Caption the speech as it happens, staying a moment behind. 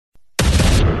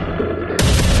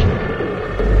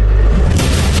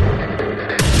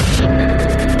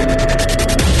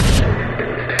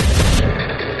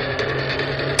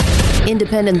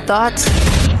independent thoughts,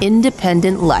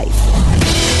 independent life.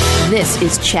 This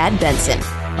is Chad Benson.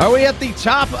 Are we at the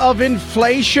top of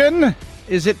inflation?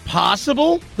 Is it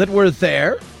possible that we're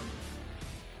there?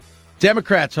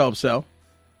 Democrats hope so.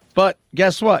 But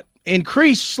guess what?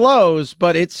 Increase slows,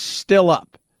 but it's still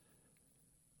up.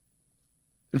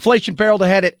 Inflation barreled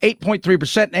ahead at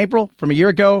 8.3% in April from a year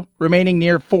ago, remaining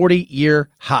near 40-year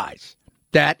highs.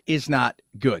 That is not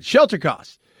good. Shelter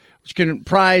costs, which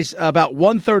comprise about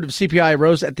one-third of CPI,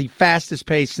 rose at the fastest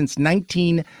pace since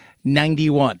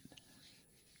 1991.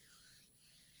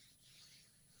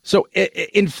 So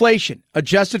inflation,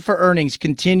 adjusted for earnings,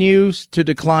 continues to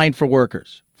decline for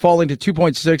workers, falling to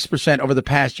 2.6% over the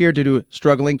past year due to a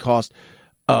struggling cost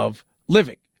of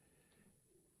living.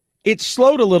 It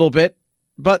slowed a little bit,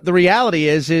 but the reality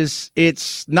is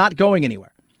it's not going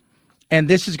anywhere. And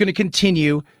this is going to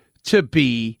continue to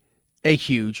be a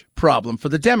huge problem for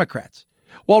the Democrats.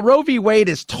 While Roe v. Wade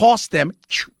has tossed them,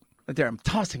 right there, I'm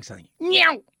tossing something,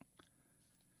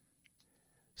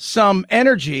 some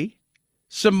energy,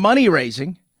 some money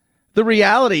raising, the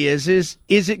reality is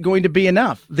it going to be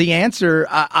enough? The answer,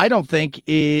 I don't think,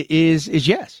 is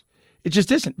yes. It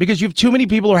just isn't, because you have too many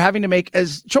people who are having to make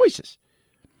as choices.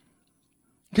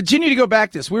 Continue to go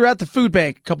back to this. We were at the food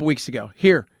bank a couple weeks ago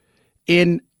here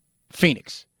in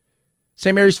Phoenix.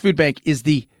 St. Mary's Food Bank is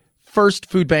the first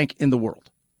food bank in the world.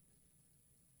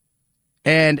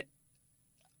 And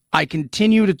I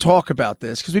continue to talk about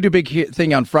this because we do a big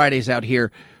thing on Fridays out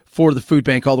here for the food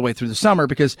bank all the way through the summer,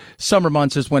 because summer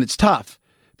months is when it's tough.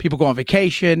 People go on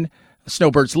vacation,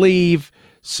 snowbirds leave,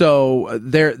 so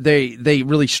they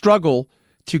really struggle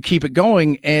to keep it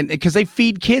going, and because they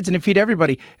feed kids and they feed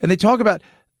everybody. And they talk about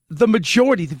the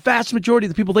vast majority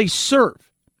of the people they serve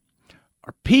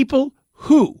are people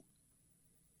who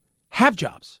have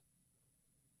jobs,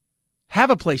 have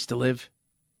a place to live,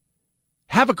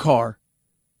 have a car,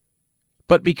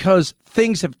 but because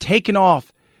things have taken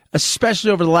off,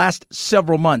 especially over the last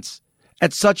several months,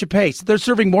 at such a pace, they're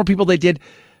serving more people than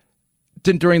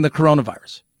during the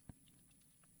coronavirus,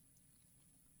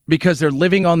 because they're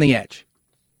living on the edge.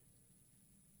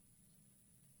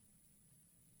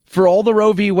 For all the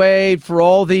Roe v. Wade, for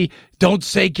all the don't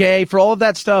say gay, for all of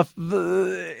that stuff,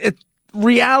 the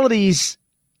realities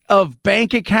of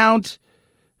bank account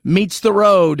meets the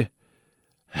road.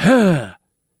 You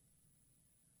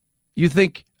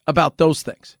think about those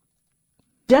things.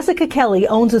 Jessica Kelly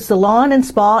owns a salon and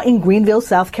spa in Greenville,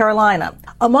 South Carolina.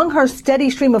 Among her steady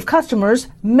stream of customers,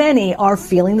 many are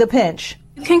feeling the pinch.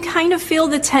 You can kind of feel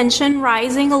the tension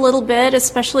rising a little bit,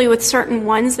 especially with certain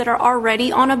ones that are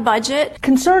already on a budget.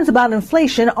 Concerns about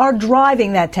inflation are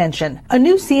driving that tension. A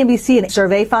new CNBC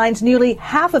survey finds nearly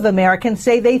half of Americans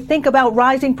say they think about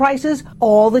rising prices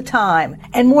all the time.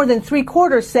 And more than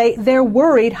 3/4 say they're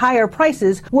worried higher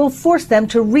prices will force them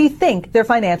to rethink their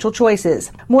financial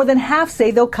choices. More than half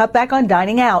say they'll cut back on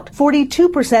dining out.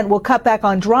 42% will cut back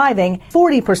on driving.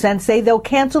 40% say they'll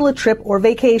cancel a trip or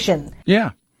vacation.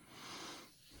 Yeah.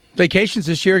 Vacations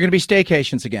this year are going to be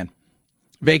staycations again.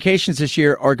 Vacations this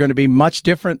year are going to be much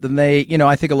different than I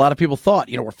think a lot of people thought.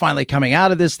 We're finally coming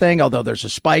out of this thing, although there's a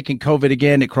spike in COVID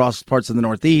again across parts of the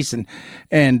Northeast.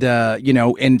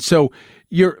 And so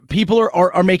your people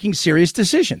are making serious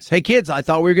decisions. Hey, kids, I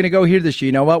thought we were going to go here this year.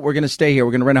 You know what? We're going to stay here.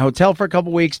 We're going to rent a hotel for a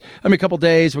couple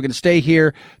days. We're going to stay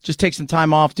here, just take some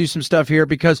time off, do some stuff here,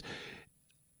 because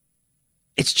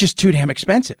it's just too damn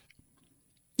expensive.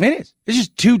 It is. It's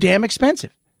just too damn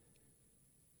expensive.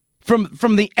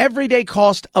 From the everyday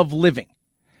cost of living,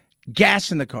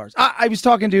 gas in the cars. I was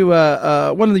talking to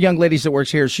one of the young ladies that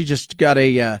works here. She just got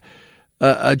a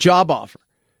job offer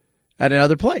at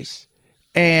another place,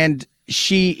 and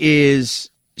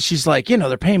she's like,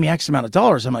 they're paying me X amount of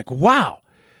dollars. I'm like, wow,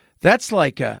 that's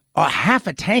like a half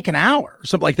a tank an hour or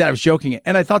something like that. I was joking it,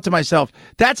 and I thought to myself,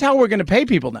 that's how we're going to pay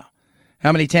people now.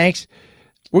 How many tanks?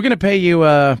 We're going to pay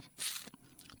you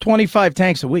 25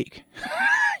 tanks a week.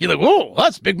 You're like, whoa,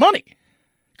 that's big money.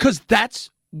 Because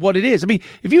that's what it is. I mean,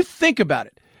 if you think about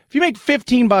it, if you make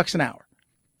 $15 an hour,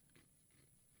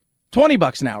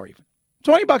 $20 an hour even,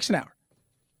 $20 an hour,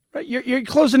 right? You're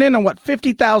closing in on what,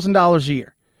 $50,000 a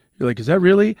year. You're like, is that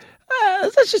really?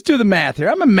 Let's just do the math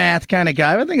here. I'm a math kind of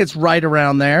guy. I think it's right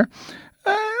around there.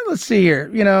 Let's see here.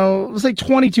 Let's say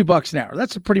 $22 an hour.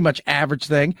 That's a pretty much average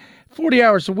thing. 40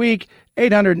 hours a week,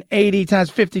 880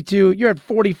 times 52. You're at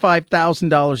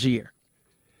 $45,000 a year.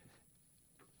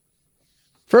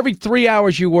 For every 3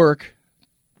 hours you work,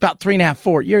 about 3.5,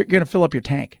 4, you're going to fill up your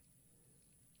tank.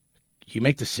 You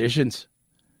make decisions.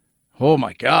 Oh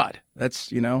my God. That's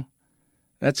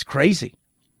crazy.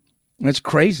 That's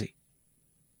crazy.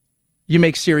 You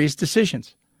make serious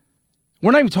decisions.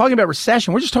 We're not even talking about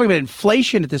recession. We're just talking about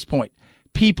inflation at this point.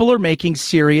 People are making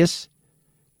serious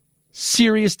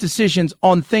decisions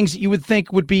on things that you would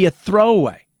think would be a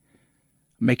throwaway.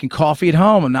 I'm making coffee at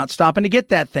home. I'm not stopping to get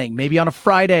that thing. Maybe on a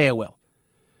Friday I will.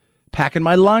 Packing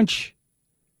my lunch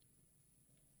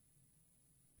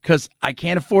because I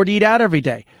can't afford to eat out every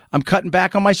day. I'm cutting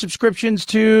back on my subscriptions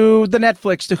to the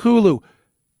Netflix, to Hulu.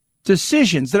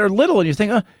 Decisions that are little, and you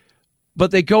think,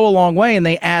 but they go a long way and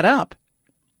they add up.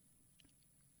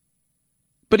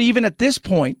 But even at this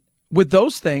point, with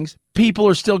those things, people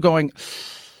are still going,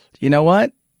 you know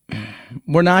what?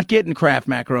 We're not getting Kraft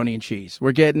macaroni and cheese.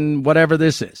 We're getting whatever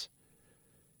this is.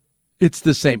 It's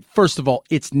the same. First of all,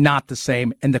 it's not the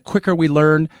same. And the quicker we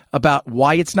learn about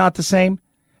why it's not the same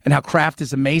and how Kraft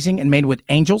is amazing and made with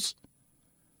angels,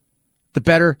 the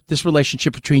better this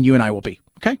relationship between you and I will be.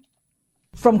 Okay?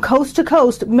 From coast to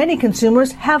coast, many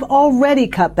consumers have already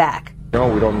cut back.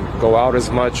 No, we don't go out as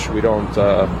much. We don't.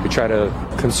 We try to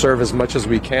conserve as much as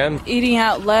we can. Eating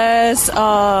out less,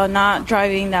 not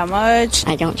driving that much.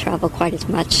 I don't travel quite as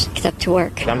much except to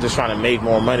work. I'm just trying to make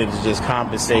more money to just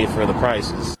compensate for the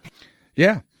prices.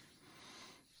 Yeah.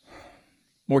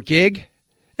 More gig.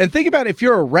 And think about if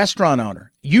you're a restaurant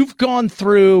owner, you've gone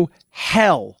through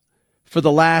hell for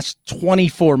the last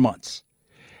 24 months.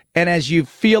 And as you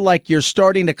feel like you're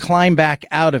starting to climb back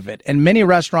out of it, and many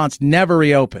restaurants never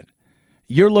reopen,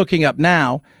 you're looking up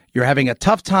now, you're having a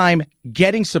tough time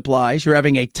getting supplies, you're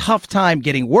having a tough time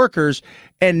getting workers,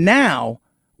 and now,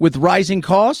 with rising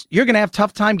costs, you're going to have a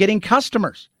tough time getting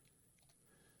customers.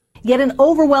 Yet an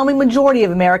overwhelming majority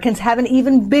of Americans have an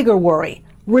even bigger worry: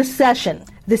 recession.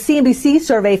 The CNBC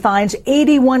survey finds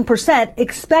 81%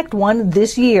 expect one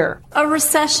this year. A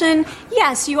recession,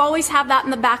 yes, you always have that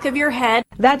in the back of your head.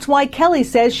 That's why Kelly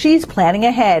says she's planning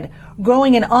ahead,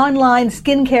 growing an online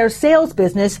skincare sales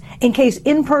business in case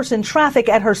in-person traffic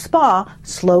at her spa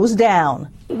slows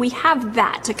down. We have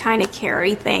that to kind of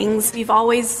carry things. We've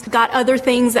always got other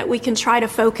things that we can try to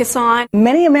focus on.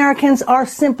 Many Americans are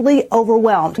simply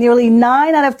overwhelmed. Nearly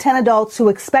 9 out of 10 adults who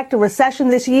expect a recession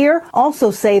this year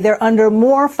also say they're under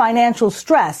more financial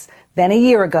stress than a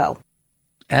year ago.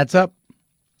 Adds up.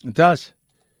 It does.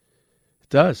 It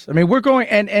does. I mean, we're going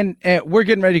and we're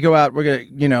getting ready to go out. We're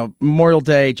going to, Memorial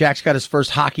Day. Jack's got his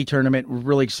first hockey tournament. We're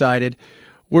really excited.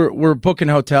 We're booking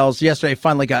hotels. Yesterday, I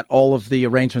finally got all of the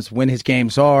arrangements when his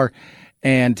games are.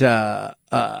 And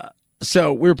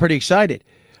so we were pretty excited.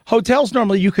 Hotels,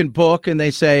 normally you can book and they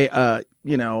say,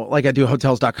 like I do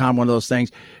hotels.com, one of those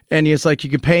things. And it's like you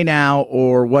can pay now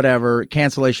or whatever.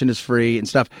 Cancellation is free and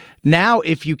stuff. Now,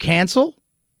 if you cancel,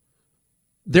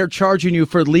 they're charging you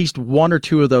for at least 1 or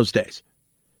 2 of those days.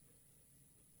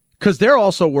 Because they're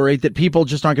also worried that people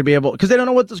just aren't going to be able, because they don't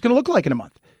know what it's going to look like in a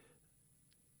month.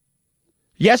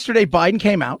 Yesterday, Biden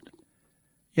came out,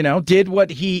 did what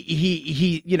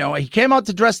he came out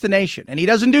to address the nation. And he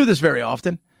doesn't do this very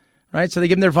often, right? So they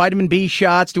give him their vitamin B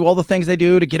shots, do all the things they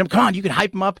do to get him. Come on, you can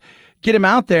hype him up, get him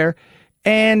out there.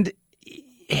 And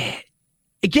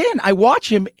again, I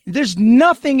watch him. There's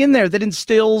nothing in there that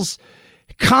instills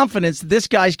confidence that this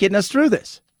guy's getting us through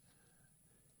this.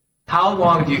 How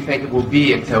long do you think it will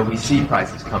be until we see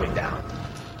prices coming down?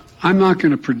 I'm not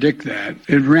going to predict that.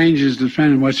 It ranges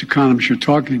depending on what economists you're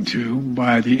talking to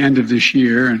by the end of this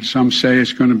year, and some say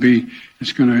it's going to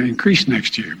increase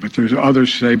next year. But there's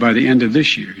others say by the end of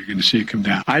this year you're going to see it come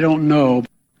down. I don't know.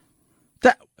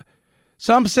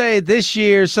 Some say this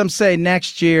year, some say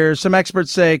next year. Some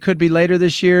experts say it could be later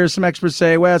this year. Some experts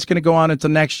say, well, it's going to go on until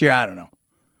next year. I don't know.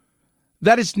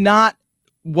 That is not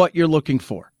what you're looking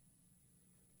for.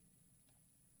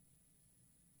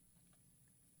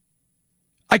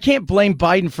 I can't blame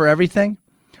Biden for everything.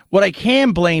 What I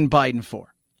can blame Biden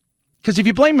for, because if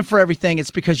you blame him for everything, it's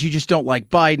because you just don't like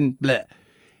Biden. Bleh.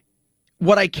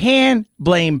 What I can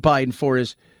blame Biden for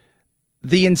is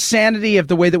the insanity of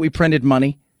the way that we printed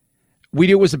money.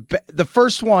 It was the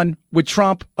first one with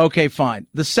Trump. Okay, fine.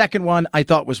 The second one I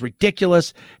thought was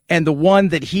ridiculous. And the one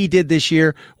that he did this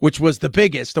year, which was the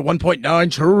biggest, the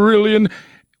 1.9 trillion,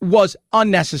 was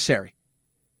unnecessary.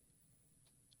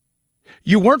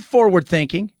 You weren't forward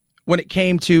thinking when it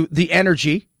came to the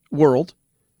energy world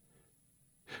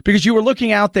because you were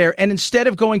looking out there, and instead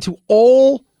of going to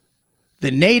all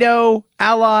the NATO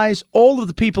allies, all of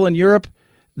the people in Europe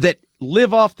that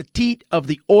live off the teat of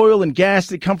the oil and gas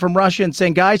that come from Russia and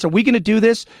saying, guys, are we going to do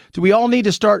this? Do we all need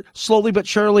to start slowly but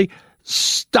surely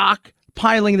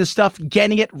stockpiling this stuff,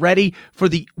 getting it ready for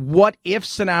the what if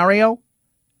scenario?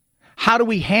 How do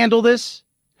we handle this?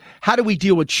 How do we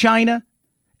deal with China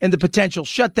and the potential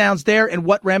shutdowns there and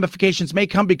what ramifications may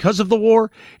come because of the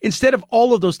war. Instead of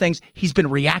all of those things, he's been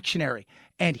reactionary,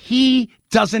 and he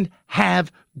doesn't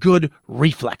have good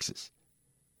reflexes.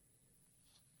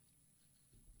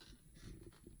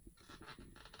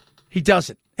 He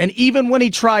doesn't. And even when he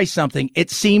tries something, it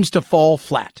seems to fall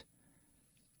flat.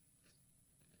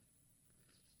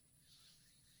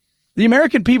 The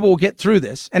American people will get through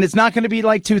this, and it's not going to be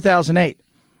like 2008.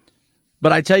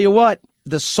 But I tell you what,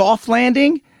 the soft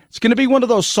landing, it's going to be one of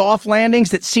those soft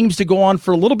landings that seems to go on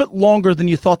for a little bit longer than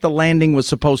you thought the landing was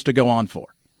supposed to go on for.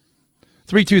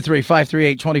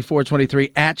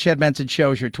 323-538-2423 at Chad Benson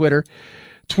Show is your Twitter.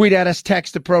 Tweet at us,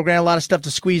 text the program. A lot of stuff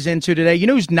to squeeze into today. You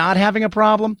know who's not having a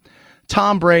problem?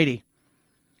 Tom Brady.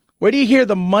 Where do you hear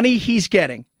the money he's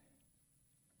getting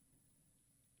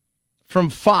from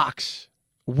Fox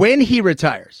when he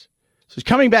retires? So he's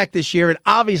coming back this year, and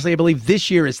obviously I believe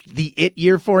this year is the it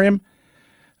year for him.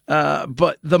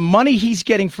 But the money he's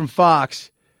getting from Fox,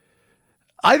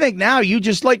 I think now you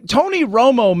just like Tony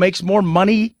Romo makes more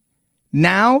money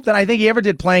now than I think he ever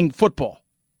did playing football.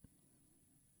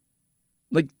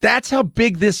 Like, that's how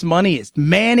big this money is.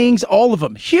 Manning's, all of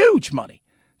them, huge money.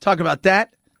 Talk about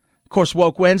that. Of course,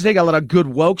 Woke Wednesday, got a lot of good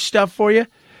woke stuff for you,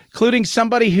 including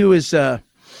somebody who is, I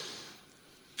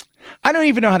don't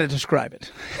even know how to describe it.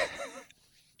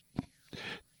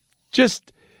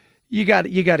 Just, you got to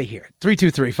hear it.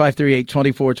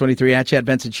 323-538-2423 at Chad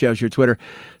Benson Shows your Twitter. I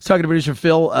was talking to producer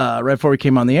Phil right before we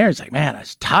came on the air. He's like, man, I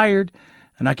was tired.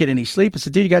 I'm not getting any sleep. I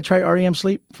said, dude, you got to try REM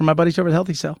Sleep from my buddies over at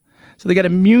Healthy Cell. So they got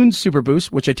Immune Super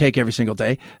Boost, which I take every single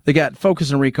day. They got Focus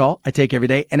and Recall, I take every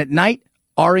day. And at night,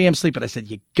 REM Sleep. But I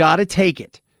said, you got to take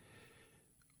it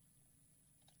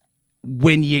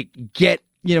when you get,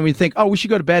 when you think, oh, we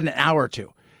should go to bed in an hour or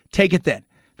two. Take it then,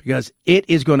 because it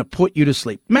is going to put you to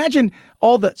sleep. Imagine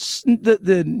all the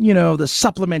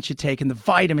supplements you take and the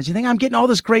vitamins. You think, I'm getting all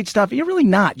this great stuff. You're really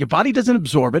not. Your body doesn't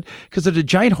absorb it because they're the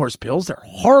giant horse pills. They're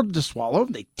hard to swallow.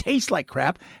 They taste like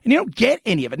crap, and you don't get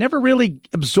any of it. It never really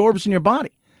absorbs in your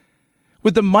body.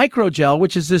 With the microgel,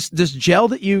 which is this gel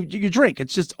that you drink,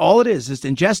 it's just all it is, this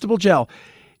ingestible gel.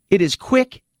 It is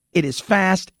quick, it is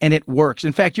fast, and it works.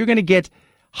 In fact, you're going to get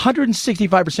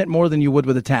 165% more than you would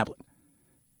with a tablet.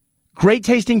 Great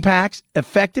tasting packs,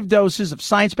 effective doses of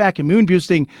science-backed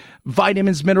immune-boosting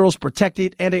vitamins, minerals,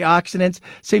 protected antioxidants.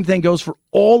 Same thing goes for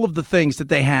all of the things that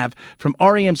they have, from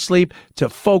REM Sleep to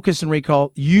Focus and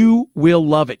Recall. You will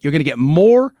love it. You're going to get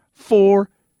more for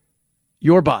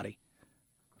your body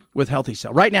with Healthy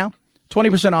Cell. Right now,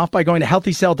 20% off by going to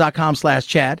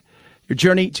healthycell.com/Chad. Your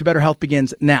journey to better health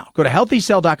begins now. Go to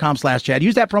healthycell.com/Chad.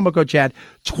 Use that promo code Chad.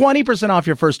 20% off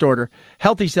your first order.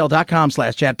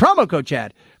 Healthycell.com/Chad. Promo code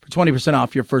Chad for 20%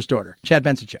 off your first order. Chad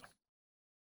Benson Show.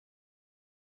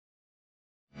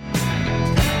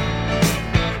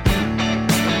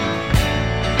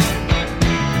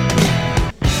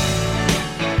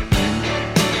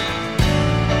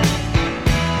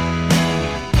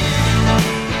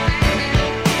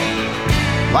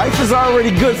 Life is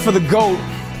already good for the GOAT,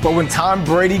 but when Tom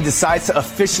Brady decides to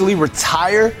officially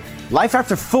retire, life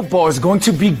after football is going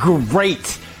to be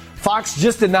great. Fox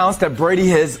just announced that Brady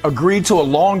has agreed to a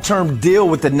long-term deal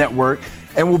with the network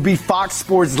and will be Fox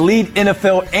Sports' lead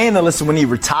NFL analyst when he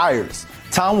retires.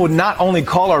 Tom will not only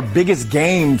call our biggest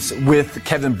games with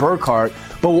Kevin Burkhardt,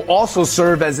 but will also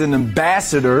serve as an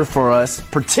ambassador for us,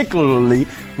 particularly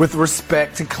with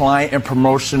respect to client and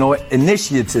promotional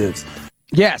initiatives.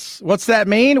 Yes. What's that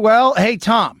mean? Well, hey,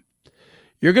 Tom,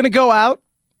 you're going to go out.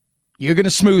 You're going to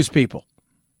smooze people.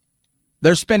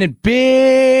 They're spending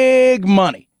big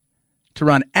money to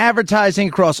run advertising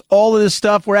across all of this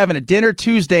stuff. We're having a dinner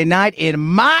Tuesday night in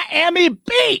Miami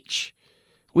Beach.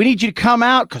 We need you to come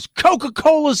out because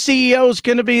Coca-Cola CEO is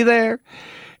going to be there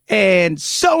and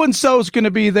so-and-so is going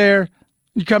to be there.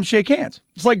 You come shake hands.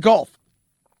 It's like golf.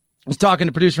 I was talking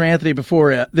to producer Anthony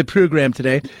before the program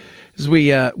today as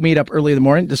we meet up early in the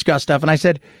morning, discuss stuff. And I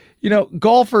said,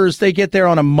 golfers, they get there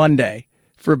on a Monday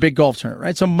for a big golf tournament,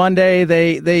 right? So Monday,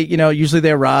 they usually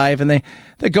they arrive and they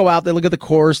go out, they look at the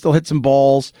course, they'll hit some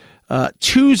balls.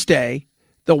 Tuesday,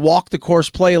 they'll walk the course,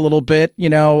 play a little bit,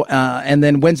 and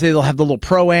then Wednesday they'll have the little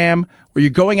pro-am where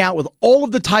you're going out with all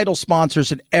of the title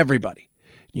sponsors and everybody.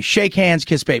 You shake hands,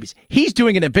 kiss babies. He's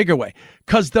doing it in a bigger way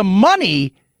because the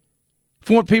money,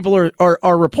 from what people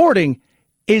are reporting,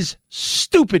 is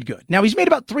stupid good. Now, he's made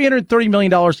about $330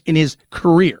 million in his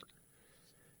career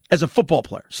as a football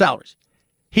player, salaries.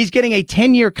 He's getting a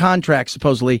 10-year contract,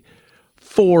 supposedly,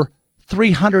 for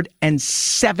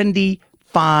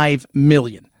 $375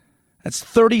 million. That's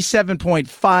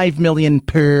 $37.5 million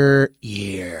per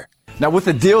year. Now, with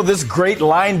a deal this great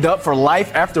lined up for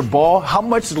life after ball, how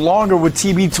much longer would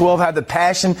TB12 have the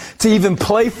passion to even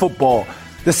play football?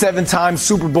 The 7-time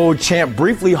Super Bowl champ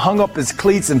briefly hung up his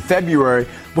cleats in February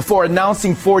before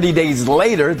announcing 40 days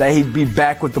later that he'd be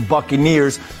back with the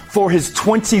Buccaneers for his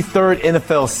 23rd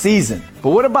NFL season. But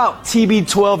what about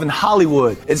TB12 in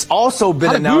Hollywood? It's also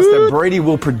been announced that Brady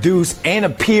will produce and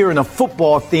appear in a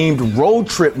football-themed road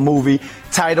trip movie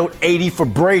titled 80 for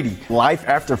Brady. Life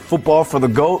after football for the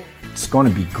GOAT. It's going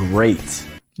to be great.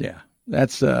 Yeah,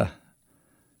 that's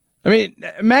I mean,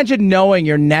 imagine knowing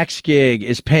your next gig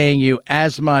is paying you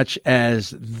as much as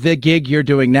the gig you're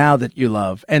doing now that you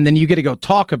love, and then you get to go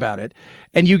talk about it,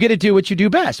 and you get to do what you do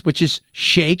best, which is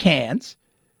shake hands,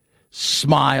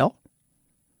 smile,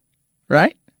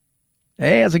 right?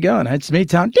 Hey, how's it going? It's me,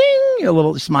 Tom. Ding! A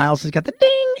little smile. He's got the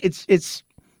ding. It's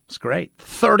great.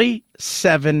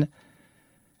 37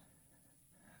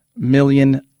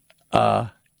 million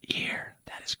a year.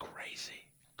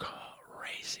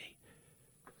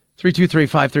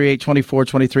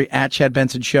 323-538-2423 at Chad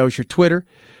Benson Show is your Twitter.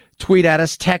 Tweet at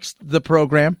us. Text the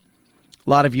program. A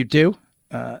lot of you do.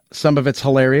 Some of it's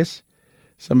hilarious.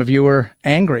 Some of you are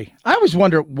angry. I always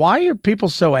wonder, why are people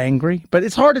so angry? But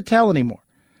it's hard to tell anymore.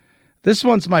 This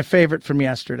one's my favorite from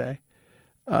yesterday.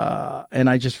 And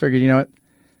I just figured, you know what?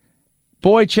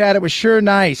 Boy, Chad, it was sure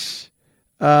nice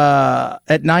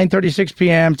at 9:36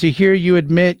 p.m. to hear you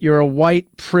admit you're a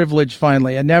white privilege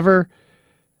finally. I've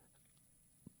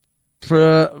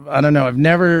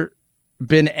never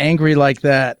been angry like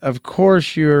that. Of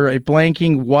course, you're a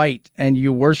blanking white and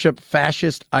you worship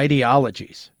fascist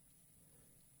ideologies.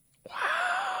 Wow.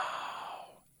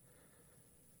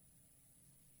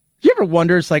 You ever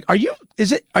wonder, it's like, are you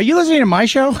listening to my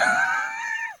show?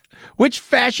 Which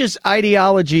fascist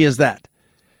ideology is that?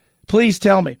 Please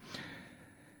tell me.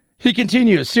 He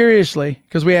continues, seriously,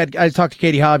 because I talked to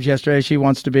Katie Hobbs yesterday. She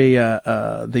wants to be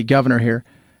the governor here.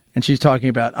 And she's talking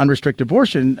about unrestricted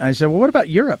abortion. I said, well, what about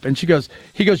Europe? And he goes,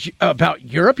 about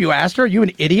Europe? You asked her? Are you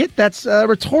an idiot? That's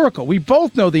rhetorical. We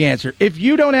both know the answer. If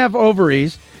you don't have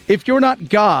ovaries, if you're not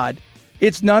God,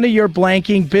 it's none of your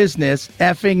blanking business,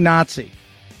 effing Nazi.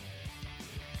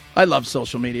 I love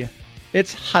social media.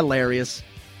 It's hilarious.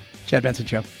 Chad Benson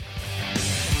Show.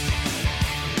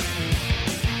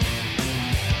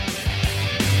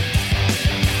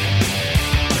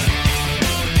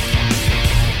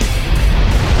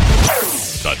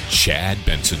 The Chad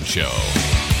Benson Show.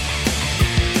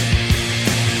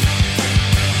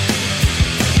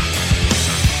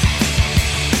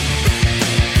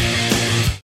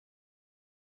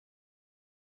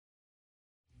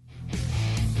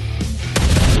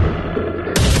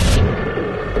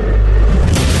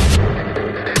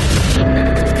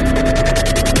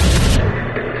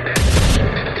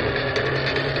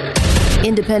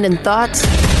 Independent thoughts,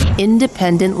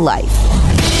 independent life.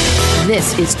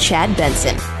 This is Chad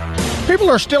Benson. People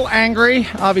are still angry.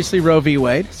 Obviously, Roe v.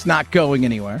 Wade. It's not going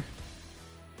anywhere.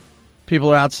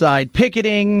 People are outside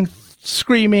picketing,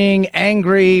 screaming,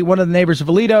 angry. One of the neighbors of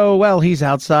Alito, well, he's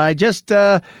outside. Just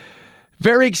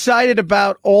very excited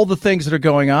about all the things that are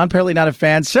going on. Apparently not a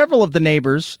fan. Several of the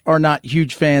neighbors are not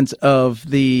huge fans of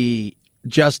the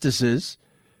justices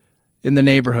in the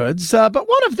neighborhoods. But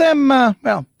one of them,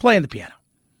 playing the piano.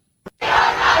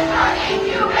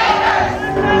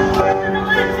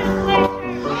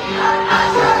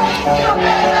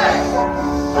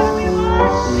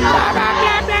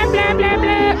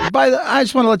 I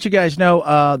just want to let you guys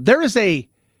know there is a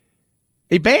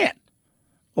ban,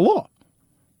 a law.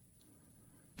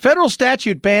 Federal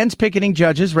statute bans picketing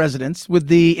judges' residence with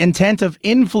the intent of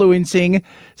influencing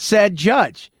said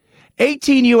judge.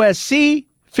 18 U.S.C.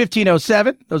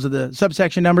 1507, those are the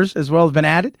subsection numbers as well, have been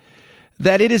added,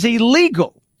 that it is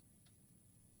illegal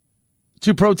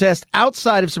to protest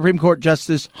outside of Supreme Court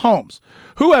Justice homes.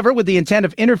 Whoever, with the intent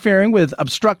of interfering with,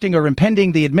 obstructing, or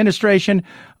impeding the administration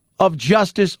of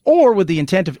justice, or with the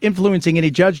intent of influencing any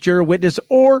judge, juror, witness,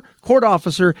 or court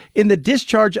officer in the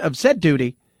discharge of said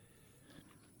duty,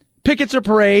 pickets or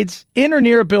parades in or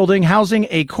near a building housing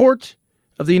a court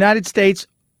of the United States,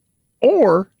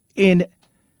 or in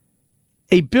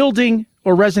a building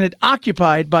or resident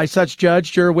occupied by such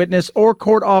judge, juror, witness, or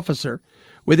court officer,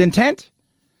 with intent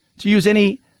to use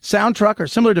any sound truck or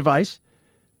similar device,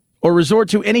 or resort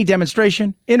to any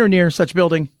demonstration in or near such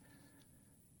building,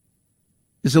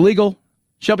 is illegal,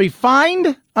 shall be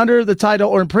fined under the title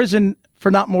or imprisoned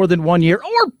for not more than 1 year,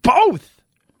 or both.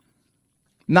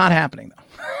 Not happening, though.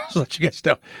 Just let you guys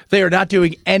know. They are not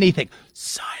doing anything.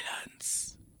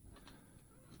 Silence.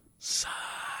 Silence.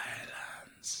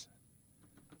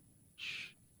 Shh.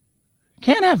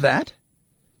 Can't have that.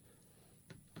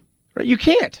 You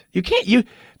can't.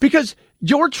 Because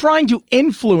you're trying to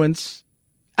influence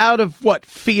out of what?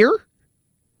 Fear?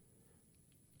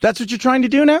 That's what you're trying to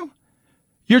do now?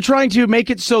 You're trying to make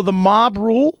it so the mob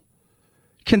rule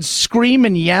can scream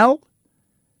and yell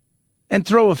and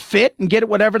throw a fit and get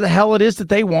whatever the hell it is that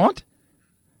they want?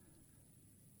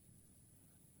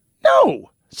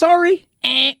 No. Sorry.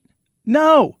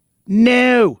 No.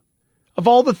 Of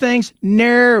all the things,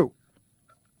 no.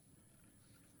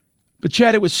 But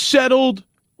Chad, it was settled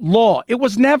law. It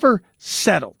was never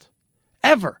settled.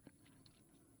 Ever.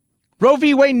 Roe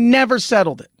v. Wade never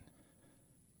settled it.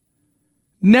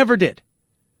 Never did.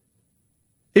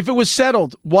 If it was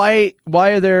settled, why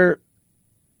are there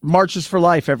marches for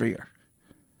life every year?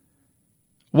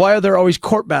 Why are there always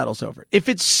court battles over it? If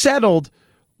it's settled,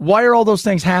 why are all those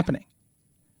things happening?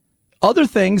 Other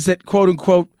things that, quote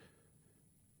unquote,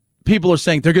 people are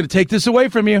saying, they're going to take this away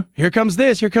from you. Here comes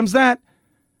this, here comes that.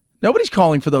 Nobody's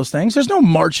calling for those things. There's no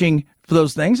marching for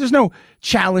those things. There's no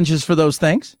challenges for those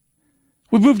things.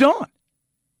 We've moved on.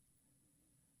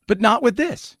 But not with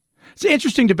this. It's an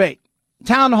interesting debate.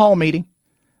 Town hall meeting.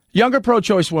 Younger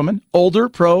pro-choice woman, older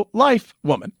pro-life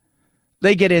woman.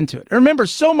 They get into it. Remember,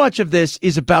 so much of this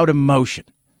is about emotion.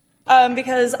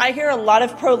 Because I hear a lot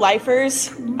of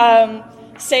pro-lifers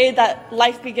say that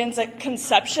life begins at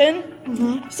conception.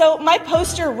 Mm-hmm. So my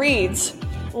poster reads,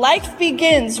 life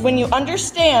begins when you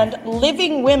understand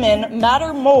living women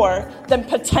matter more than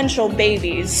potential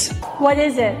babies. What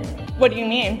is it? What do you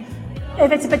mean?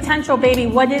 If it's a potential baby,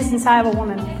 what is inside of a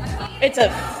woman? It's a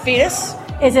fetus.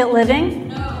 Is it living?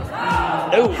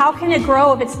 No. How can it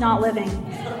grow if it's not living?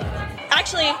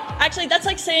 Actually, that's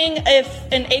like saying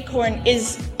if an acorn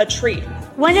is a tree.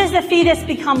 When does the fetus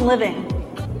become living?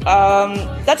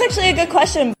 That's actually a good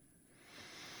question.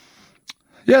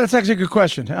 Yeah, that's actually a good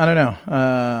question. I don't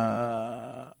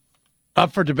know.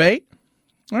 Up for debate.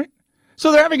 All right.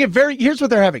 So they're having here's what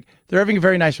they're having. They're having a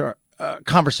very nice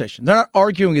conversation. They're not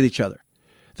arguing with each other.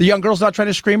 The young girl's not trying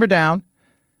to scream her down.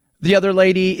 The other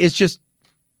lady is just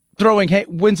throwing, hey,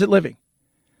 when's it living?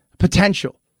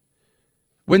 Potential.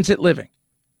 When's it living?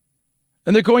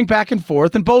 And they're going back and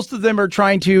forth, and both of them are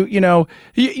trying to,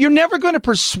 you're never going to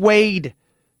persuade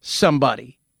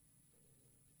somebody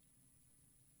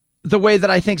the way that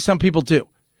I think some people do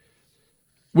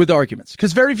with arguments,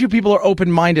 because very few people are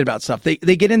open-minded about stuff. They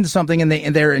get into something and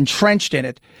they're entrenched in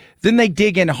it. Then they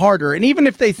dig in harder. And even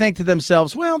if they think to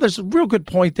themselves, well, there's a real good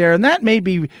point there, and that may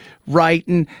be right.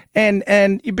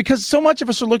 And because so much of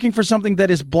us are looking for something that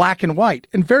is black and white,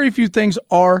 and very few things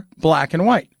are black and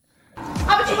white.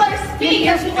 How would you let her speak?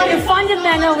 You're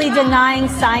fundamentally denying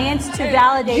science to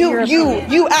validate your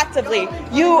opinion. You actively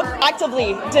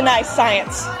deny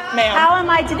science, ma'am. How am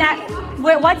I denying?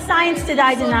 What science did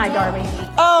I deny, Darby?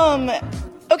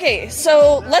 Okay,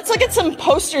 so let's look at some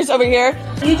posters over here.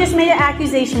 You just made an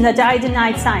accusation that I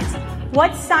denied science.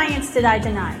 What science did I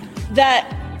deny? That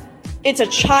it's a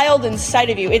child inside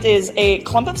of you. It is a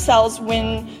clump of cells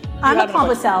when I'm a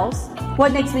clump of cells.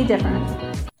 What makes me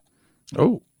different?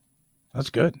 Oh, that's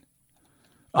good.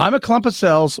 I'm a clump of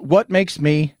cells. What makes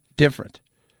me different?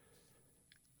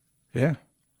 Yeah.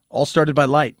 All started by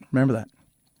light. Remember that.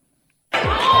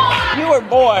 You were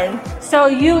born. So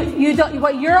you don't,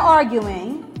 what you're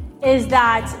arguing is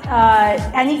that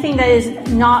anything that is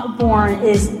not born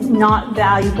is not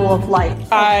valuable of life.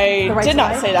 I did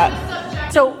not say that.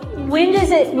 So when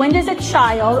does a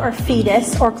child or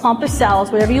fetus or clump of cells,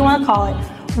 whatever you want to call it,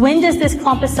 when does this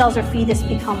clump of cells or fetus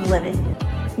become living?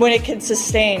 When it can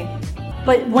sustain.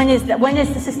 But when is the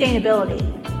sustainability?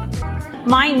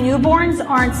 My newborns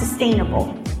aren't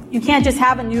sustainable. You can't just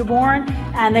have a newborn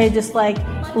and they just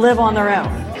live on their own.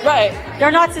 Right.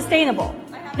 They're not sustainable.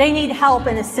 They need help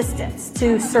and assistance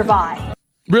to survive.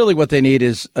 Really what they need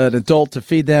is an adult to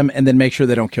feed them and then make sure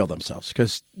they don't kill themselves,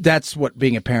 because that's what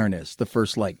being a parent is the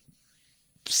first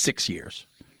 6 years.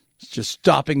 It's just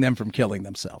stopping them from killing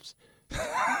themselves.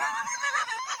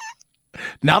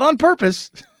 Not on purpose.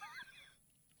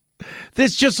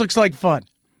 This just looks like fun.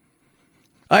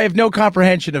 I have no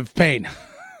comprehension of pain.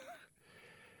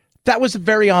 That was a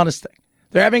very honest thing.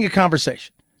 They're having a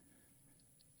conversation.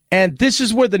 And this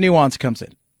is where the nuance comes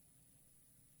in.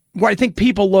 Where I think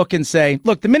people look and say,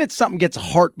 look, the minute something gets a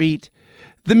heartbeat,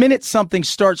 the minute something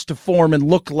starts to form and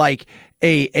look like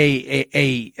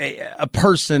a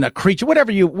person, a creature,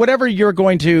 whatever you're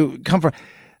going to come from,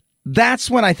 that's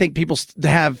when I think people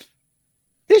have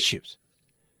issues,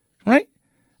 right?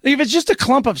 If it's just a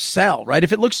clump of cell, right?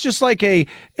 If it looks just like just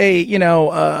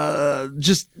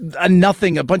a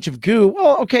nothing, a bunch of goo,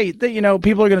 well, okay,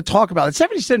 people are going to talk about it.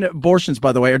 70% of abortions,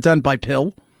 by the way, are done by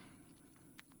pill.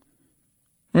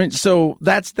 Right? So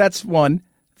that's one.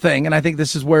 thing, and I think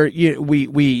this is where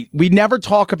we never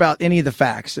talk about any of the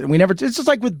facts, and it's just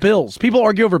like with bills. People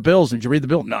argue over bills. Did you read the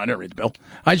bill? No, I didn't read the bill.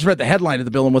 I just read the headline of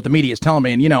the bill and what the media is telling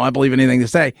me, and I believe anything they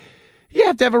say. You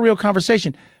have to have a real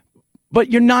conversation, but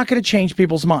you're not going to change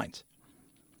people's minds.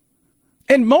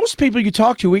 And most people you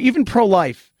talk to, even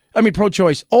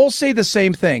pro-choice, all say the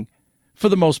same thing for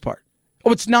the most part.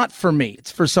 Oh, it's not for me.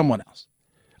 It's for someone else.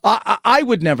 I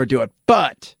would never do it,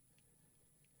 but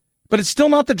it's still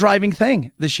not the driving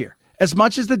thing this year. As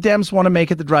much as the Dems want to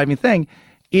make it the driving thing,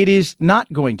 it is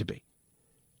not going to be.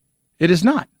 It is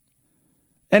not.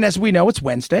 And as we know, it's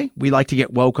Wednesday. We like to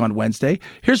get woke on Wednesday.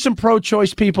 Here's some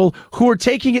pro-choice people who are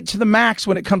taking it to the max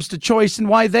when it comes to choice and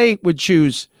why they would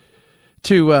choose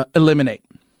to eliminate.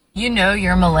 You know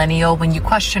you're a millennial when you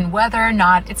question whether or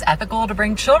not it's ethical to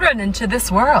bring children into this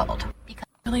world. Because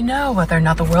you really know whether or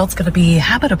not the world's going to be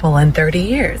habitable in 30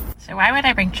 years. So why would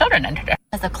I bring children into it?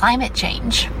 Because of climate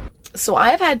change. So I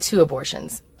have had 2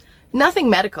 abortions. Nothing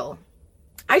medical.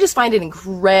 I just find it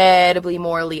incredibly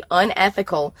morally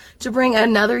unethical to bring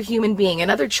another human being,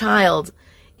 another child,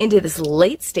 into this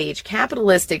late-stage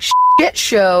capitalistic shit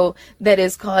show that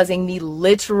is causing the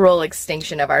literal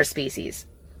extinction of our species.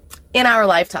 In our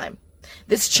lifetime.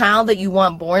 This child that you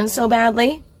want born so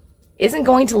badly isn't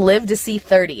going to live to see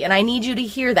 30. And I need you to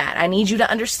hear that. I need you to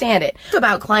understand it. It's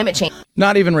about climate change.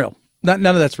 Not even real. None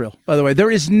of that's real, by the way. There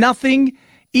is nothing,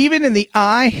 even in the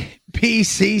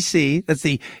IPCC, that's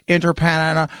the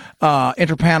Interpanel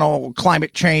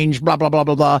Climate Change, blah, blah, blah,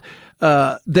 blah, blah,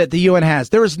 that the UN has.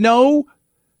 There is no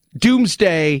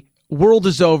doomsday, world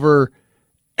is over,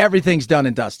 everything's done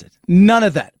and dusted. None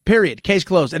of that. Period. Case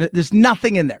closed. And there's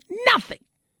nothing in there. Nothing.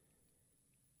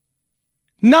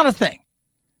 Not a thing.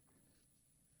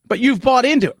 But you've bought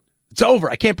into it. It's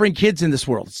over. I can't bring kids in this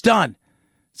world. It's done.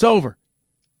 It's over.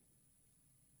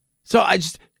 So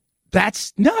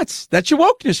that's nuts. That's your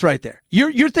wokeness right there.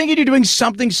 You're thinking you're doing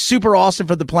something super awesome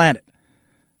for the planet.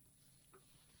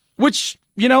 Which,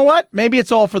 you know what? Maybe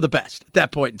it's all for the best at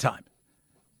that point in time.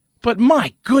 But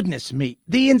my goodness me,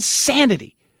 the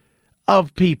insanity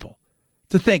of people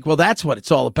to think, well, that's what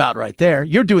it's all about right there.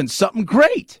 You're doing something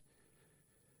great.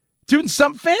 Doing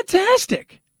something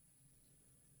fantastic.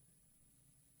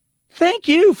 Thank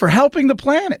you for helping the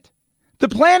planet. The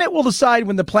planet will decide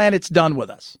when the planet's done with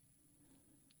us.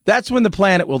 That's when the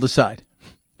planet will decide.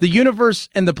 The universe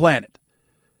and the planet.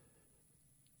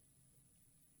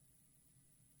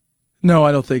 No,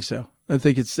 I don't think so. I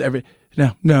think it's No.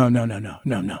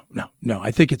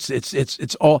 I think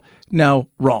it's all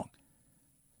wrong.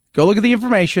 Go look at the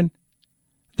information.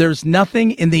 There's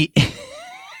nothing in the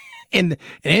in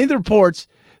any of the reports.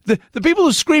 The people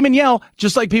who scream and yell,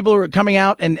 just like people who are coming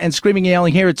out and screaming and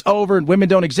yelling here, it's over and women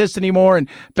don't exist anymore and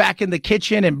back in the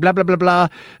kitchen and blah, blah, blah, blah.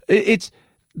 It's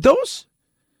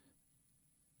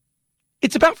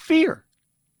about fear.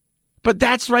 But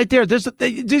that's right there. There's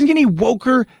any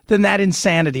woker than that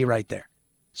insanity right there.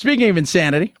 Speaking of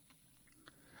insanity,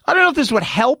 I don't know if this would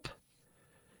help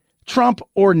Trump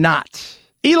or not.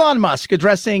 Elon Musk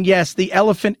addressing, yes, the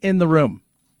elephant in the room.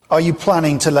 Are you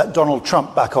planning to let Donald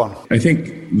Trump back on? I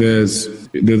think there's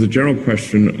a general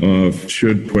question of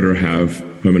should Twitter have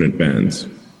permanent bans.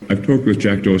 I've talked with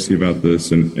Jack Dorsey about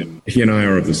this, and he and I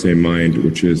are of the same mind,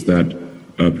 which is that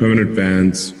permanent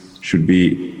bans should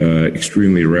be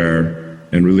extremely rare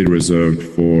and really reserved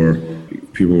for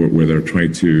people where they're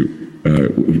trying to,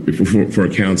 for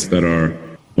accounts that are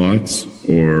bots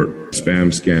or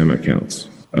scam accounts,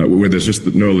 where there's just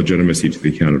no legitimacy to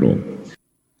the account at all.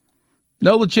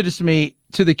 No legitimacy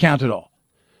to the account at all.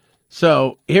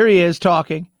 So here he is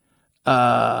talking.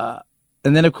 And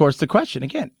then, of course, the question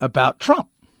again about Trump.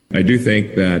 I do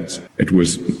think that it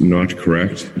was not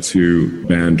correct to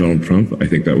ban Donald Trump. I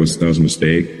think that was a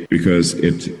mistake because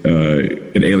it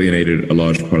alienated a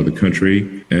large part of the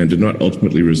country and did not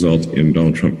ultimately result in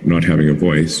Donald Trump not having a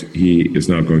voice. He is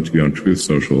now going to be on Truth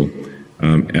Social,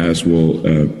 as will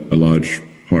a large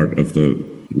part of the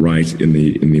right in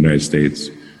the United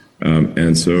States.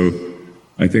 And so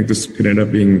I think this could end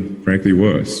up being, frankly,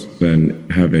 worse than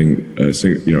having a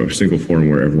single forum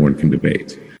where everyone can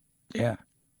debate. Yeah.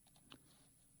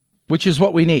 Which is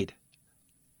what we need.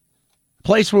 A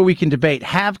place where we can debate,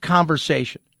 have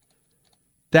conversation.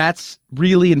 That's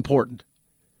really important.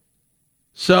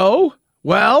 So,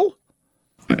 well,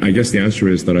 I guess the answer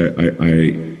is that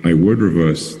I would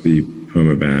reverse the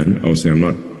perma ban. I would say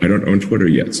I don't own Twitter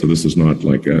yet, so this is not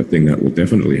like a thing that will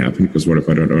definitely happen, because what if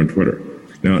I don't own Twitter?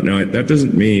 Now that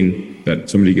doesn't mean that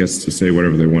somebody gets to say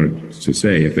whatever they want to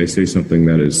say. If they say something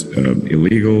that is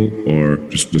illegal or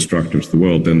just destructive to the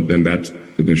world, then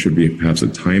there should be perhaps a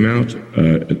timeout,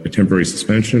 a temporary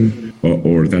suspension,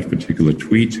 or that particular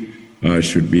tweet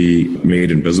should be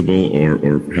made invisible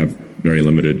or have very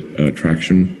limited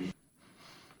traction.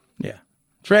 Yeah.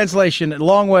 Translation,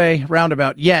 long way,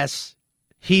 roundabout. Yes,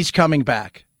 he's coming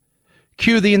back.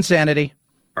 Cue the insanity.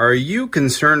 Are you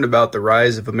concerned about the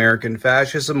rise of American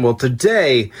fascism? Well,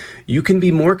 today, you can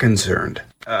be more concerned.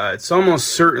 It's almost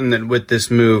certain that with this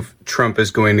move, Trump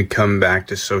is going to come back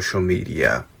to social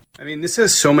media. I mean, this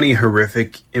has so many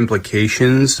horrific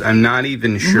implications. I'm not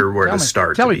even sure where to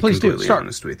start, to be completely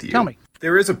honest with you. Tell me.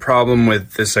 There is a problem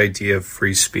with this idea of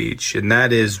free speech, and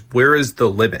that is, where is the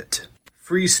limit?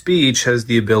 Free speech has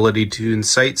the ability to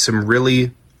incite some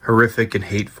really horrific and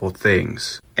hateful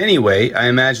things. Anyway, I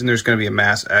imagine there's going to be a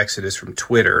mass exodus from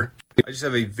Twitter. I just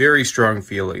have a very strong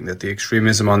feeling that the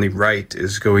extremism on the right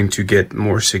is going to get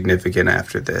more significant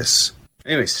after this.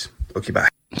 Anyways, okay, bye.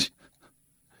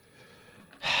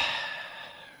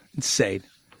 Insane.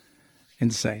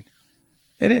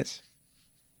 It is.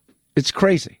 It's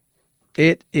crazy.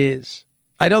 It is.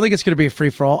 I don't think it's going to be a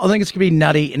free-for-all. I think it's going to be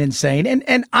nutty and insane.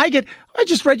 And I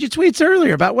just read your tweets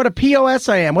earlier about what a POS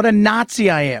I am, what a Nazi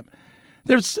I am.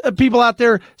 There's people out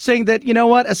there saying that, you know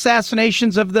what,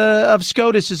 assassinations of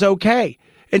SCOTUS is okay.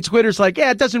 And Twitter's like,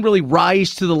 yeah, it doesn't really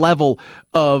rise to the level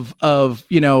of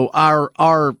you know,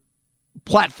 our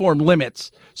platform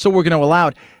limits, so we're going to allow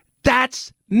it.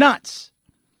 That's nuts.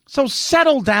 So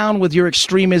settle down with your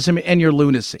extremism and your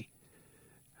lunacy.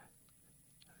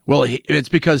 Well, it's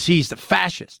because he's the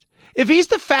fascist. If he's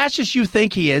the fascist you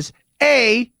think he is,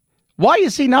 why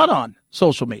is he not on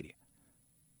social media?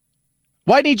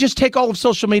 Why didn't he just take all of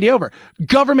social media over?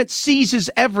 Government seizes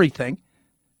everything.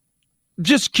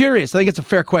 Just curious. I think it's a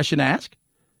fair question to ask.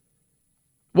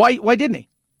 Why didn't he?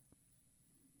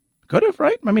 Could have,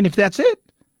 right? I mean, if that's it.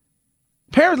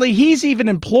 Apparently, he's even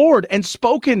implored and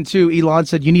spoken to Elon,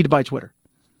 said, you need to buy Twitter.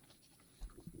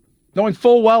 Knowing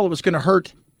full well it was going to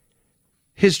hurt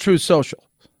his Truth Social.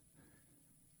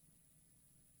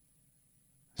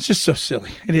 It's just so silly.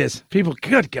 It is. People,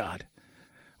 good God.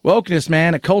 Wokeness,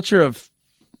 man, a culture of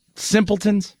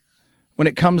simpletons when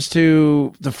it comes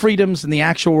to the freedoms in the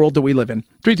actual world that we live in.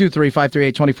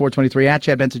 323-538-2423 at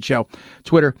Chad Benson Show.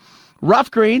 Twitter.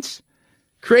 Rough Greens,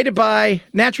 created by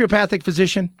naturopathic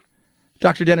physician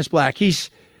Dr. Dennis Black. He's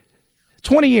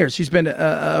 20 years. He's been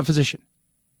a physician,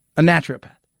 a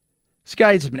naturopath. This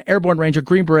guy has been an airborne ranger,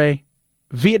 Green Beret,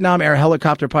 Vietnam Air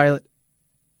helicopter pilot,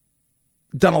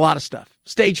 done a lot of stuff.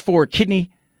 Stage 4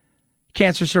 kidney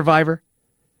cancer survivor.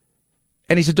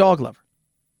 And he's a dog lover.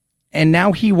 And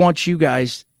now he wants you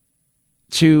guys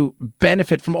to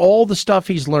benefit from all the stuff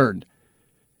he's learned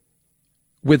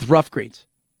with Rough Greens.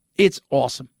 It's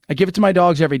awesome. I give it to my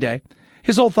dogs every day.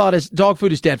 His whole thought is dog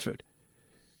food is dead food.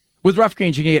 With Rough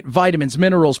Greens, you can get vitamins,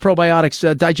 minerals,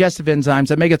 probiotics, digestive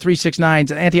enzymes, omega-3, 6, 9s,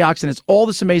 antioxidants, all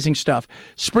this amazing stuff.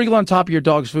 Sprinkle on top of your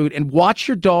dog's food and watch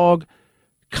your dog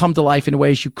come to life in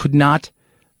ways you could not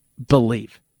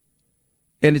believe.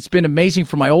 And it's been amazing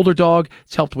for my older dog.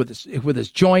 It's helped with his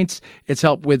joints. It's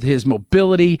helped with his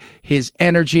mobility, his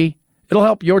energy. It'll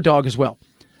help your dog as well.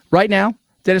 Right now,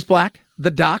 Dennis Black,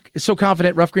 the doc, is so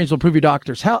confident Rough Greens will improve your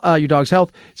dog's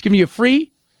health. It's giving you a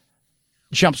free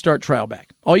Jumpstart trial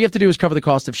bag. All you have to do is cover the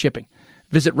cost of shipping.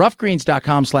 Visit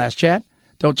roughgreens.com/Chad.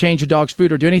 Don't change your dog's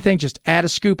food or do anything. Just add a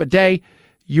scoop a day.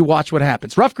 You watch what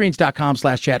happens.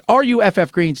 Roughgreens.com/Chad.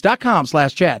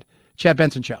 RUFFgreens.com/Chad. Chad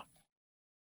Benson Show.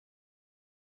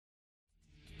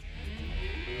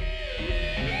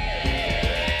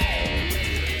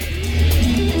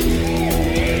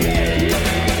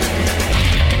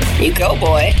 You go,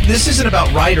 boy. This isn't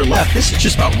about right or left. This is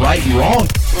just about right and wrong.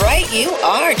 Right you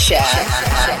are,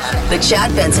 Chad. The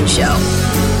Chad Benson Show.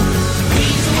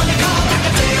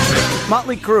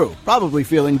 Motley Crue, probably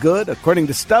feeling good. According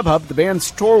to StubHub, the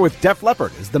band's tour with Def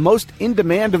Leppard is the most in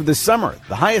demand of the summer,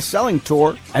 the highest selling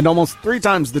tour, and almost 3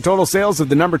 times the total sales of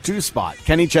the number 2 spot,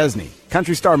 Kenny Chesney.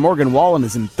 Country star Morgan Wallen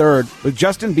is in 3rd, with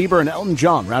Justin Bieber and Elton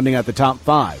John rounding out the top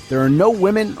 5. There are no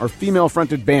women or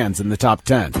female-fronted bands in the top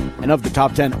 10. And of the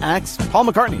top 10 acts, Paul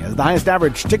McCartney has the highest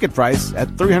average ticket price at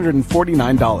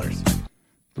 $349.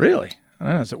 Really? I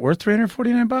don't know. Is it worth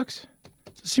 $349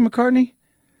 to see McCartney?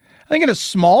 I think in a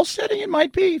small setting it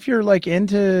might be if you're like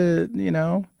into, you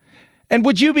know. And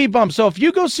would you be bummed? So if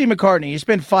you go see McCartney, you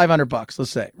spend $500,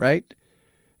 let's say, right?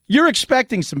 You're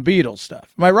expecting some Beatles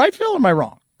stuff. Am I right, Phil, or am I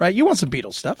wrong? Right? You want some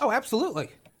Beatles stuff. Oh,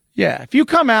 absolutely. Yeah. If you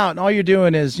come out and all you're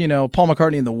doing is, you know, Paul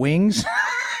McCartney and the Wings,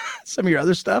 some of your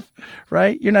other stuff,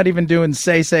 right? You're not even doing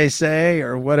Say,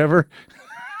 or whatever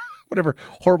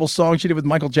horrible songs you did with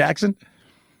Michael Jackson.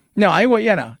 No, I want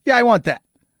that. I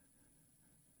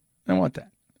want that.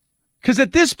 Because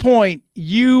at this point,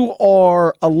 you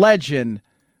are a legend,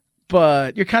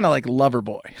 but you're kind of like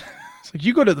Loverboy. It's like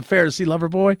you go to the fair to see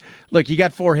Loverboy. Look, you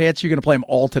got 4 hits. You're going to play them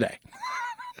all today.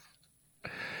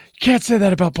 You can't say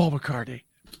that about Paul McCartney.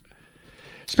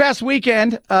 This past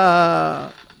weekend,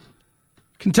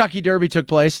 Kentucky Derby took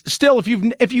place. Still,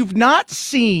 if you've not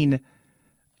seen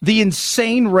the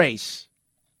insane race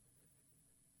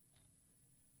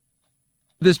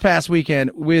this past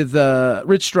weekend with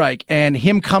Rich Strike and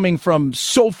him coming from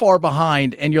so far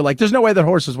behind, and you're like, there's no way that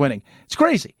horse is winning. It's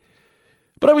crazy.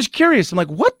 But I was curious. I'm like,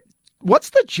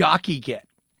 what's the jockey get?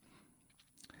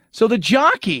 So the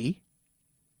jockey,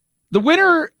 the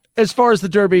winner as far as the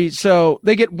Derby, so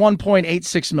they get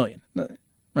 $1.86 million,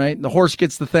 right? The horse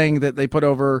gets the thing that they put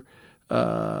over,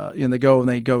 and they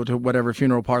go to whatever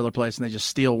funeral parlor place, and they just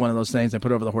steal one of those things and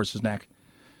put over the horse's neck.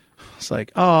 It's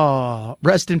like, oh,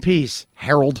 rest in peace,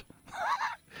 Harold.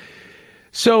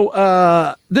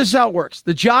 So this is how it works.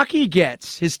 The jockey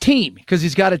gets his team, because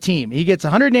he's got a team. He gets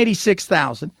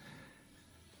 $186,000.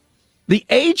 The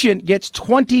agent gets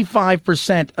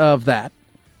 25% of that.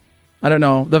 I don't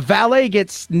know. The valet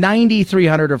gets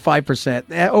 $9,300 or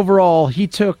 5%. Overall, he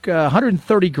took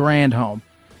 $130,000 home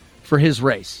for his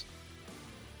race.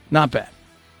 Not bad.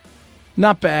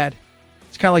 Not bad.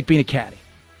 It's kind of like being a caddy.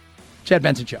 Chad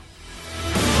Benson Show.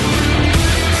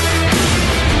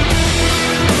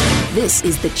 This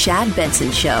is the Chad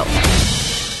Benson Show.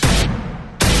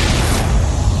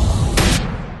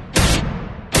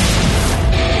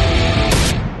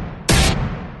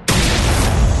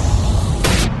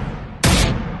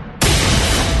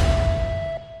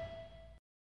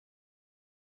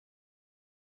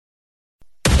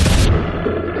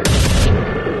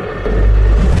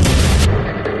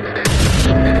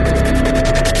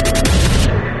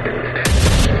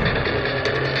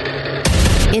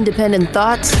 Independent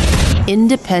thoughts,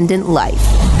 independent life.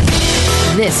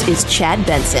 This is Chad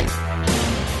Benson.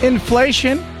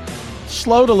 Inflation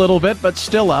slowed a little bit, but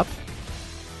still up.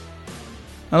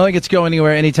 I don't think it's going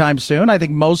anywhere anytime soon. I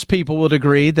think most people would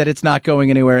agree that it's not going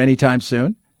anywhere anytime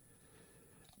soon.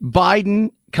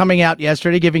 Biden coming out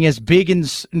yesterday, giving us big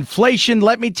inflation.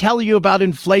 Let me tell you about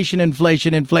inflation. And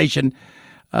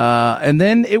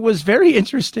then it was very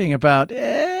interesting about, how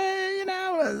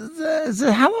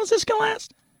long is this going to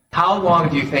last? How long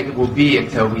do you think it will be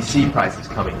until we see prices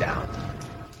coming down?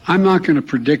 I'm not going to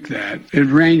predict that. It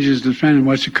ranges depending on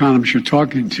what economists you're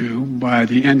talking to by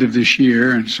the end of this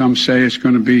year, and some say it's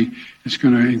going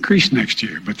to increase next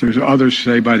year, but there's others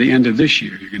say by the end of this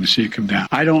year you're going to see it come down.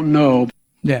 I don't know.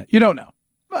 Yeah, you don't know.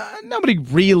 Nobody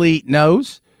really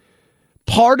knows.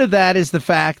 Part of that is the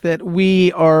fact that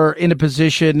we are in a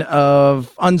position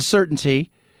of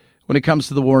uncertainty when it comes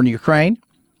to the war in Ukraine.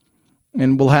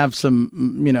 And we'll have some,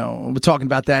 we're talking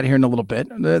about that here in a little bit.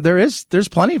 There's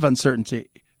plenty of uncertainty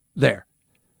there.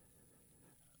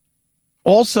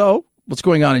 Also, what's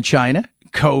going on in China,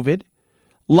 COVID, a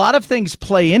lot of things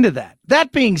play into that.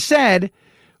 That being said,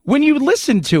 when you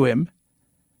listen to him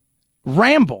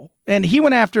ramble, and he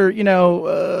went after,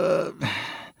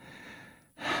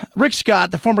 Rick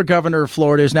Scott, the former governor of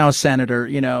Florida, is now a senator,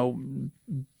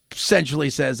 essentially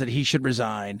says that he should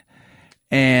resign.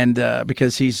 And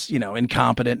because he's,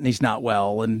 incompetent and he's not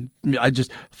well. And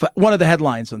one of the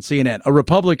headlines on CNN, a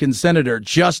Republican senator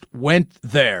just went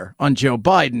there on Joe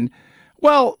Biden.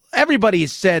 Well, everybody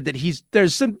has said that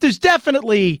there's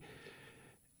definitely,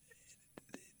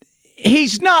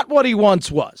 he's not what he once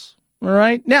was. All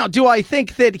right. Now, do I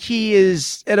think that he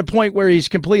is at a point where he's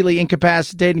completely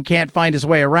incapacitated and can't find his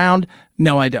way around?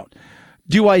 No, I don't.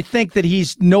 Do I think that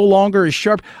he's no longer as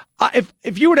sharp?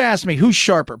 If you were to ask me who's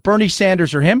sharper, Bernie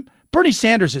Sanders or him, Bernie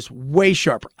Sanders is way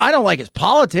sharper. I don't like his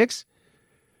politics,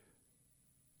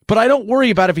 but I don't worry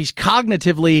about if he's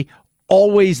cognitively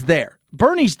always there.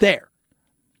 Bernie's there.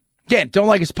 Again, don't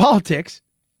like his politics.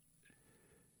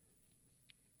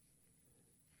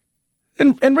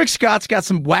 And Rick Scott's got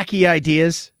some wacky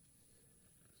ideas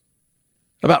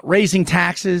about raising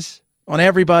taxes on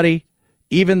everybody.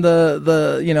 Even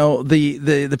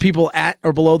the people at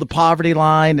or below the poverty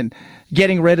line, and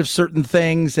getting rid of certain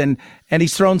things, and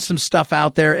he's thrown some stuff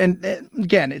out there. And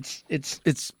again, it's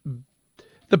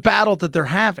the battle that they're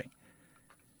having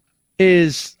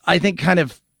is, I think, kind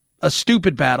of a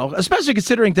stupid battle, especially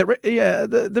considering that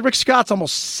the Rick Scott's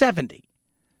almost 70,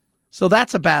 so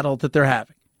that's a battle that they're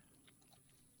having.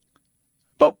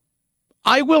 But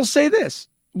I will say this: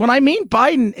 when I mean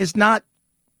Biden is not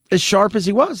as sharp as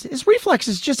he was, his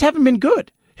reflexes just haven't been good.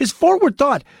 His forward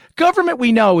thought. Government,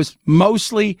 we know, is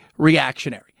mostly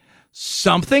reactionary.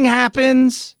 Something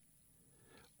happens,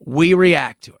 we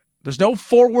react to it. There's no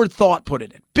forward thought put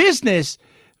in it. Business,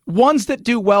 ones that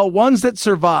do well, ones that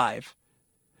survive,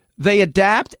 they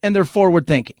adapt and they're forward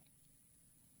thinking.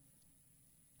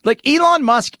 Like Elon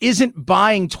Musk isn't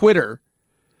buying Twitter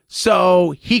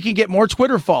so he can get more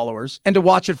Twitter followers and to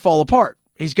watch it fall apart.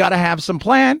 He's got to have some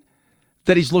plan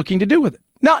that he's looking to do with it.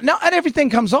 Not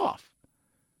everything comes off.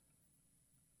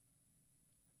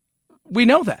 We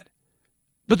know that.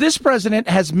 But this president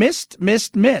has missed.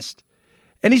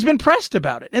 And he's been pressed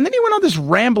about it. And then he went on this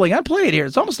rambling. I play it here.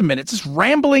 It's almost a minute. It's this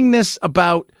ramblingness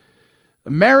about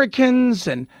Americans.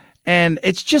 And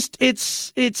it's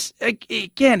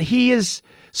again, he is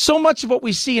so much of what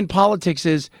we see in politics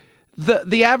is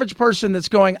the average person that's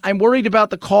going, I'm worried about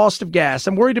the cost of gas.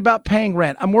 I'm worried about paying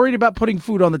rent. I'm worried about putting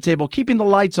food on the table, keeping the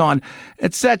lights on,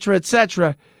 et cetera, et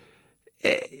cetera.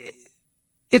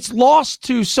 It's lost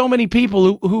to so many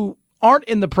people who aren't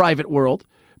in the private world,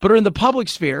 but are in the public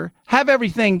sphere, have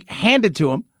everything handed to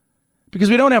them because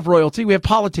we don't have royalty. We have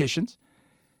politicians,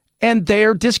 and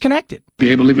they're disconnected.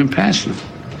 Be able to even pass them,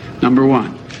 number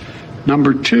one.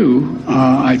 Number two,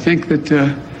 I think that,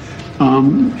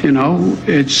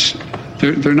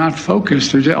 they're not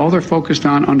focused. All they're focused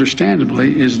on,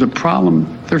 understandably, is the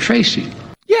problem they're facing.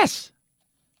 Yes.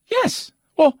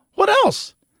 Well, what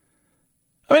else?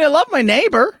 I mean, I love my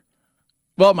neighbor.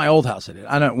 Well, my old house I did.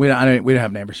 We don't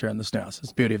have neighbors here in this new house. That's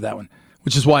the beauty of that one,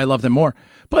 which is why I love them more.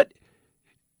 But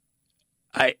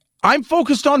I'm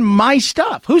focused on my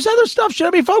stuff. Whose other stuff should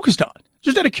I be focused on?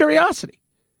 Just out of curiosity.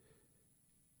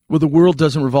 Well, the world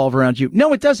doesn't revolve around you.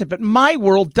 No, it doesn't, but my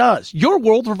world does. Your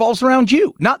world revolves around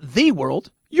you, not the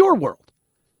world, your world.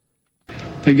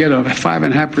 They get a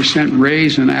 5.5%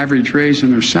 raise, an average raise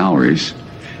in their salaries,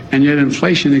 and yet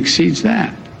inflation exceeds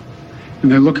that.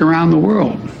 And they look around the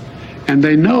world, and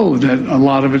they know that a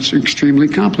lot of it's extremely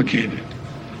complicated.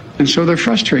 And so they're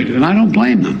frustrated, and I don't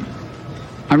blame them.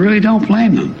 I really don't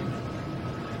blame them.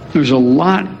 There's a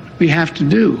lot we have to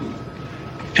do.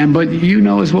 But you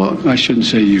know as well, I shouldn't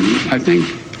say you, I think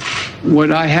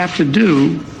what I have to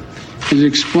do is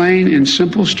explain in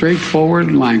simple,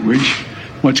 straightforward language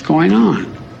what's going on.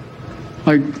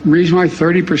 Like, the reason why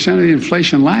 30% of the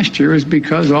inflation last year is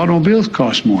because automobiles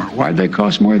cost more. Why'd they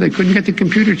cost more? They couldn't get the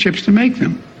computer chips to make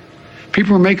them.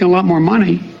 People were making a lot more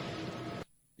money.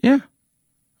 Yeah.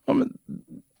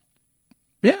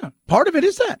 Yeah, part of it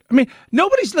is that. I mean,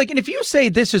 nobody's like, and if you say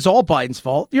this is all Biden's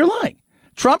fault, you're lying.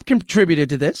 Trump contributed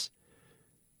to this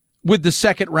with the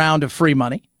second round of free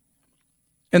money,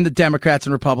 and the Democrats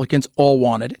and Republicans all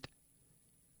wanted it.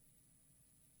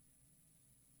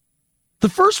 The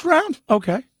first round,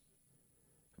 okay.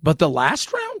 But the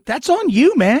last round, that's on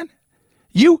you, man.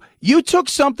 You took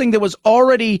something that was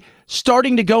already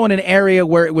starting to go in an area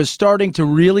where it was starting to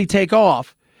really take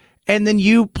off, and then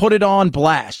you put it on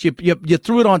blast. You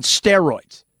threw it on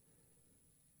steroids.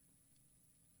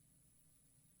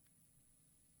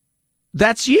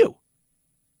 That's you.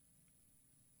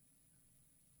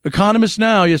 Economists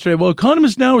Now yesterday. Well,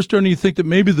 Economists Now are starting to think that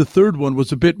maybe the third one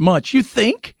was a bit much. You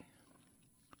think?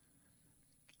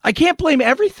 I can't blame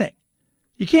everything.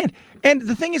 You can't. And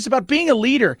the thing is about being a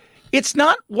leader, it's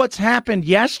not what's happened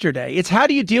yesterday. It's how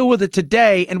do you deal with it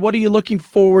today, and what are you looking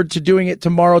forward to doing it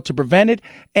tomorrow to prevent it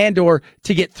and or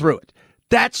to get through it.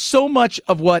 That's so much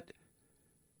of what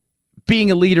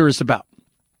being a leader is about,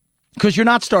 because you're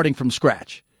not starting from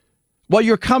scratch. While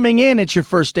you're coming in, it's your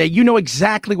first day. You know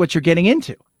exactly what you're getting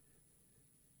into.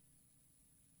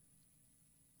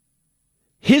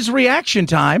 His reaction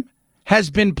time has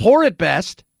been poor at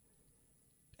best,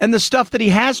 and the stuff that he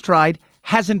has tried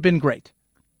hasn't been great.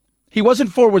 He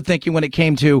wasn't forward thinking when it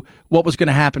came to what was going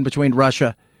to happen between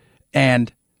Russia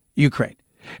and Ukraine.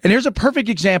 And here's a perfect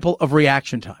example of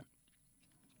reaction time.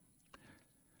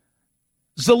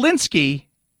 Zelensky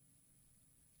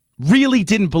really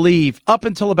didn't believe, up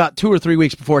until about 2 or 3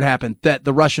 weeks before it happened, that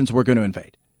the Russians were going to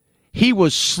invade. He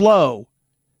was slow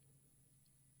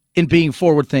in being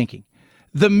forward thinking.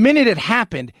 The minute it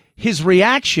happened, his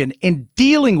reaction in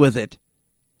dealing with it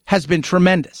has been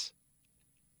tremendous.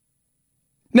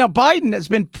 Now, Biden has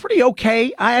been pretty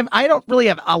okay. I don't really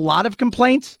have a lot of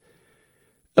complaints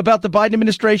about the Biden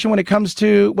administration when it comes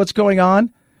to what's going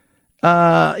on,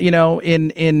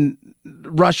 in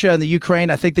Russia and the Ukraine.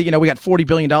 I think that, we got $40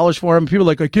 billion for them. People are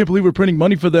like, I can't believe we're printing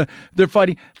money for they're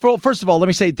fighting. First of all, let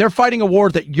me say, they're fighting a war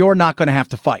that you're not going to have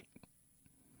to fight.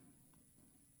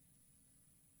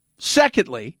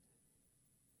 Secondly,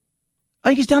 I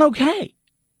think he's done okay,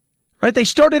 right? They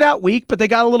started out weak, but they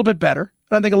got a little bit better.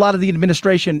 And I think a lot of the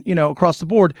administration, across the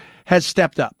board has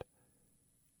stepped up.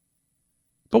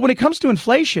 But when it comes to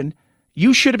inflation,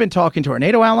 you should have been talking to our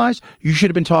NATO allies. You should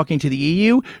have been talking to the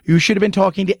EU. You should have been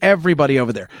talking to everybody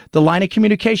over there. The line of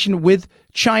communication with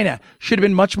China should have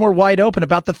been much more wide open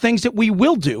about the things that we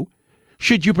will do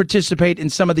should you participate in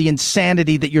some of the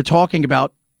insanity that you're talking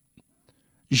about,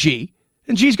 Xi.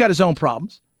 And Xi's got his own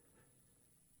problems.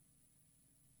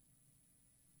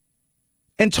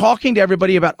 And talking to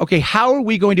everybody about, okay, how are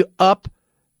we going to up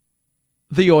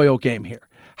the oil game here?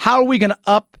 How are we going to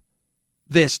up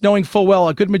this, knowing full well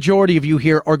a good majority of you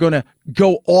here are going to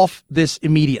go off this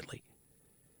immediately?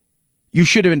 You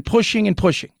should have been pushing and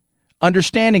pushing,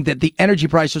 understanding that the energy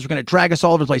prices are going to drag us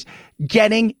all over the place,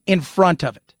 getting in front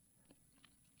of it.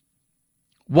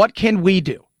 What can we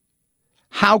do?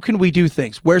 How can we do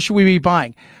things? Where should we be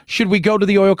buying? Should we go to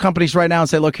the oil companies right now and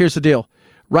say, look, here's the deal.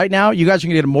 Right now, you guys are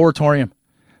going to get a moratorium.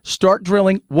 Start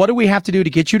drilling. What do we have to do to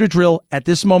get you to drill at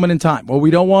this moment in time? Well, we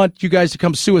don't want you guys to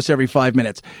come sue us every 5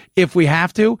 minutes. If we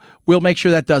have to, we'll make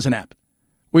sure that doesn't happen.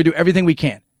 We do everything we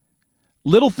can.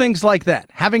 Little things like that,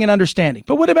 having an understanding.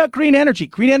 But what about green energy?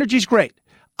 Green energy is great.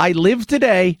 I live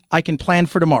today. I can plan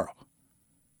for tomorrow.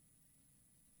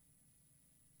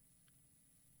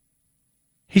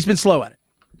 He's been slow at it.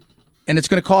 And it's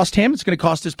going to cost him. It's going to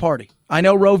cost his party. I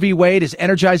know Roe v. Wade is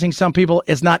energizing some people.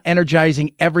 It's not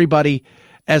energizing everybody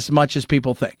as much as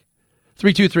people think.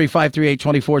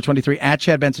 323-538-2423 at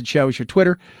Chad Benson Show is your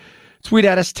Twitter. Tweet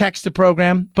at us, text the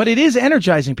program. But it is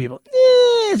energizing people.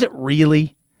 Is it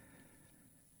really?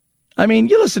 I mean,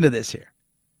 you listen to this here.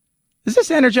 Is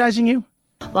this energizing you?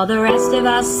 While the rest of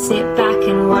us sit back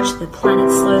and watch the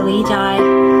planet slowly die.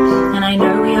 And I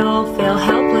know we all feel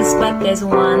helpless, but there's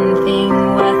one thing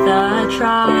worth a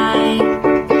try.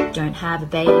 Don't have a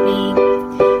baby.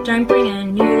 Don't bring a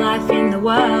new life in the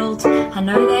world. I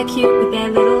know they're cute with their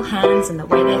little hands and the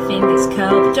way their fingers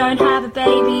curl, but don't have a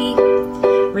baby.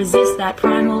 Resist that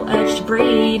primal urge to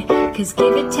breed, 'cause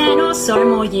give it 10 or so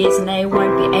more years and they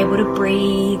won't be able to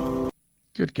breathe.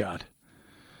 Good God.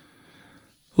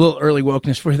 A little early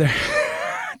wokeness for you there.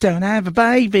 Don't have a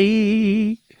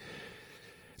baby.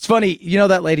 It's funny, you know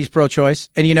that lady's pro-choice,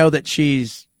 and you know that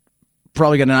she's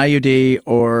probably got an IUD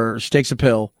or she takes a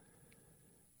pill.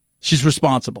 She's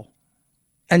responsible.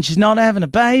 And she's not having a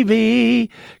baby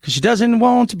because she doesn't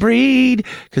want to breed.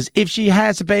 Because if she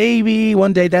has a baby,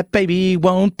 one day that baby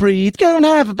won't breathe. Gonna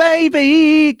have a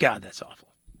baby. God, that's awful.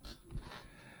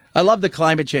 I love the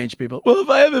climate change people. Well, if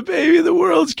I have a baby, the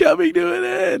world's coming to an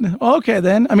end. Okay,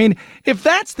 then. I mean, if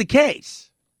that's the case,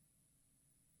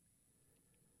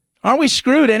 aren't we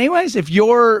screwed anyways? If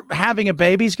you're having a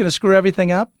baby, it's going to screw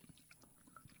everything up.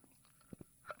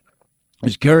 I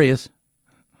was curious.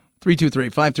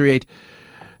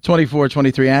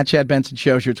 323-538-2423 at Chad Benson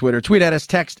Show's your Twitter. Tweet at us,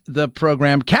 text the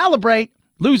program. Calibrate.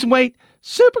 Losing weight.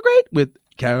 Super great with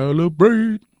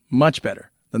Calibrate. Much better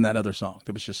than that other song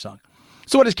that was just sung.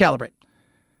 So what is Calibrate?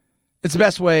 It's the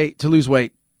best way to lose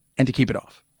weight and to keep it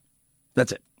off.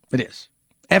 That's it. It is.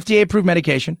 FDA-approved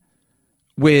medication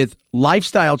with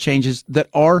lifestyle changes that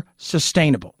are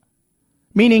sustainable,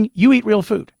 meaning you eat real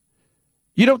food.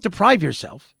 You don't deprive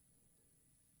yourself.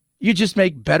 You just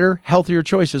make better, healthier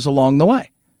choices along the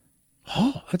way.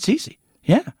 Oh, that's easy.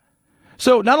 Yeah.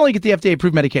 So not only get the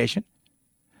FDA-approved medication,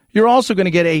 you're also going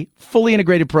to get a fully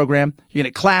integrated program. You're going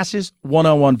to get classes,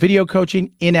 one-on-one video coaching,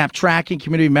 in-app tracking,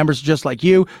 community members just like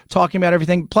you, talking about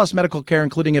everything, plus medical care,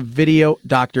 including a video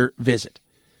doctor visit.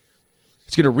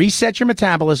 It's going to reset your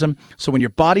metabolism so when your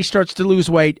body starts to lose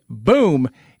weight, boom,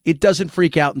 it doesn't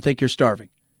freak out and think you're starving.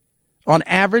 On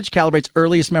average, Calibrate's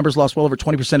earliest members lost well over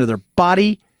 20% of their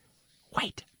body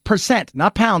weight. Percent,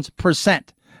 not pounds,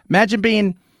 percent. Imagine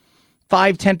being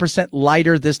 5-10%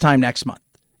 lighter this time next month.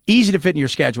 Easy to fit in your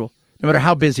schedule, no matter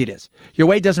how busy it is. Your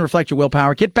weight doesn't reflect your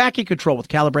willpower. Get back in control with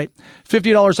Calibrate.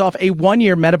 $50 off a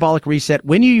 1-year metabolic reset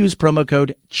when you use promo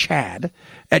code CHAD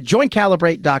at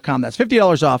joincalibrate.com. That's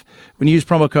 $50 off when you use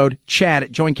promo code CHAD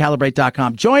at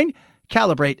joincalibrate.com.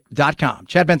 Joincalibrate.com.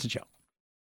 Chad Benson Show.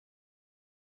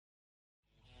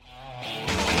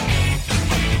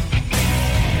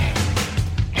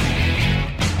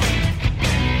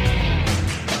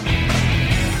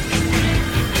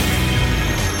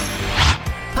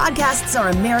 Podcasts are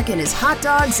American as hot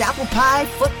dogs, apple pie,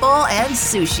 football, and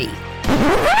sushi.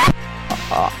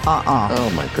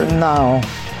 Oh my goodness. No.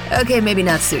 Okay, maybe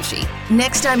not sushi.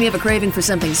 Next time you have a craving for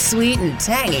something sweet and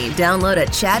tangy, download a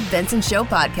Chad Benson Show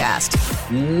podcast.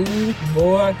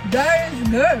 Boy, that is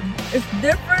good. It's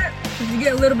different because you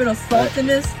get a little bit of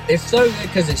saltiness. It's so good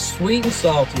because it's sweet and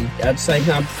salty at the same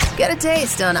time. Get a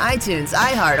taste on iTunes,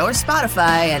 iHeart, or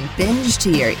Spotify and binge to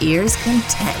your ear's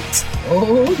content.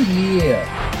 Oh, yeah.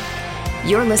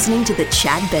 You're listening to The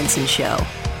Chad Benson Show.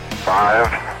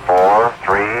 5, 4,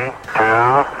 3, 2,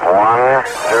 1,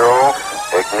 0.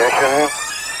 Ignition.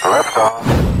 Liftoff.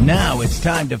 Now it's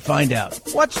time to find out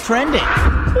what's trending.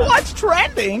 What's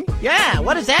trending? Yeah,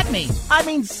 what does that mean? I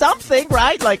mean something,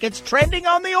 right? Like it's trending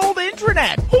on the old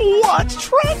internet. What's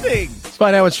trending? Let's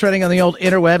find out what's trending on the old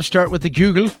interweb. Start with the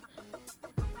Google.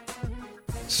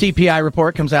 CPI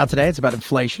report comes out today. It's about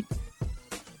inflation.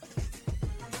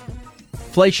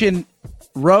 Inflation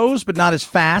rose, but not as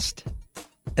fast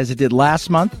as it did last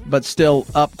month, but still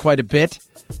up quite a bit.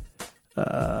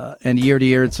 And year to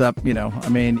year, it's up,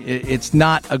 it's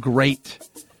not a great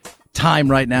time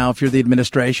right now if you're the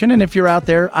administration. And if you're out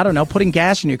there, I don't know, putting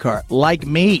gas in your car, like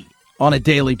me, on a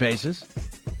daily basis.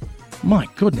 My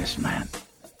goodness, man.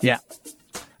 Yeah.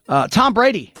 Tom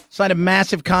Brady signed a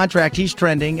massive contract. He's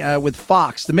trending with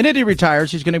Fox. The minute he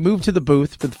retires, he's going to move to the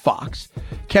booth with Fox.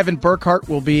 Kevin Burkhardt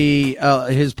will be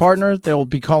his partner. They'll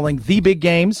be calling The Big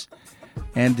Games.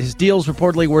 And his deal's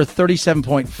reportedly worth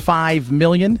 $37.5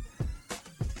 million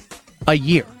a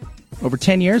year. Over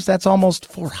 10 years, that's almost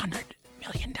 $400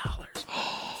 million.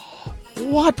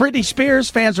 What? Britney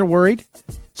Spears, fans are worried.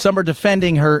 Some are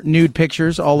defending her nude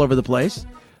pictures all over the place.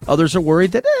 Others are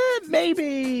worried that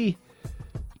maybe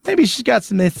she's got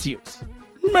some issues.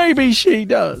 Maybe she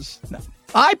does. No.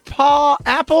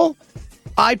 Apple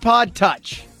iPod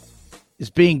Touch is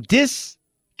being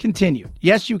discontinued.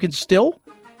 Yes, you can still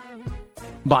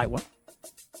buy one,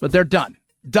 but they're done.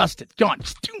 Dusted. Gone.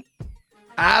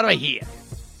 Out of here.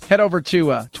 Head over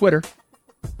to Twitter.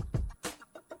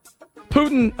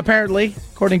 Putin, apparently,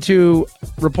 according to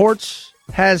reports,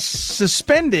 has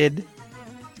suspended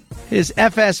his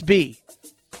FSB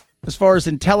as far as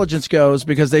intelligence goes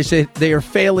because they say they are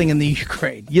failing in the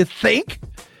Ukraine. You think?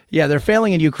 Yeah, they're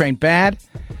failing in Ukraine bad.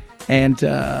 And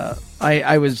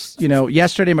I was,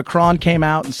 yesterday Macron came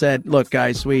out and said, look,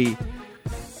 guys,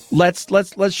 let's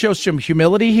show some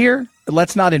humility here.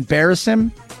 Let's not embarrass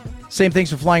him. Same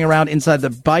things are flying around inside the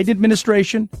Biden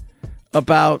administration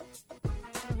about,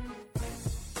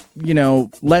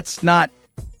 let's not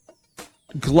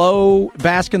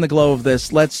bask in the glow of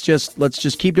this. Let's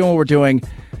just keep doing what we're doing.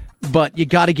 But you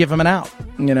got to give him an out.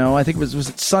 I think was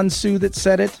it Sun Tzu that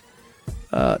said it?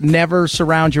 Never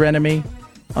surround your enemy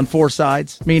on four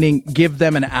sides, meaning give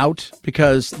them an out,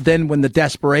 because then when the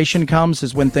desperation comes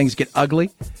is when things get ugly.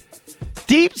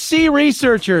 Deep sea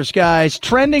researchers, guys,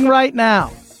 trending right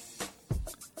now,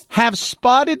 have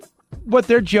spotted what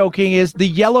they're joking is the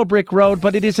yellow brick road,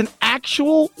 but it is an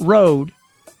actual road,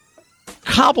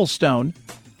 cobblestone,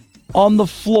 on the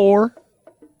floor.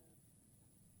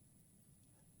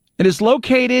 It is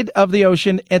located of the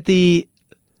ocean at the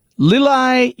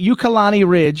Lilai Ukalani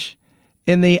Ridge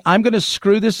in the, I'm going to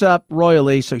screw this up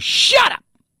royally, so shut up,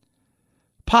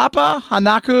 Papa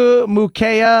Hanaku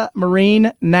Mukea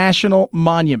Marine National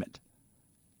Monument.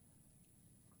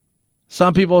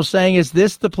 Some people are saying, is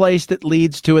this the place that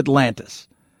leads to Atlantis?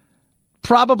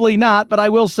 Probably not, but I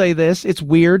will say this. It's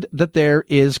weird that there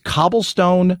is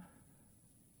cobblestone.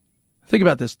 Think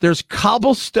about this. There's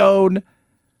cobblestone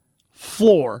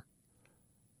floor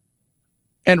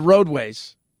and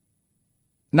roadways.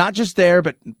 Not just there,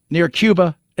 but near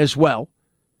Cuba as well.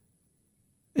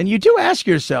 And you do ask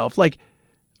yourself,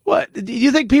 what? Do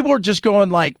you think people are just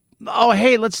going oh,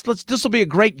 hey, let's this will be a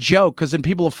great joke, because then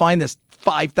people will find this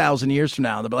 5,000 years from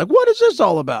now and they'll be like, what is this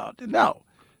all about? No,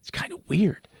 it's kind of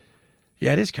weird.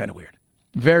 Yeah, it is kind of weird.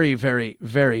 Very, very,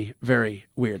 very, very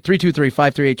weird.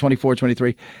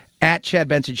 323-538-2423 at Chad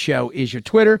Benson Show is your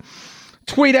Twitter.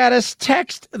 Tweet at us,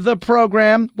 text the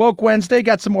program. Woke Wednesday,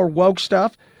 got some more woke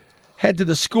stuff. Head to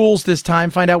the schools this time,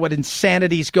 find out what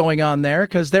insanity is going on there,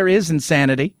 because there is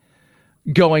insanity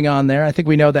going on there. I think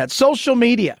we know that. Social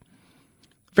media.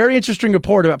 Very interesting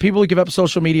report about people who give up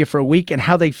social media for a week and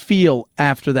how they feel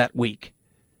after that week.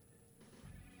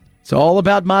 It's all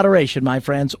about moderation, my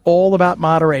friends. All about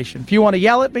moderation. If you want to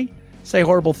yell at me, say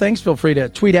horrible things, feel free to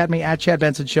tweet at me at Chad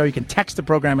Benson Show. You can text the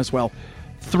program as well.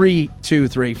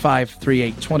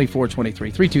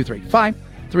 323-538-2423.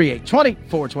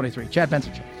 323-538-2423. Chad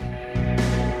Benson Show.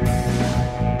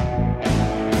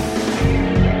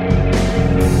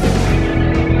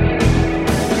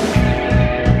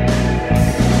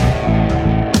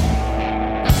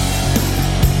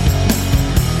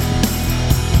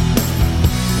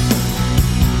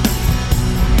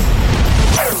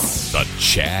 The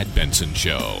Chad Benson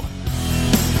Show.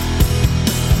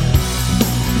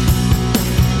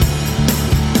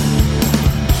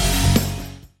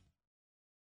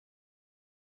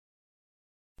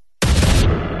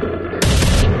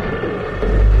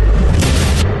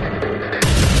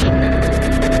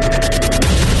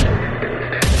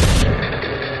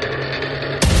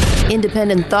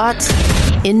 Independent thoughts,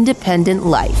 independent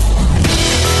life.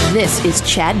 This is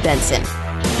Chad Benson.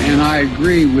 And I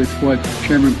agree with what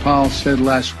Chairman Powell said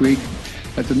last week,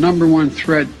 that the number one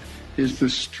threat is the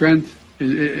strength,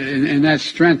 and that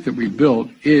strength that we built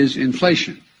is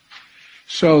inflation.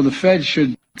 So the Fed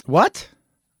should... What?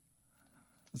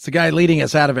 It's the guy leading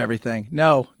us out of everything.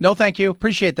 No, thank you.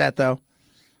 Appreciate that, though.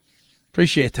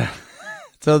 Appreciate that.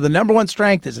 So the number one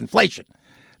strength is inflation.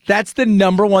 That's the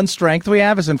number one strength we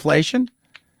have is inflation.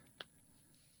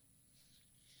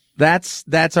 That's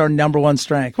our number one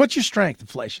strength. What's your strength?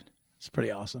 Inflation. It's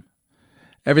pretty awesome.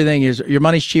 Everything is, your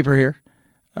money's cheaper here.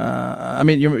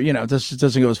 This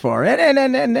doesn't go as far.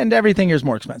 And everything here is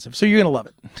more expensive. So you're going to love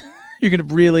it. You're going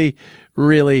to really,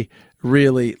 really,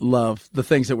 really love the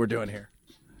things that we're doing here.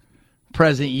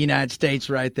 President of the United States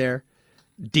right there,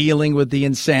 dealing with the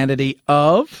insanity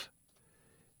of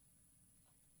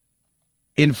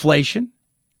inflation,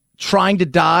 trying to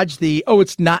dodge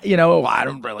it's not, I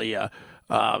don't really,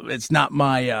 it's not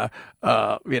my,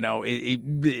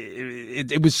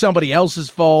 it was somebody else's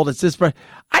fault. It's this, I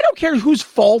don't care whose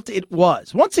fault it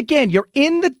was. Once again, you're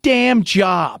in the damn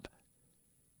job.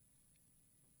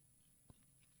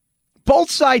 Both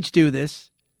sides do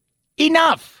this.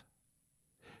 Enough.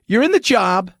 You're in the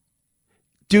job.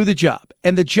 Do the job.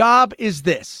 And the job is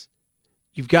this.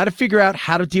 You've got to figure out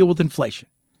how to deal with inflation.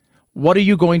 What are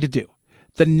you going to do?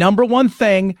 The number one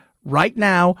thing right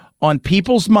now on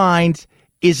people's minds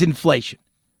is inflation.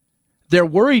 They're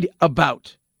worried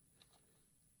about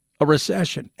a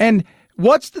recession. And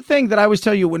what's the thing that I always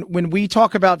tell you when we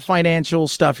talk about financial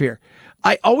stuff here?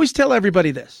 I always tell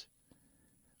everybody this.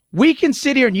 We can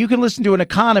sit here and you can listen to an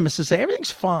economist and say,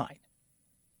 everything's fine.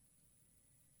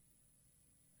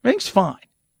 Everything's fine.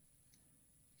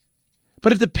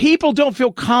 But if the people don't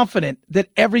feel confident that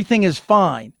everything is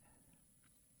fine,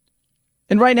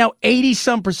 and right now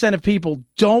 80% of people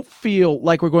don't feel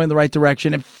like we're going in the right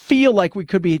direction and feel like we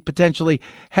could be potentially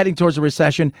heading towards a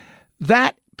recession,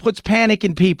 that puts panic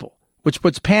in people, which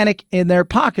puts panic in their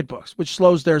pocketbooks, which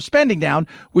slows their spending down,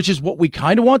 which is what we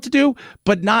kind of want to do,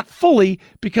 but not fully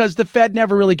because the Fed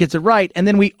never really gets it right. And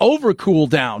then we overcool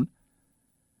down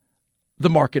the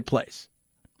marketplace.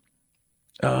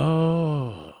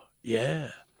 Oh,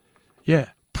 yeah. Yeah.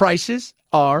 Prices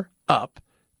are up.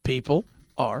 People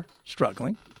are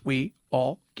struggling. We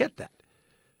all get that.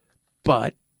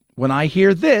 But when I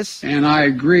hear this... And I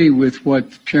agree with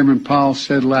what Chairman Powell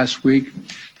said last week,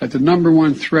 that the number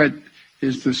one threat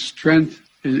is the strength,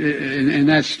 and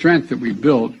that strength that we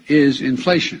built is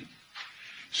inflation.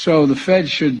 So the Fed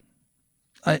should...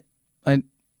 I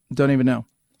don't even know.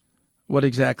 What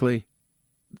exactly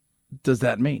does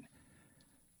that mean?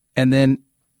 And then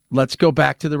let's go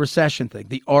back to the recession thing.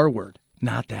 The R word.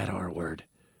 Not that R word.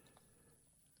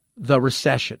 The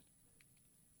recession.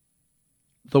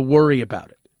 The worry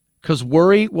about it. Because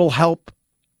worry will help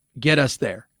get us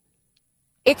there.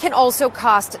 It can also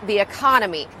cost the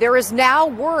economy. There is now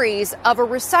worries of a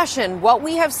recession. What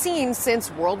we have seen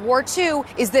since World War II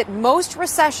is that most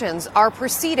recessions are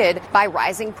preceded by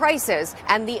rising prices.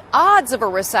 And the odds of a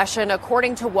recession,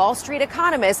 according to Wall Street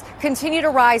economists, continue to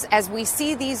rise as we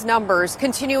see these numbers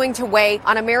continuing to weigh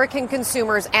on American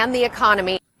consumers and the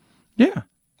economy. Yeah.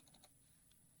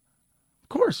 Of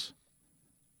course.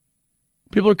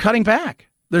 People are cutting back.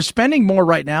 They're spending more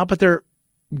right now, but they're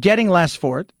getting less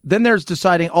for it. Then there's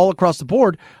deciding all across the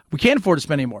board, we can't afford to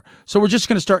spend anymore. So we're just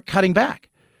going to start cutting back.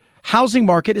 Housing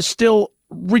market is still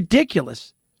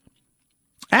ridiculous.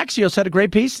 Axios had a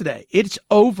great piece today. It's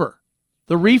over.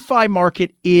 The refi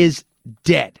market is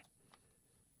dead.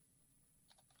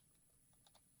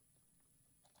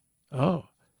 Oh.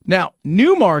 Now,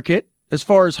 new market, as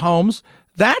far as homes,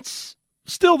 that's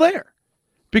still there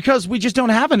because we just don't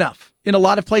have enough in a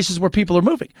lot of places where people are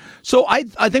moving. So I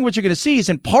think what you're going to see is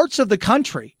in parts of the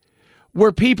country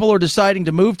where people are deciding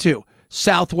to move to,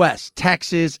 Southwest,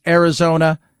 Texas,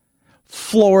 Arizona,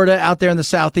 Florida, out there in the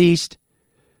Southeast,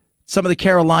 some of the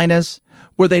Carolinas,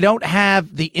 where they don't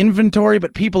have the inventory,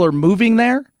 but people are moving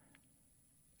there,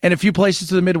 and a few places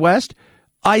to the Midwest,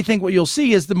 I think what you'll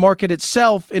see is the market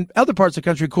itself in other parts of the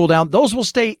country cool down. Those will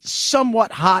stay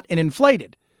somewhat hot and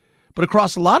inflated. But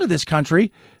across a lot of this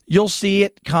country, you'll see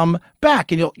it come back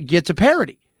and you'll get to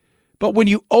parity. But when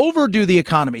you overdo the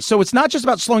economy, so it's not just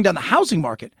about slowing down the housing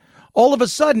market, all of a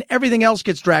sudden everything else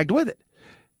gets dragged with it.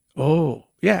 Oh,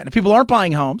 yeah. And if people aren't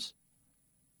buying homes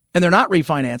and they're not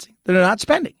refinancing, they're not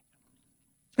spending.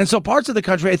 And so parts of the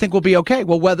country, I think, will be okay.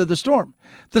 We'll weather the storm.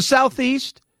 The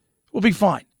Southeast will be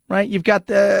fine, right? You've got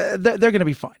they're going to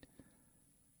be fine.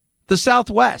 The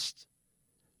Southwest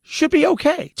should be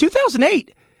okay.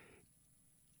 2008.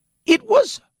 It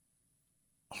was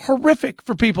horrific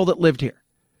for people that lived here.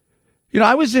 You know,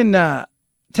 I was in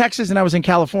Texas and I was in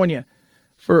California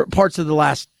for parts of the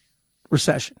last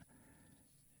recession.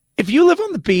 If you live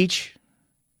on the beach,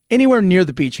 anywhere near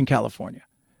the beach in California,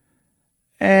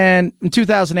 and in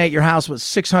 2008 your house was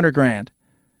 $600,000,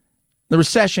 the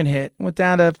recession hit, went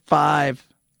down to $5,000.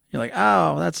 You're like,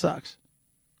 oh, that sucks,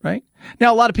 right?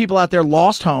 Now, a lot of people out there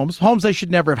lost homes they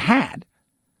should never have had.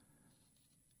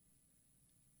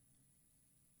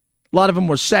 A lot of them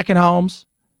were second homes.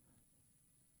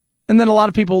 And then a lot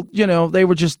of people, you know, they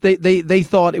were just, they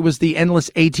thought it was the endless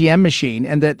ATM machine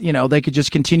and that, you know, they could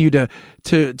just continue to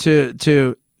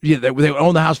you know, they would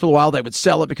own the house for a while. They would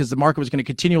sell it because the market was going to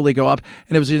continually go up,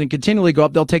 and it was going to continually go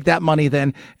up. They'll take that money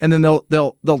then, and then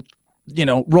they'll you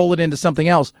know, roll it into something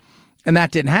else. And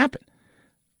that didn't happen.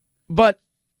 But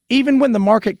even when the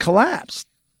market collapsed,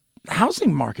 the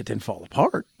housing market didn't fall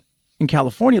apart in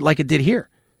California like it did here.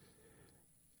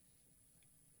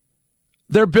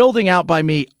 They're building out by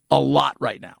me a lot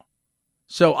right now.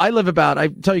 So I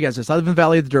tell you guys this, I live in the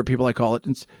Valley of the Dirt People, I call it.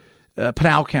 It's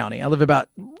Pinal County. I live about,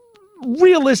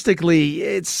 realistically,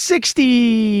 it's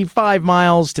 65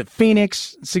 miles to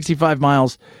Phoenix, 65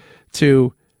 miles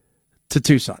to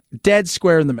Tucson. Dead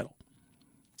square in the middle.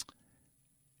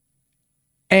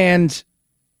 And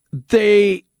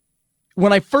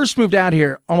when I first moved out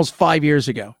here almost 5 years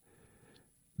ago,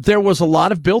 there was a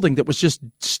lot of building that was just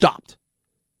stopped.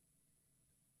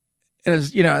 And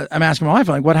as you know, I'm asking my wife,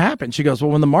 I'm like, what happened? She goes,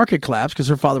 well, when the market collapsed, because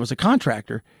her father was a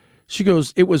contractor, she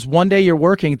goes, it was one day you're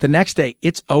working, the next day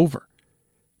it's over.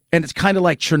 And it's kind of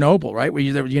like Chernobyl, right? Where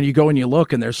you go and you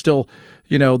look and there's still,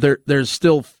 you know, there's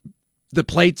still, the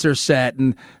plates are set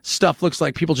and stuff looks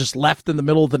like people just left in the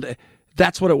middle of the day.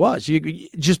 That's what it was.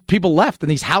 Just people left, and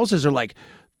these houses are like,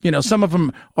 you know, some of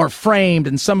them are framed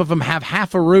and some of them have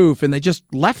half a roof, and they just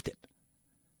left it.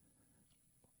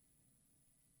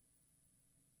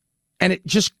 And it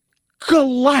just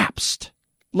collapsed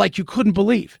like you couldn't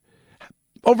believe.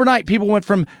 Overnight, people went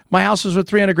from my house was worth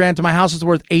 $300,000 to my house is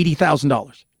worth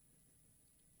 $80,000.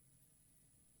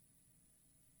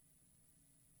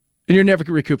 And you're never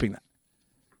recouping that.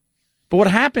 But what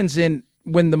happens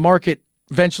when the market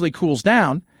eventually cools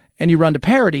down and you run to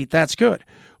parity, that's good.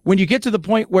 When you get to the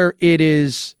point where it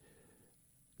is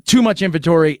too much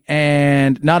inventory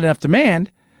and not enough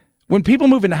demand, when people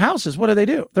move into houses, what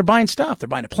do? They're buying stuff. They're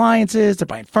buying appliances. They're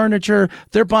buying furniture.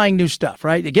 They're buying new stuff,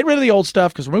 right? They get rid of the old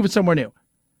stuff because we're moving somewhere new.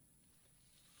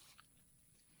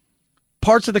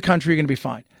 Parts of the country are going to be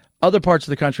fine. Other parts of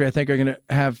the country, I think, are going to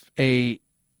have a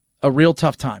real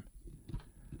tough time.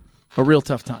 A real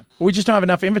tough time. We just don't have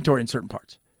enough inventory in certain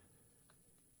parts.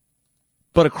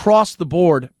 But across the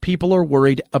board, people are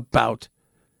worried about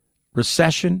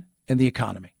recession and the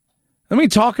economy. Let me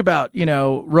talk about, you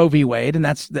know, Roe v. Wade, and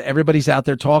everybody's out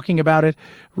there talking about it,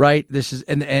 right? This is,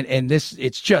 and this,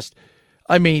 it's just,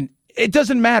 I mean, it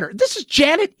doesn't matter. This is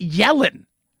Janet Yellen,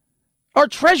 our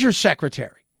Treasury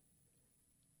Secretary.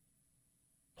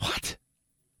 What?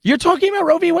 You're talking about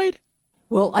Roe v. Wade?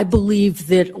 Well, I believe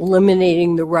that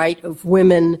eliminating the right of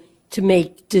women to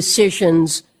make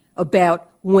decisions about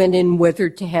when and whether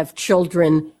to have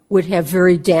children would have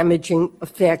very damaging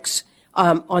effects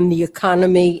on the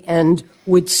economy and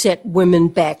would set women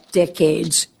back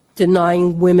decades.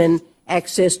 Denying women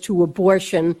access to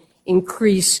abortion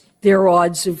increase their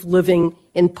odds of living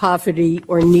in poverty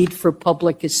or need for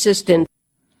public assistance.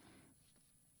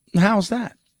 How's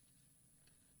that?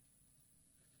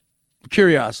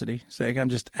 Curiosity sake, I'm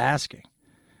just asking.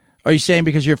 Are you saying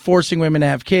because you're forcing women to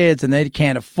have kids and they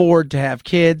can't afford to have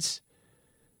kids?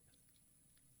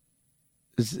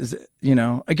 Is you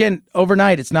know, again,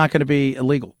 overnight, it's not going to be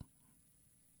illegal.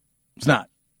 It's not.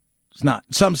 It's not.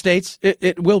 Some states,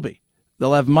 it will be.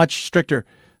 They'll have much stricter.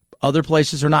 Other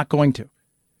places are not going to.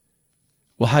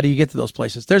 Well, how do you get to those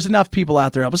places? There's enough people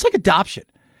out there. It's like adoption.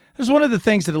 There's one of the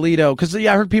things that Alito, because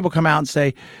I heard people come out and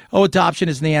say, oh, adoption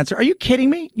isn't the answer. Are you kidding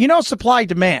me? You know, supply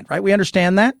demand, right? We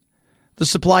understand that. The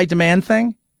supply demand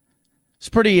thing. It's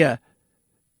pretty, if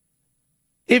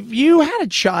you had a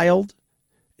child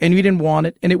and you didn't want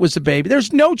it and it was a baby,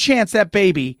 there's no chance that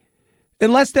baby,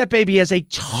 unless that baby has a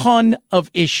ton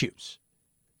of issues.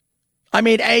 I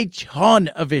mean, a ton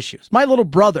of issues. My little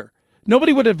brother,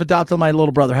 nobody would have adopted my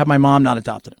little brother had my mom not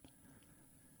adopted him.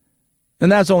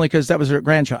 And that's only because that was her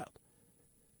grandchild.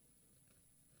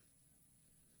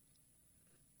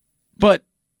 But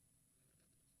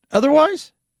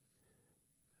otherwise,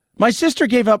 my sister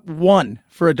gave up one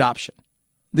for adoption.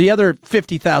 The other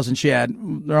 50,000 she had,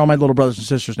 they're all my little brothers and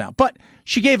sisters now. But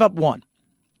she gave up one.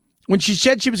 When she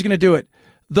said she was going to do it,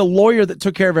 the lawyer that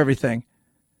took care of everything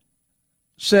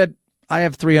said, I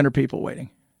have 300 people waiting.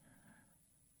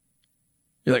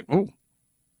 You're like, ooh.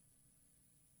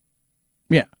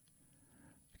 Yeah.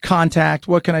 Contact,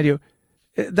 what can I do?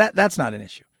 That's not an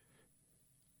issue.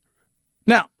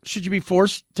 Now, should you be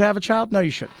forced to have a child? No,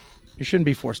 you shouldn't. You shouldn't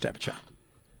be forced to have a child.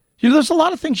 There's a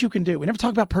lot of things you can do. We never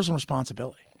talk about personal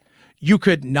responsibility. You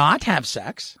could not have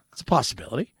sex. It's a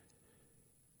possibility.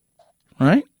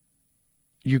 Right?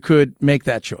 You could make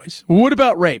that choice. What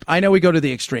about rape? I know we go to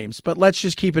the extremes, but let's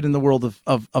just keep it in the world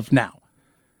of now.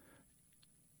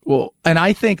 Well, and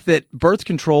I think that birth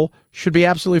control should be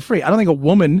absolutely free. I don't think a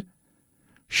woman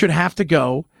should have to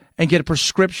go and get a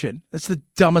prescription. That's the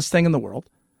dumbest thing in the world.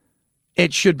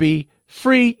 It should be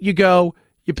free. You go,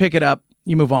 you pick it up,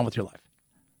 you move on with your life.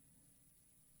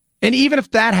 And even if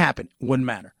that happened, it wouldn't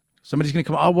matter. Somebody's going to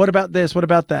come, oh, what about this? What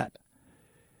about that?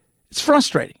 It's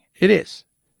frustrating. It is.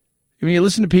 When you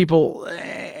listen to people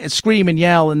scream and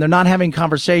yell and they're not having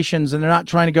conversations and they're not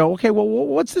trying to go, okay, well,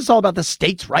 what's this all about the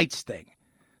states' rights thing?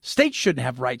 States shouldn't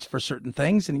have rights for certain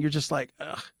things. And you're just like,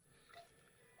 ugh.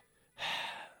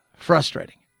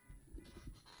 Frustrating.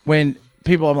 When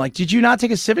people, I'm like, did you not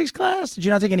take a civics class? Did you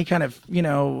not take any kind of,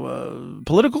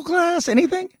 political class?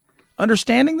 Anything?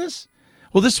 Understanding this?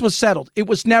 Well, this was settled. It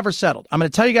was never settled. I'm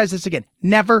going to tell you guys this again.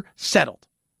 Never settled.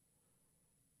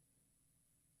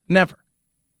 Never.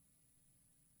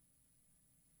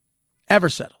 Ever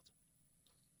settled.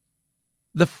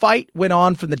 The fight went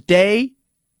on from the day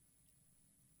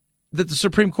that the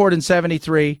Supreme Court in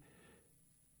 73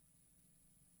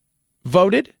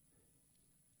 voted,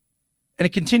 and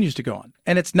it continues to go on.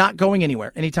 And it's not going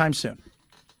anywhere anytime soon.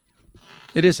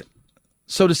 It isn't.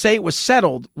 So to say it was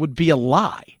settled would be a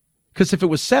lie. Because if it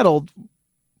was settled,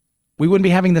 we wouldn't be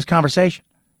having this conversation.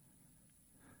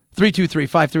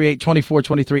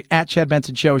 323-538-2423 at Chad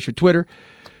Benson Show is your Twitter.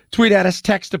 Tweet at us,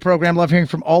 text the program. Love hearing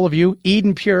from all of you.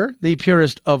 Eden Pure, the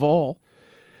purest of all.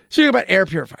 So you about air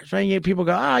purifiers, right? People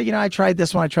go, I tried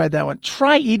this one, I tried that one.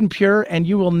 Try Eden Pure, and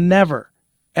you will never,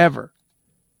 ever,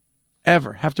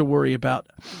 ever have to worry about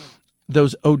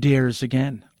those odors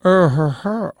again.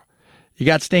 You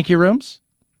got stinky rooms?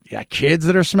 You got kids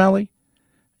that are smelly?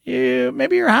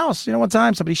 Maybe your house, one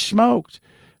time somebody smoked,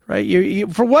 right? You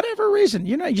for whatever reason,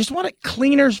 you just want it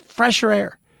cleaner, fresher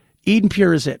air. Eden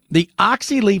Pure is it. The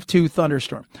Oxy-Leaf 2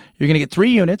 Thunderstorm. You're going to get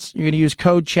 3 units. You're going to use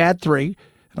code CHAD3, and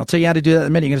I'll tell you how to do that in a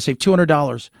minute. You're going to save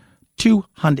 $200,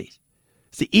 $200.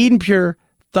 It's the Eden Pure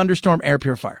Thunderstorm Air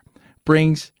Purifier.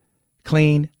 Brings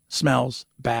clean smells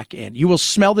back in. You will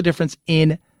smell the difference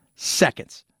in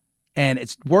seconds. And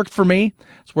it's worked for me.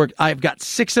 It's worked. I've got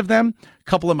 6 of them, a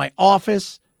couple in my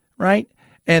office, right?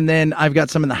 And then I've got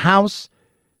some in the house.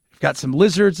 I've got some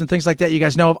lizards and things like that. You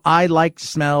guys know I like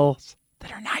smells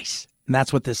that are nice. And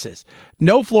that's what this is.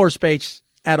 No floor space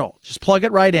at all. Just plug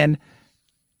it right in.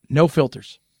 No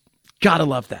filters. Gotta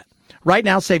love that. Right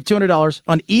now, save $200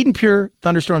 on Eden Pure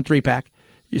Thunderstorm 3-pack.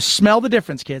 You smell the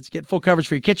difference, kids. Get full coverage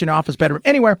for your kitchen, office, bedroom,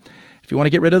 anywhere. If you want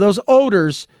to get rid of those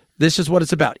odors, this is what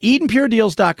it's about.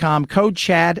 EdenPureDeals.com, code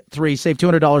CHAD3. Save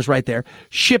 $200 right there.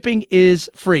 Shipping is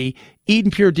free.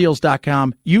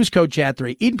 EdenPureDeals.com. Use code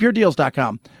CHAD3.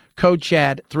 EdenPureDeals.com, code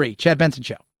CHAD3. Chad Benson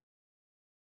Show.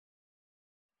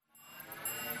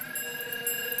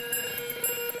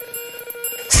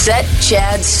 Set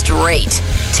Chad straight.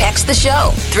 Text the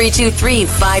show,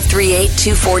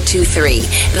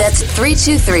 323-538-2423. That's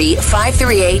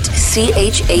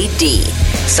 323-538-CHAD.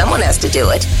 Someone has to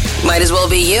do it. Might as well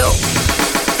be you.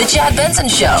 The Chad Benson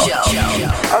Show.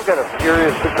 I've got a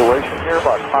serious situation here.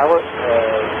 My pilot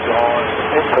has gone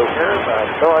incoherent. I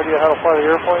have no idea how to fly the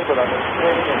airplane, but I'm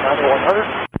training in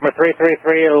 9100. Number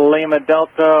 333 Lima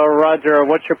Delta, Roger.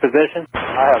 What's your position?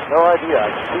 I have no idea. I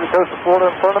can see the coast of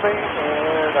Florida in front of me,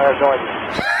 and I have no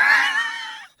idea.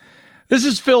 This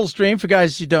is Phil's dream. For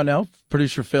guys you don't know,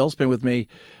 producer Phil's been with me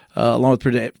along with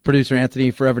producer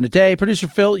Anthony forever and a day. Producer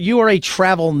Phil, you are a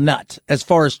travel nut as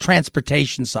far as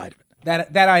transportation side of it.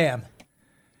 That I am.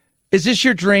 Is this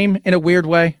your dream in a weird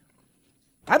way?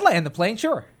 I'd land the plane,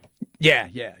 sure. Yeah.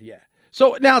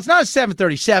 So now it's not a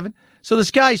 737. So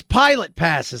this guy's pilot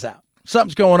passes out.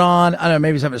 Something's going on. I don't know,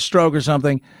 maybe he's having a stroke or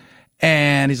something.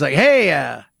 And he's like,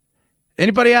 hey,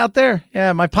 anybody out there?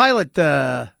 Yeah, my pilot,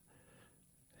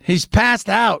 he's passed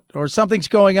out or something's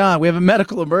going on. We have a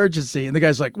medical emergency. And the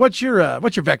guy's like, what's your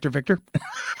vector, Victor?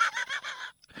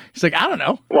 He's like, I don't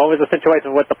know. What was the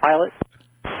situation with the pilot?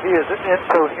 He is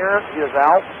incoherent. He is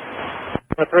out.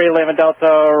 Number 3 Lima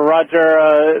Delta,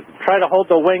 Roger. Try to hold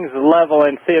the wings level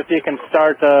and see if you can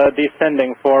start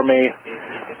descending for me.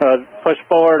 Push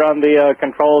forward on the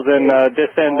controls and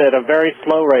descend at a very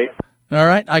slow rate. All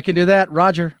right, I can do that.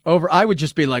 Roger, over. I would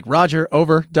just be like, Roger,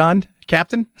 over, done.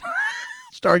 Captain,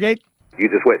 Stargate. You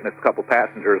just witnessed a couple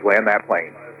passengers land that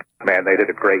plane. Man, they did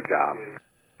a great job.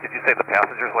 Did you say the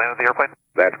passengers landed the airplane?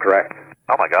 That's correct.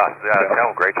 Oh, my gosh.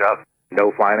 No, great job.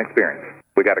 No flying experience.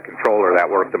 We got a controller that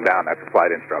worked them down. That's a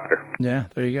flight instructor. Yeah,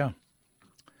 there you go.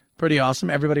 Pretty awesome.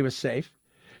 Everybody was safe.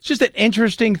 It's just an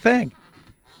interesting thing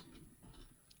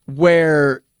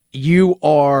where you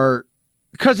are,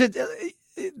 because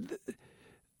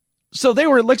so they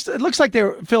were, it looks like they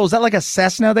were, Phil, is that like a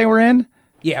Cessna they were in?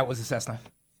 Yeah, it was a Cessna.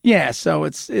 Yeah, so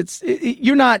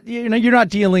you're not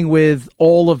dealing with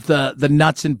all of the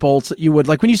nuts and bolts that you would,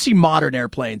 like when you see modern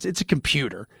airplanes, it's a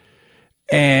computer.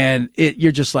 And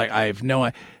you're just like, I have no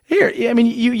idea. Here, I mean,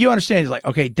 you understand. It's like,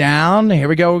 okay, down. Here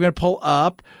we go. We're going to pull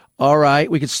up. All right,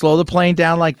 we could slow the plane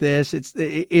down like this.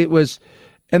 It was,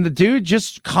 and the dude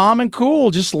just calm and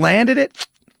cool, just landed it.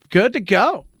 Good to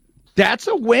go. That's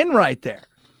a win right there.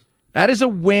 That is a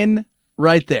win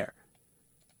right there.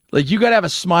 Like, you got to have a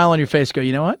smile on your face. Go,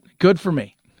 you know what? Good for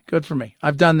me. Good for me.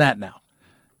 I've done that now.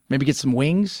 Maybe get some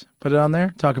wings, put it on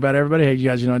there, talk about everybody. Hey, you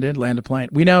guys, I did land a plane.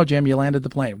 We know, Jim, you landed the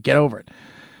plane. Get over it.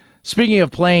 Speaking of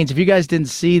planes, if you guys didn't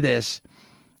see this,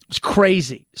 it was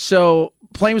crazy. So,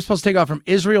 plane was supposed to take off from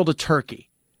Israel to Turkey.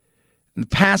 And the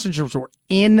passengers were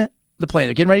in the plane.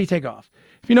 They're getting ready to take off.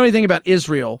 If you know anything about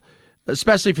Israel,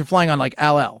 especially if you're flying on like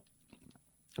El Al,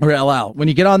 when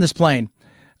you get on this plane,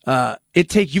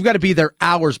 you've got to be there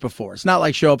hours before. It's not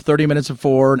like show up 30 minutes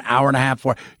before, an hour and a half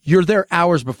before. You're there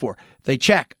hours before. They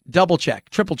check, double check,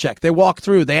 triple check. They walk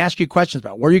through. They ask you questions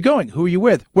about where are you going? Who are you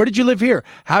with? Where did you live here?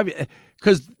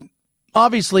 Because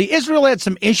obviously Israel had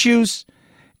some issues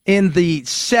in the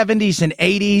 70s and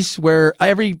 80s where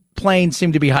every plane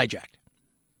seemed to be hijacked.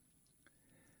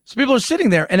 So people are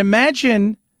sitting there, and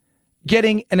imagine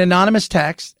getting an anonymous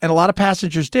text, and a lot of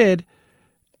passengers did,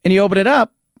 and you open it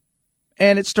up,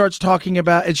 and it starts talking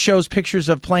about, it shows pictures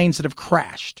of planes that have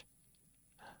crashed.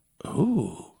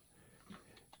 Ooh.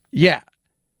 Yeah.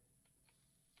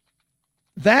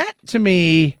 That, to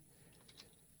me,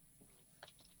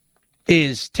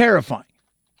 is terrifying.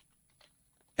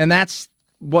 And that's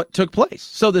what took place.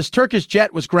 So this Turkish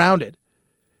jet was grounded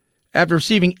after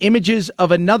receiving images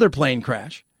of another plane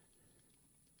crash.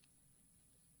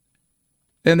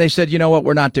 And they said, you know what?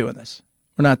 We're not doing this.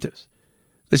 We're not doing this.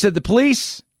 They said the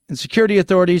police and security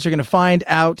authorities are going to find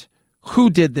out who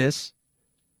did this.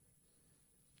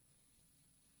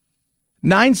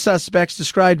 9 suspects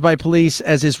described by police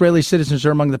as Israeli citizens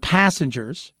are among the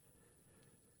passengers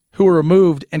who were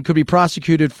removed and could be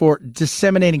prosecuted for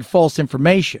disseminating false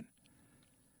information.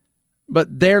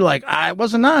 But they're like, it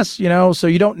wasn't us, so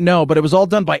you don't know. But it was all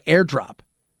done by airdrop.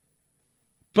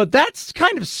 But that's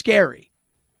kind of scary.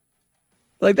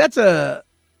 Like, that's a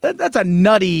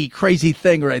nutty, crazy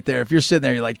thing right there. If you're sitting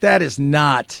there, you're like, that is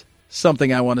not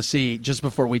something I want to see just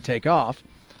before we take off.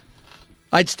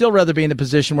 I'd still rather be in a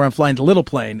position where I'm flying the little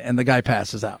plane and the guy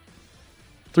passes out.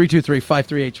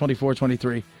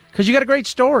 323-538-2423. Because you got a great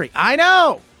story. I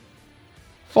know.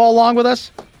 Follow along with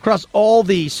us across all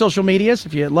the social medias.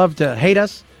 If you love to hate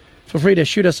us, feel free to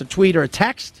shoot us a tweet or a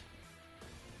text.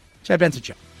 Chad Benson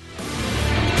Show.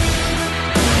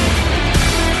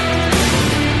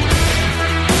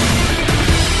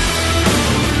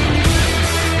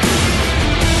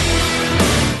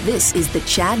 This is the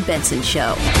Chad Benson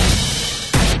Show.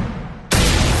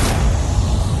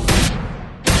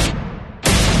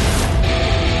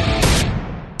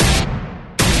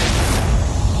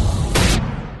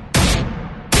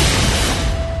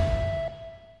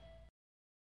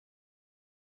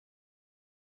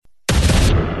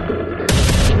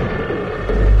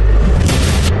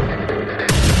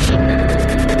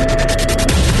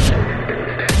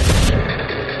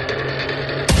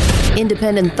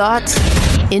 Independent thoughts,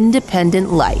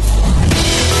 independent life.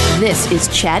 This is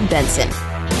Chad Benson.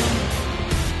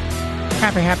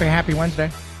 Happy Wednesday.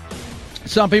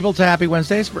 Some people, it's a happy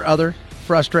Wednesdays. For others,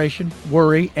 frustration,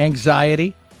 worry,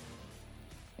 anxiety.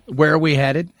 Where are we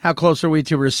headed? How close are we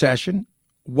to recession?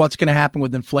 What's going to happen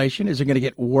with inflation? Is it going to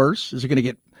get worse? Is it going to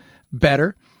get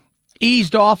better?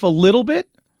 Eased off a little bit,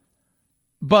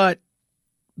 but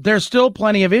there's still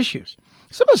plenty of issues.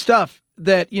 Some of the stuff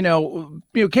that,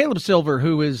 Caleb Silver,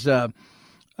 who is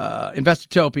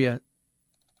Investotopia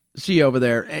CEO over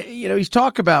there, he's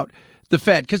talked about the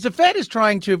Fed, because the Fed is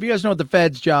trying to, if you guys know what the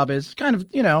Fed's job is, kind of,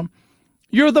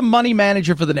 you're the money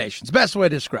manager for the nation. It's the best way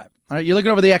to describe it. All right? You're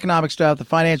looking over the economic stuff, the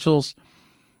financials.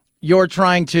 You're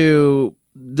trying to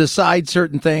decide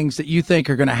certain things that you think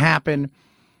are going to happen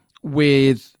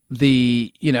with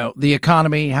the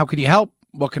economy. How can you help?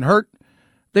 What can hurt?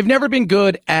 They've never been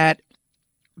good at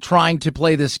trying to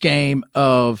play this game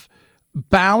of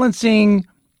balancing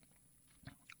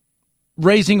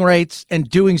raising rates and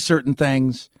doing certain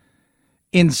things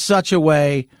in such a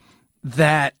way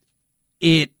that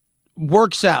it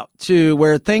works out to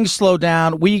where things slow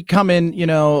down. We come in,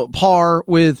 par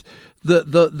with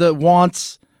the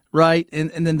wants, right, and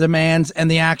the demands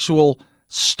and the actual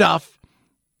stuff,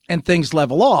 and things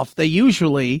level off. They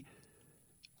usually,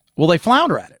 they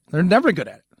flounder at it. They're never good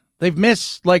at it. They've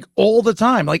missed like all the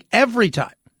time, like every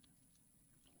time.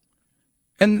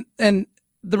 And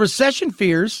the recession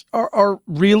fears are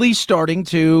really starting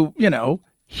to,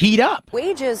 heat up.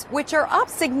 Wages, which are up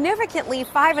significantly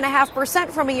 5.5%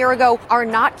 from a year ago, are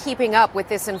not keeping up with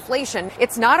this inflation.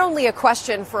 It's not only a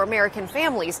question for American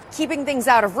families, keeping things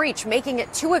out of reach, making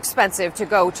it too expensive to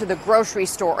go to the grocery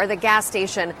store or the gas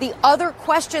station. The other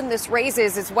question this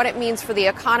raises is what it means for the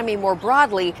economy more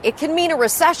broadly. It can mean a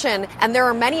recession, and there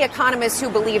are many economists who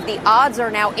believe the odds are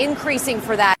now increasing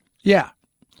for that. Yeah.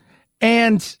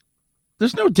 And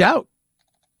there's no doubt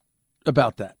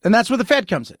about that. And that's where the Fed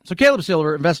comes in. So Caleb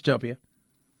Silver, Investopia,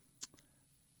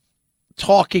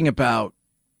 talking about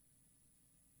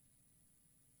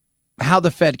how the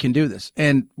Fed can do this.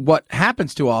 And what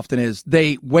happens too often is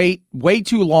they wait way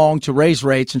too long to raise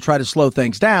rates and try to slow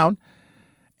things down.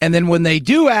 And then when they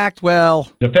do act,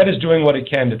 the Fed is doing what it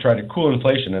can to try to cool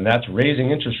inflation, and that's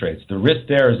raising interest rates. The risk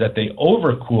there is that they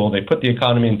overcool, they put the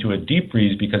economy into a deep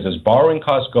freeze because as borrowing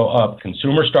costs go up,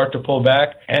 consumers start to pull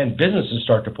back and businesses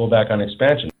start to pull back on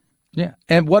expansion. Yeah.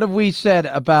 And what have we said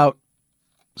about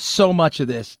so much of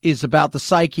this is about the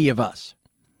psyche of us.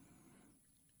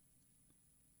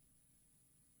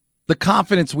 The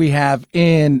confidence we have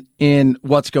in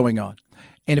what's going on.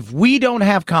 And if we don't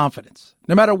have confidence,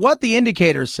 no matter what the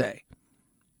indicators say,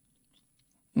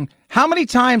 how many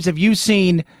times have you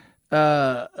seen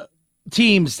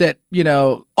teams that,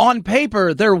 on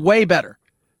paper, they're way better,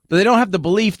 but they don't have the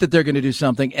belief that they're going to do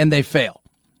something and they fail?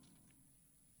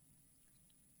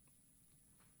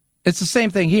 It's the same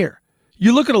thing here.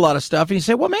 You look at a lot of stuff and you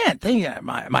say, well, man,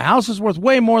 my house is worth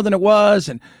way more than it was.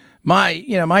 And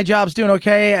my job's doing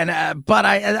okay. And, but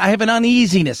I have an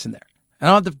uneasiness in there. I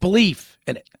don't have the belief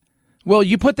in it. Well,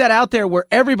 you put that out there where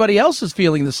everybody else is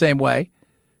feeling the same way.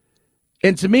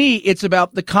 And to me, it's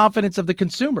about the confidence of the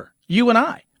consumer, you and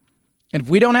I. And if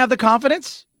we don't have the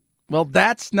confidence,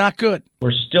 that's not good.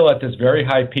 We're still at this very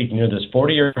high peak, near this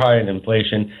 40-year high in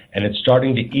inflation, and it's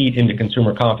starting to eat into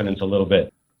consumer confidence a little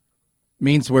bit.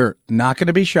 Means we're not going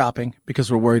to be shopping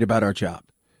because we're worried about our job.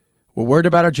 We're worried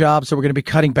about our job, so we're going to be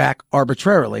cutting back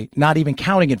arbitrarily, not even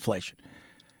counting inflation.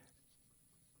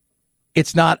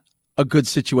 It's not a good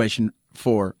situation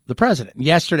for the president.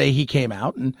 Yesterday, he came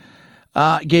out and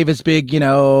gave his big,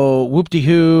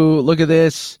 whoop-de-hoo, look at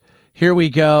this, here we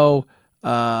go,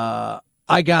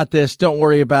 I got this, don't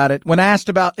worry about it. When asked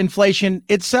about inflation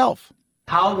itself.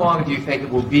 How long do you think it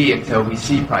will be until we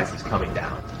see prices coming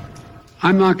down?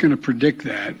 I'm not going to predict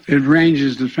that. It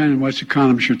ranges depending on what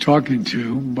economists you're talking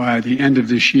to by the end of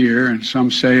this year, and some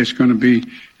say it's going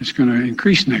to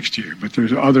increase next year, but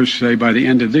there's others say by the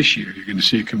end of this year you're going to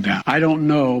see it come down. I don't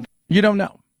know. You don't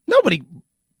know. Nobody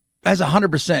has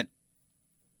 100%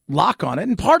 lock on it,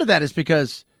 and part of that is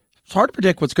because it's hard to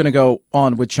predict what's going to go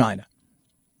on with China.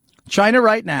 China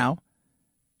right now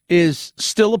is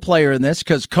still a player in this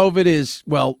because COVID is,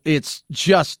 it's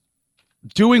just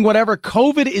doing whatever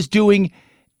COVID is doing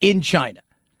in China.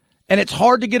 And it's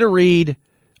hard to get a read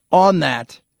on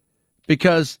that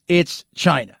because it's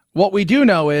China. What we do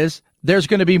know is there's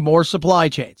going to be more supply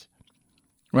chains,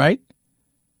 right?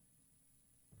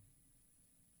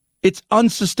 It's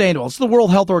unsustainable. It's the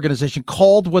World Health Organization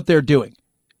called what they're doing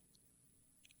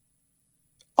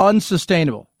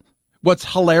unsustainable. What's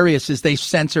hilarious is they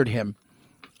censored him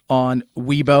on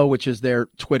Weibo, which is their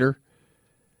Twitter.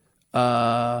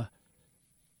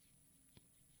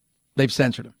 They've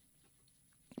censored him.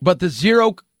 But the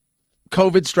zero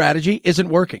COVID strategy isn't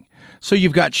working. So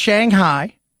you've got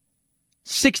Shanghai,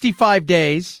 65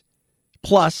 days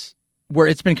plus, where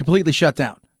it's been completely shut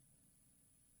down.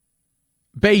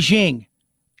 Beijing,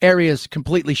 areas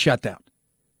completely shut down.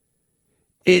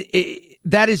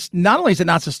 That is, not only is it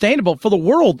not sustainable for the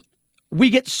world, we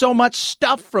get so much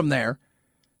stuff from there.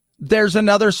 There's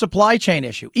another supply chain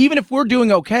issue. Even if we're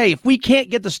doing okay, if we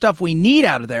can't get the stuff we need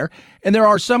out of there, and there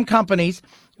are some companies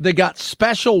that got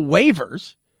special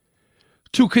waivers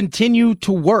to continue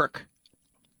to work,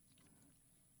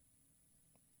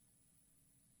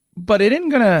 but it isn't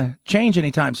going to change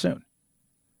anytime soon.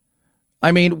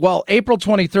 I mean, while April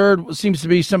 23rd seems to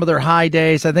be some of their high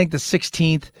days, I think the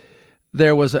 16th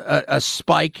there was a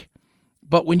spike.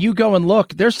 But when you go and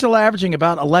look, they're still averaging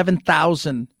about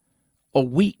 11,000 a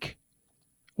week.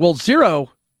 Well, zero,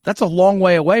 that's a long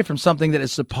way away from something that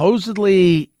is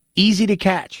supposedly easy to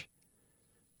catch.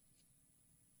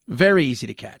 Very easy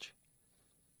to catch.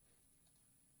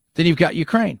 Then you've got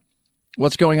Ukraine.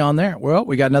 What's going on there? Well,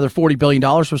 we got another $40 billion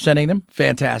we're sending them.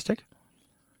 Fantastic.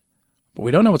 But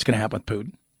we don't know what's going to happen with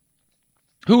Putin,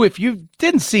 who, if you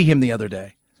didn't see him the other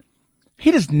day,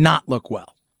 he does not look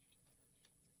well.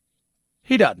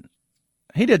 He doesn't.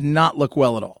 He did not look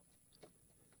well at all.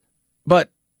 But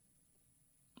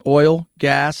oil,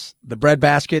 gas, the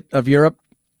breadbasket of Europe,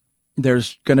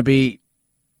 there's going to be,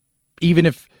 even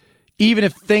if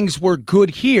things were good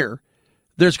here,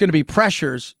 there's going to be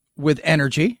pressures with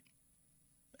energy,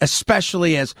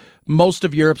 especially as most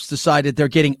of Europe's decided they're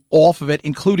getting off of it,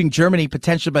 including Germany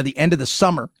potentially by the end of the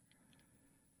summer,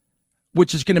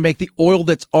 which is going to make the oil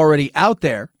that's already out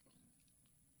there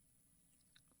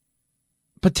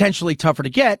potentially tougher to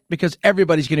get because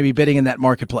everybody's going to be bidding in that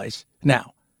marketplace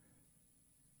now.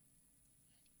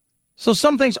 So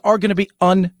some things are going to be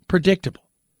unpredictable.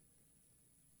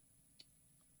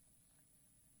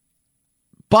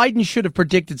 Biden should have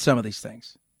predicted some of these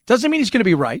things. Doesn't mean he's going to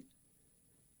be right.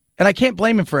 And I can't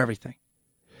blame him for everything.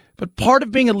 But part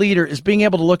of being a leader is being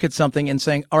able to look at something and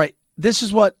saying, all right, this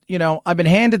is what, I've been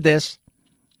handed this.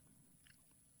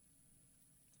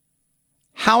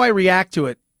 How I react to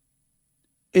it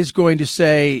is going to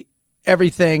say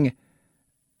everything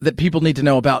that people need to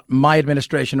know about my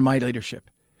administration and my leadership.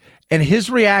 And his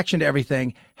reaction to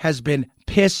everything has been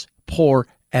piss poor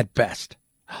at best.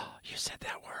 Oh, you said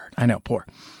that word. I know, poor.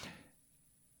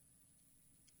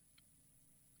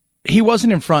 He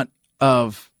wasn't in front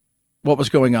of what was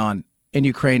going on in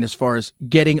Ukraine as far as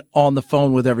getting on the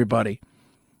phone with everybody,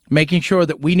 making sure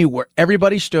that we knew where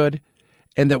everybody stood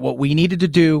and that what we needed to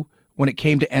do when it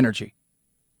came to energy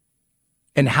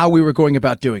and how we were going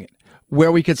about doing it,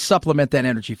 where we could supplement that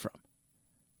energy from.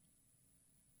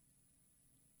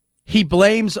 He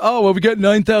blames, we got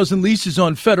 9,000 leases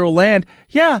on federal land.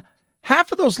 Yeah,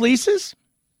 half of those leases,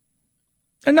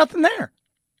 there's nothing there.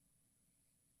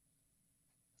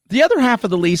 The other half of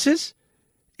the leases,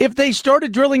 if they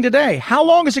started drilling today, how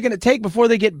long is it going to take before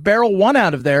they get barrel one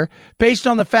out of there based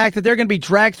on the fact that they're going to be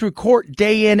dragged through court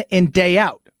day in and day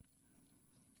out?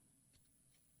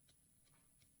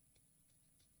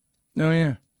 Oh,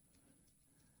 yeah.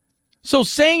 So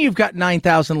saying you've got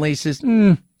 9,000 leases,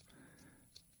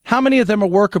 how many of them are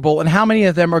workable and how many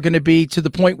of them are going to be to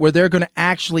the point where they're going to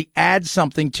actually add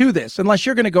something to this? Unless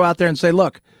you're going to go out there and say,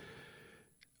 look,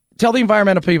 tell the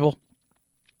environmental people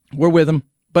we're with them,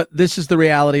 but this is the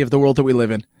reality of the world that we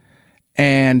live in.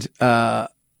 And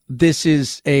this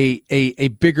is a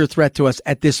bigger threat to us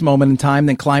at this moment in time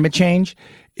than climate change,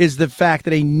 is the fact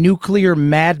that a nuclear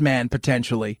madman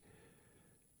potentially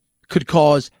could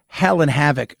cause hell and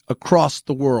havoc across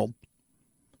the world.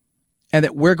 And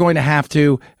that we're going to have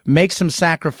to make some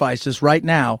sacrifices right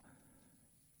now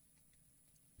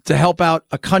to help out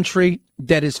a country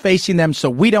that is facing them so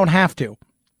we don't have to.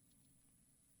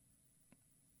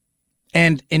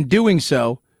 And in doing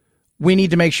so, we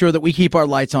need to make sure that we keep our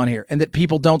lights on here and that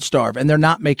people don't starve and they're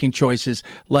not making choices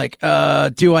like,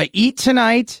 do I eat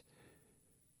tonight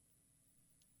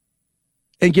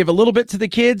and give a little bit to the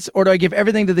kids, or do I give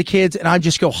everything to the kids and I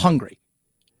just go hungry?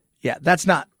 Yeah, that's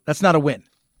not a win.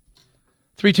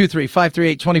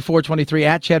 323-538-2423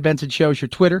 at Chad Benson Show is your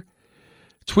Twitter.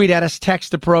 Tweet at us,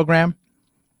 text the program.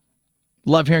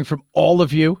 Love hearing from all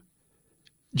of you.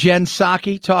 Jen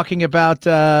Psaki talking about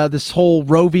this whole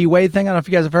Roe v. Wade thing. I don't know if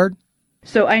you guys have heard.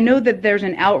 So I know that there's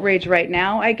an outrage right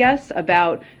now, I guess,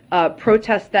 about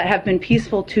protests that have been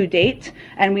peaceful to date,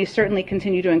 and we certainly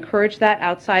continue to encourage that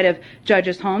outside of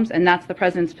judges' homes, and that's the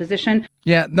president's position.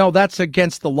 Yeah, no, that's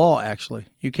against the law, actually.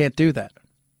 You can't do that.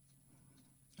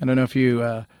 I don't know if you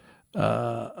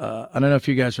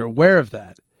guys are aware of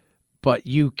that, but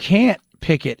you can't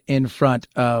picket in front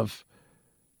of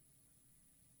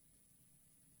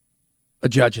a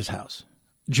judge's house,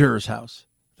 juror's house,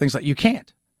 things like you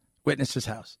can't. Witness's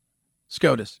house,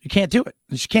 SCOTUS. You can't do it.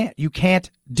 You just can't. You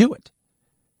can't do it.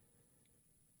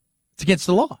 It's against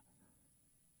the law.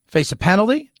 Face a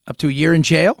penalty, up to a year in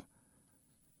jail.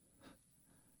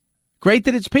 Great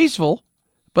that it's peaceful,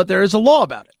 but there is a law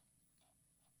about it.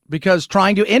 Because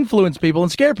trying to influence people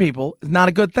and scare people is not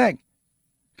a good thing.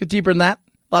 Get deeper than that.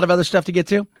 A lot of other stuff to get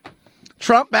to.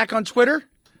 Trump back on Twitter.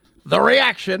 The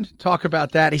reaction. Talk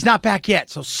about that. He's not back yet,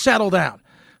 so settle down.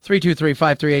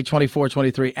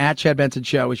 323-538-2423 at Chad Benson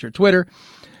Show is your Twitter.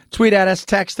 Tweet at us,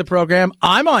 text the program.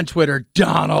 I'm on Twitter,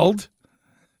 Donald.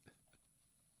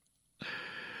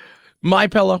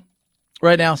 MyPillow.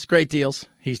 Right now, it's great deals.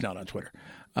 He's not on Twitter.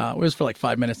 It was for like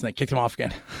 5 minutes and they kicked him off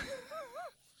again.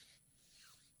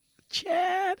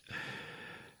 Chad.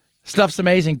 Stuff's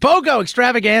amazing. BOGO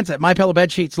extravaganza. MyPillow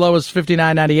bed sheets low as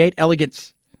 $59.98.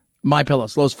 Elegance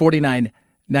MyPillows low as $49.98.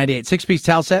 $29.98. 6-piece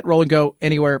towel set, Roll and Go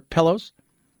Anywhere pillows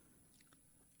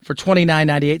for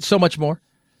 $29.98. So much more.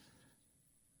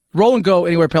 Roll and Go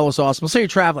Anywhere pillows awesome. Let's say you're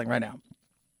traveling right now,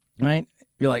 right?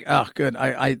 You're like, oh, good.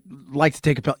 I like to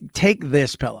take a pillow. Take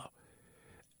this pillow.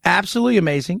 Absolutely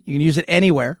amazing. You can use it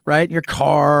anywhere, right? Your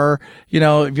car,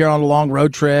 if you're on a long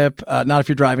road trip, not if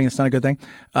you're driving, it's not a good thing.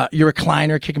 Your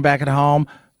recliner, kicking back at home,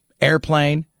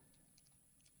 airplane.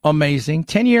 Amazing.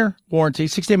 10-year warranty,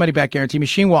 6-day money-back guarantee,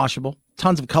 machine washable,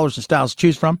 tons of colors and styles to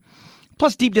choose from,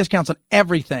 plus deep discounts on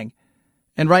everything.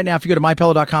 And right now, if you go to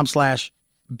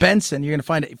mypillow.com/Benson, you're going to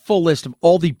find a full list of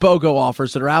all the BOGO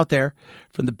offers that are out there,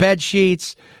 from the bed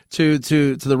sheets to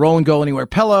the Roll and Go Anywhere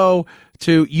pillow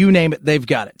to you name it, they've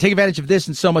got it. Take advantage of this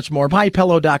and so much more.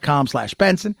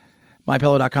 mypillow.com/Benson.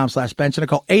 mypillow.com/Benson.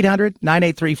 Call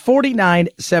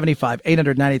 800-983-4975.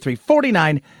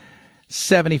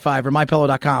 800-983-4975 or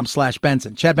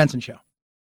mypillow.com/Benson. Chad Benson Show.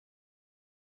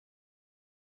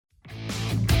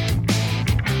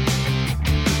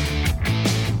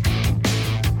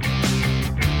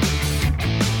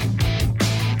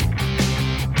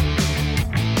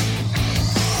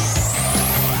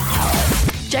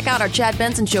 Check out our Chad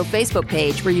Benson Show Facebook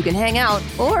page where you can hang out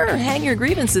or hang your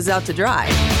grievances out to dry.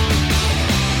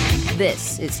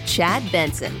 This is Chad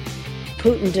Benson.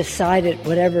 Putin decided,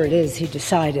 whatever it is he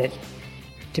decided,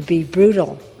 to be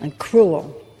brutal and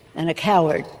cruel and a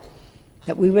coward,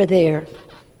 that we were there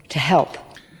to help.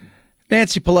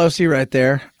 Nancy Pelosi right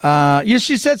there.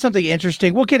 She said something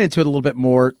interesting. We'll get into it a little bit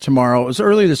more tomorrow. It was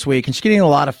earlier this week, and she's getting a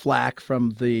lot of flack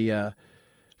from the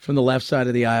left side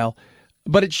of the aisle.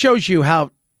 But it shows you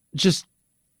how just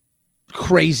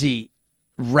crazy,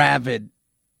 rabid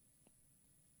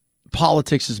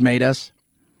politics has made us,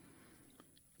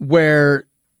 where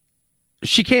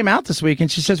she came out this week and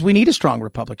she says we need a strong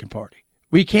Republican Party.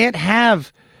 We can't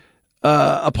have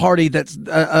a party that's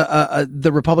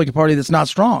the Republican Party that's not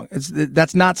strong.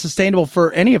 That's not sustainable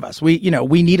for any of us. We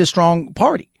need a strong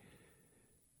party.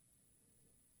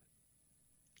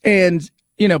 And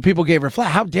people gave her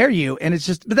flack. How dare you? And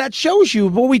but that shows you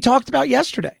what we talked about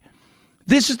yesterday.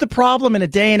 This is the problem in a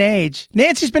day and age.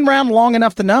 Nancy's been around long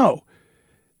enough to know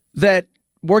that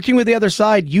working with the other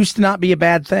side used to not be a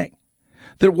bad thing.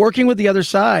 That working with the other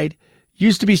side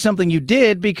used to be something you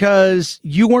did because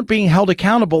you weren't being held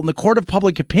accountable in the court of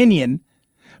public opinion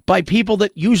by people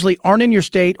that usually aren't in your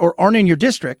state or aren't in your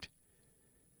district,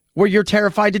 where you're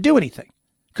terrified to do anything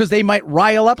because they might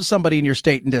rile up somebody in your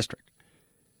state and district.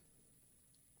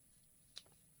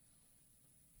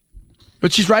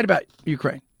 But she's right about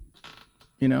Ukraine.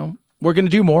 We're going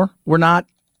to do more. We're not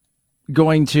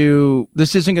going to,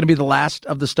 this isn't going to be the last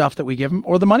of the stuff that we give them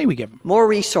or the money we give them. More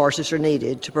resources are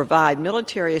needed to provide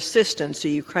military assistance to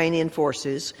Ukrainian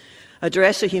forces,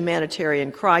 address a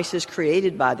humanitarian crisis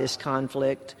created by this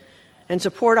conflict, and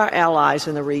support our allies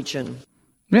in the region.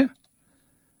 Yeah.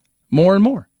 More and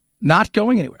more. Not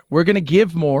going anywhere. We're going to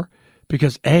give more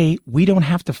because, A, we don't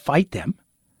have to fight them.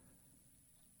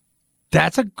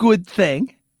 That's a good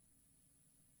thing.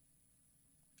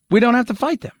 We don't have to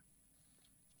fight them.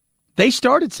 They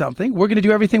started something. We're going to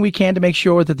do everything we can to make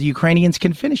sure that the Ukrainians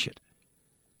can finish it.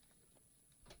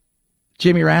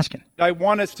 Jimmy Raskin. I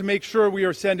want us to make sure we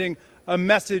are sending a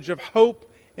message of hope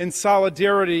and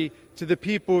solidarity to the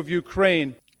people of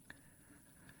Ukraine.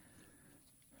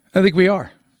 I think we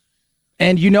are.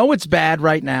 And it's bad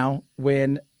right now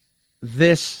when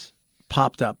this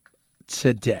popped up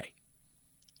today.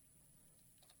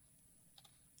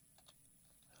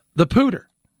 The Pooter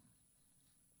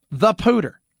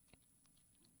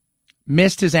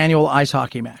missed his annual ice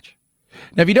hockey match.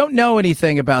 Now, if you don't know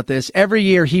anything about this, every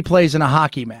year he plays in a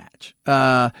hockey match.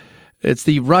 It's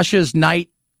the Russia's Night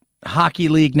Hockey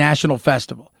League National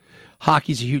Festival.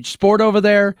 Hockey's a huge sport over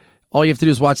there. All you have to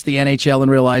do is watch the NHL and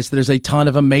realize there's a ton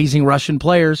of amazing Russian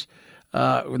players.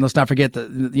 Let's not forget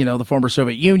the former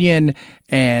Soviet Union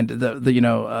and the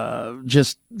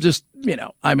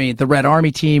Red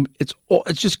Army team. It's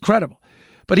just incredible.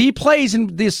 But he plays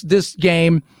in this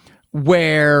game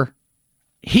where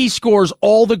he scores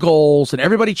all the goals and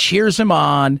everybody cheers him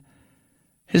on.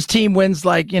 His team wins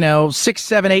 6,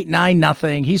 7, 8,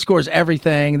 9-0. He scores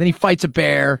everything. And then he fights a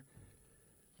bear.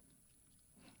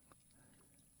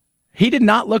 He did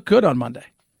not look good on Monday.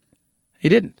 He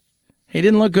didn't. He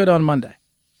didn't look good on Monday.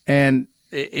 And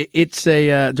it's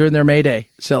during their May Day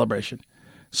celebration.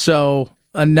 So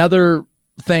another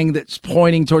thing that's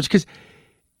pointing towards, because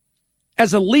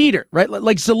as a leader, right,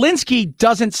 like Zelensky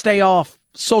doesn't stay off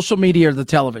social media or the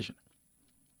television.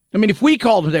 I mean, if we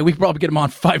called today, we could probably get him on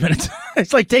 5 minutes.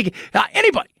 It's like taking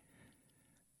anybody.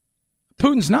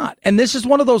 Putin's not. And this is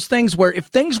one of those things where if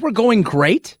things were going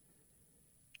great,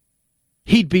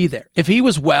 he'd be there. If he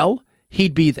was well,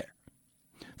 he'd be there.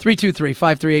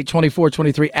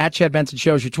 323-538-2423 at Chad Benson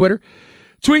Show is your Twitter.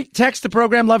 Tweet, text the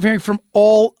program. Love hearing from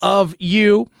all of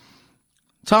you.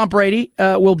 Tom Brady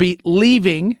will be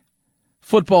leaving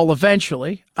football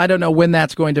eventually. I don't know when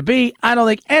that's going to be. I don't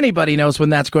think anybody knows when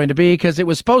that's going to be because it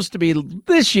was supposed to be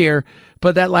this year,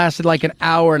 but that lasted like an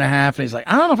hour and a half. And he's like,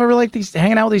 I don't know if I really like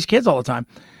hanging out with these kids all the time.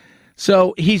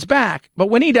 So he's back. But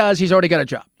when he does, he's already got a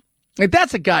job. Like,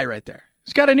 that's a guy right there.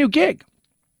 He's got a new gig.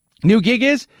 New gig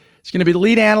is he's going to be the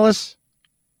lead analyst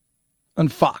on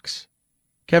Fox.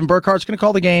 Kevin Burkhardt's going to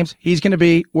call the games. He's going to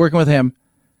be working with him.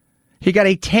 He got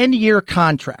a 10-year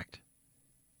contract.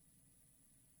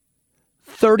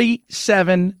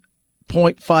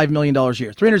 $37.5 million a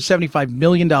year. $375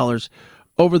 million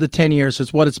over the 10 years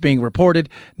is what it's being reported.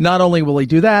 Not only will he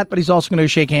do that, but he's also going to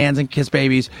shake hands and kiss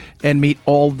babies and meet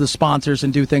all the sponsors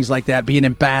and do things like that, be an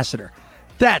ambassador.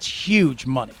 That's huge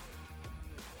money.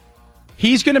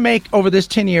 He's going to make over this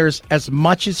 10 years as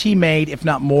much as he made, if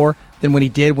not more, than when he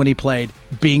did when he played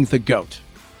being the GOAT.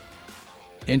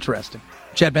 Interesting.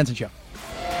 Chad Benson Show.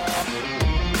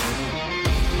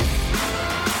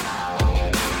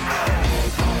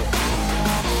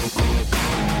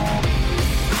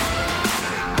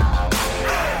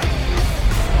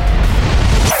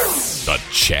 The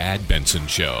Chad Benson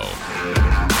Show.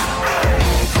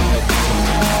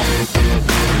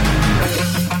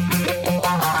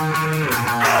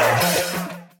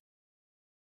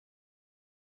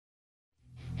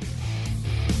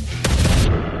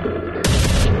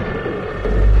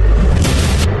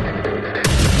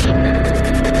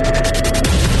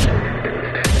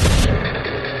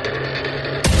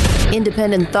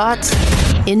 Independent thoughts,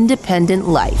 independent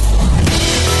life.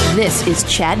 This is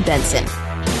Chad Benson.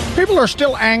 People are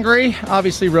still angry.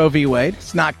 Obviously, Roe v. Wade.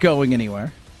 It's not going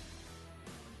anywhere.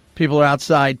 People are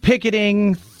outside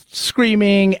picketing,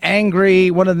 screaming,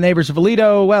 angry. One of the neighbors of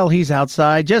Alito, well, he's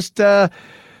outside. Just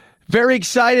very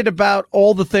excited about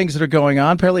all the things that are going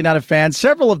on. Apparently not a fan.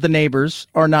 Several of the neighbors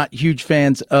are not huge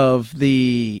fans of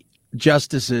the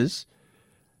justices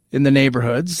in the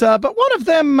neighborhoods. But one of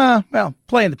them, well,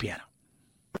 playing the piano.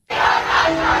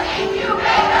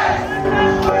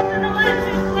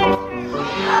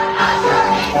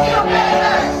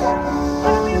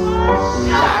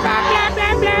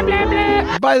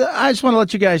 I just want to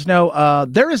let you guys know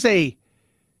there is a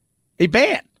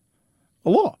ban, a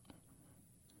law.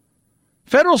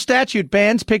 Federal statute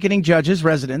bans picketing judges'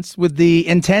 residence with the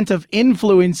intent of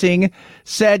influencing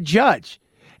said judge.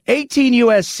 18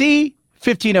 U.S.C.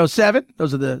 1507,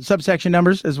 those are the subsection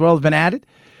numbers as well, have been added,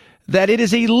 that it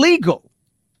is illegal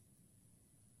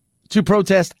to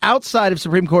protest outside of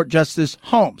Supreme Court Justice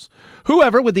homes.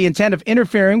 Whoever, with the intent of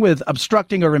interfering with,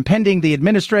 obstructing, or impeding the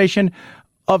administration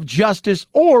of justice,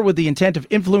 or with the intent of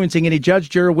influencing any judge,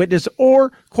 juror, witness,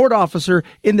 or court officer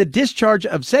in the discharge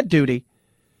of said duty,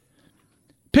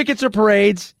 pickets or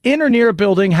parades in or near a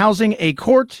building housing a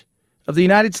court of the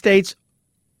United States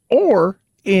or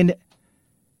in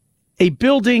a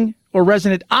building or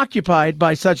resident occupied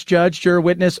by such judge, juror,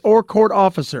 witness, or court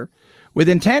officer with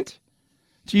intent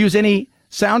to use any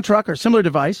sound truck or similar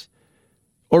device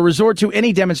or resort to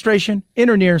any demonstration in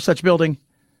or near such building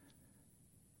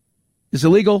is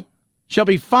illegal, shall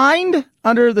be fined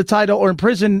under the title or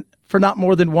imprisoned for not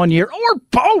more than 1 year or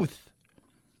both.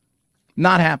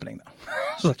 Not happening, though.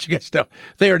 Just let you guys know.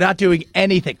 They are not doing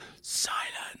anything.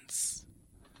 Silence.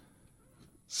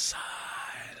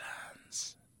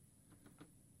 Silence.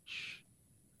 Shh.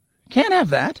 Can't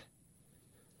have that.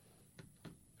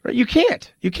 Right? You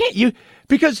can't.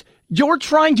 Because you're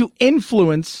trying to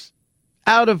influence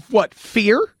out of what?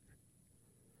 Fear?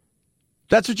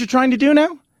 That's what you're trying to do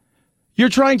now? You're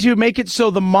trying to make it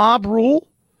so the mob rule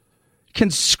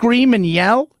can scream and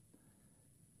yell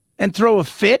and throw a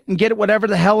fit and get whatever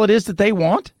the hell it is that they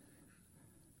want?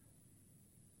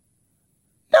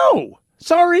 No.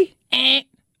 Sorry.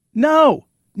 No.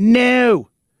 No.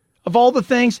 Of all the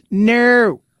things,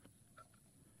 no.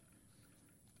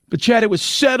 But Chad, it was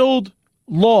settled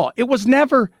law. It was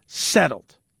never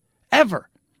settled. Ever.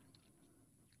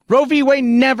 Roe v. Wade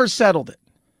never settled it.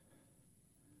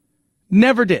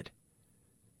 Never did.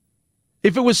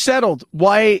 If it was settled,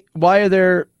 why are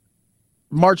there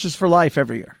marches for life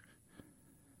every year?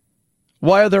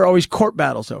 Why are there always court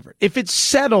battles over it? If it's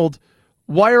settled,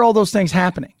 why are all those things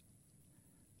happening?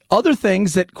 Other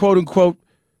things that, quote unquote,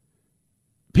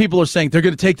 people are saying, they're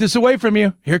going to take this away from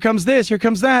you. Here comes this, here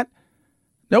comes that.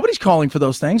 Nobody's calling for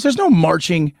those things. There's no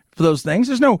marching for those things.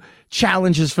 There's no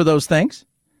challenges for those things.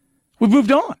 We've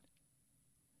moved on.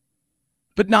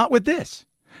 But not with this.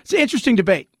 It's an interesting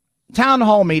debate. Town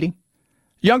hall meeting.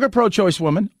 Younger pro-choice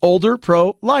woman, older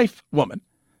pro-life woman.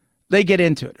 They get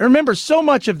into it. Remember, so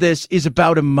much of this is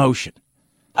about emotion.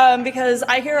 Because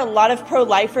I hear a lot of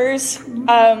pro-lifers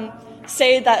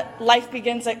say that life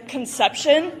begins at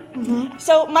conception. Mm-hmm.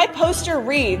 So my poster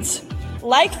reads,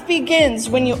 life begins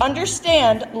when you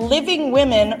understand living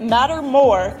women matter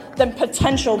more than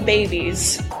potential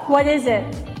babies. What is it?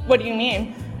 What do you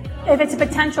mean? If it's a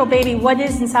potential baby, what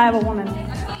is inside of a woman?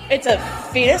 It's a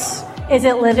fetus. Is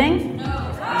it living?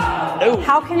 No.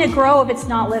 How can it grow if it's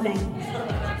not living?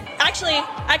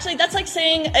 Actually, that's like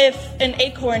saying if an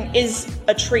acorn is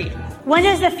a tree. When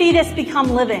does the fetus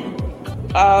become living?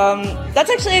 That's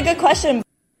actually a good question.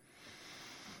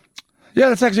 Yeah,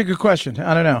 that's actually a good question.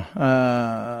 I don't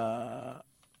know.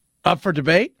 Up for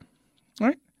debate,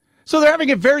 right? So they're having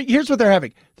here's what they're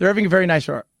having. They're having a very nice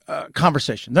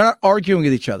conversation. They're not arguing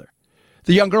with each other.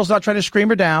 The young girl's not trying to scream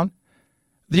her down.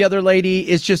 The other lady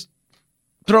is just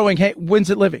throwing, hey, when's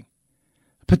it living?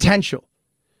 Potential.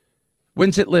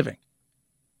 When's it living?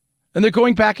 And they're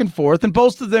going back and forth, and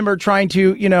both of them are trying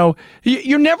to,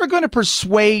 you're never going to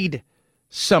persuade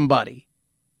somebody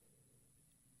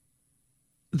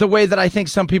the way that I think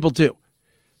some people do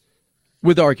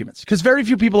with arguments, because very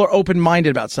few people are open-minded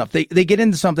about stuff. They get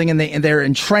into something and they're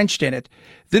entrenched in it.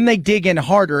 Then they dig in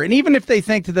harder. And even if they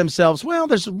think to themselves, well,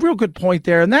 there's a real good point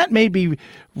there, and that may be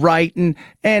right.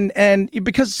 And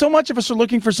because so much of us are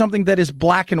looking for something that is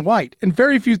black and white, and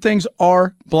very few things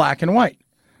are black and white.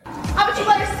 How about you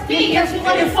let her speak?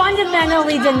 You're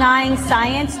fundamentally denying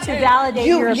science to validate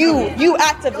your opinion. You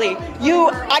actively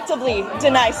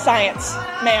deny science,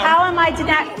 ma'am. How am I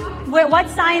denying? What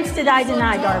science did I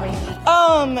deny, Darby?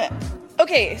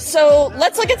 Okay, so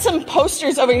let's look at some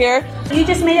posters over here. You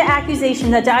just made an accusation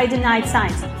that I denied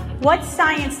science. What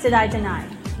science did I deny?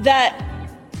 That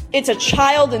it's a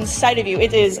child inside of you.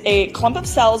 It is a clump of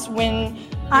cells when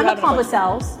I'm a clump of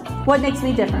cells. What makes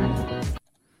me different?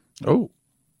 Oh,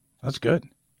 that's good.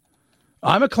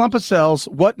 I'm a clump of cells.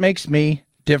 What makes me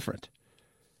different?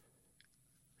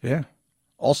 Yeah.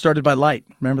 All started by light.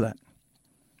 Remember that.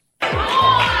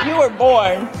 You were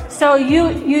born. So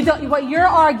you don't, what you're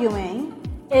arguing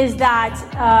is that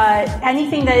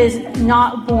anything that is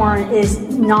not born is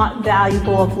not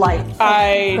valuable of life.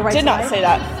 I did not say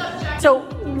that. So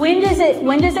when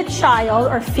does a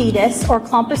child or fetus or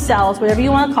clump of cells, whatever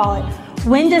you want to call it,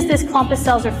 when does this clump of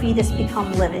cells or fetus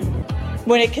become living?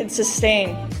 When it can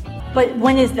sustain. But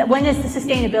when is the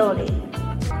sustainability?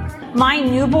 My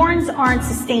newborns aren't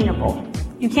sustainable.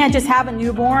 You can't just have a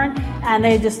newborn and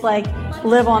they just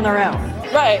live on their own.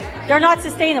 Right. They're not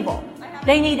sustainable.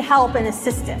 They need help and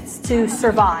assistance to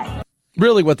survive.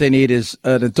 Really what they need is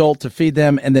an adult to feed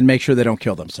them and then make sure they don't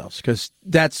kill themselves, because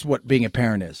that's what being a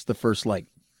parent is the first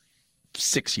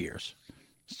 6 years.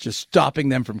 It's just stopping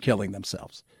them from killing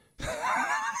themselves.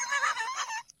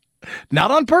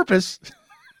 Not on purpose.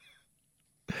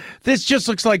 This just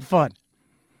looks like fun.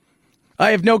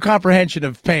 I have no comprehension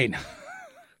of pain.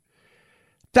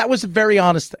 That was a very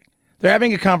honest thing. They're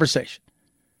having a conversation.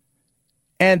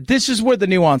 And this is where the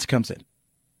nuance comes in.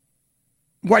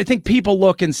 Where I think people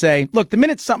look and say, look, the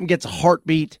minute something gets a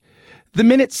heartbeat, the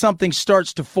minute something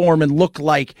starts to form and look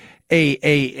like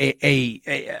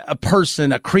a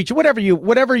person, a creature,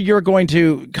 whatever you're going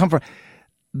to come from,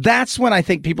 that's when I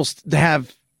think people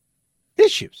have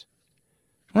issues,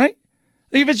 right?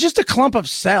 If it's just a clump of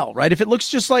cell, right? If it looks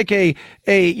just like just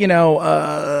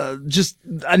a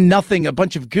nothing, a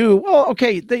bunch of goo, well,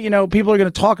 okay, people are going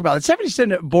to talk about it.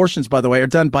 70% of abortions, by the way, are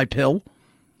done by pill.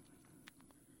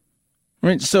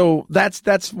 Right? So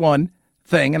that's one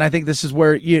thing, and I think this is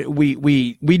where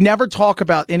we never talk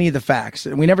about any of the facts,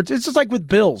 and it's just like with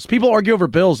bills. People argue over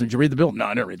bills. Did you read the bill? No,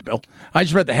 I didn't read the bill. I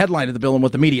just read the headline of the bill and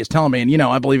what the media is telling me, and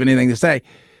I believe anything they say.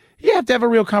 You have to have a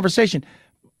real conversation.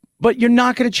 But you're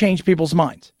not going to change people's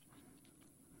minds.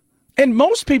 And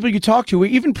most people you talk to,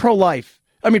 even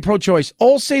pro-choice,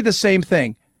 all say the same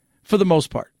thing for the most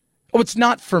part. Oh, it's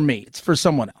not for me. It's for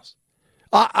someone else.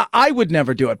 I would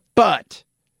never do it, but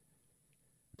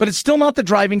it's still not the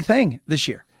driving thing this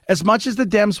year. As much as the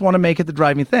Dems want to make it the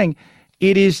driving thing,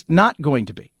 it is not going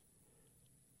to be.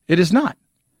 It is not.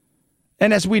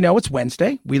 And as we know, it's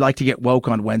Wednesday. We like to get woke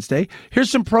on Wednesday.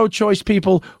 Here's some pro-choice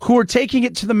people who are taking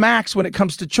it to the max when it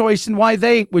comes to choice and why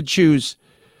they would choose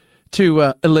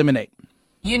to eliminate.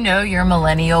 You know you're a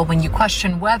millennial when you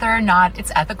question whether or not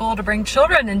it's ethical to bring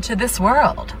children into this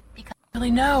world. Because you really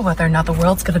know whether or not the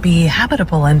world's going to be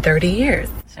habitable in 30 years.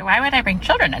 So why would I bring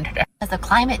children into it? Because of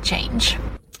climate change.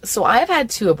 So I've had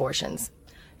 2 abortions.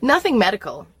 Nothing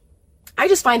medical. I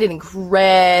just find it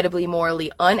incredibly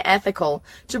morally unethical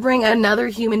to bring another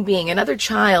human being, another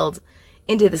child,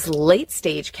 into this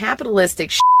late-stage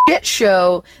capitalistic shit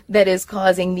show that is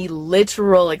causing the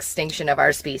literal extinction of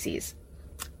our species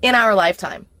in our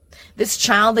lifetime. This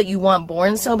child that you want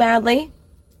born so badly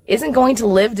isn't going to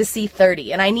live to see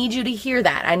 30, and I need you to hear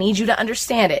that. I need you to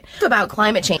understand it. It's about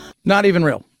climate change. Not even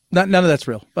real. None of that's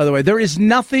real, by the way. There is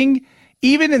nothing,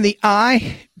 even in the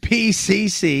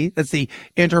IPCC, that's the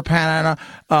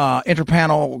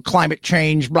Interpanel Climate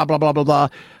Change, blah, blah, blah, blah,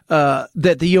 blah,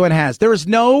 that the UN has. There is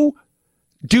no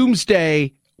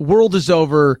doomsday, world is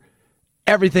over,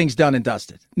 everything's done and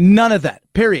dusted. None of that,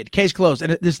 period. Case closed.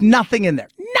 And there's nothing in there.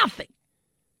 Nothing.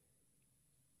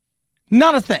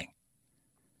 Not a thing.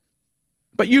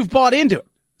 But you've bought into it.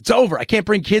 It's over. I can't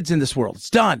bring kids in this world. It's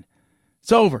done.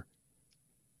 It's over.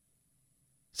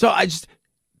 So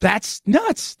that's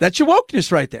nuts. That's your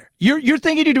wokeness right there. You're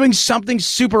thinking you're doing something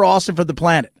super awesome for the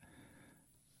planet.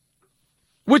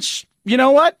 Which, you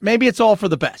know what? Maybe it's all for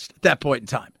the best at that point in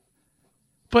time.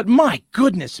 But my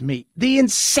goodness me, the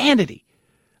insanity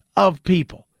of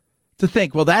people to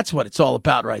think, well, that's what it's all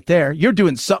about right there. You're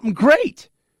doing something great.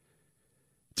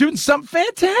 Doing something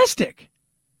fantastic.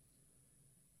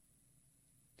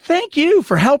 Thank you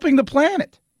for helping the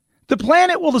planet. The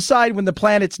planet will decide when the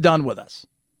planet's done with us.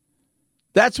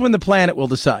 That's when the planet will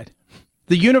decide.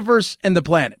 The universe and the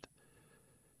planet.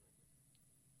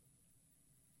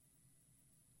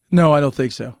 No, I don't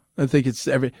think so. I think it's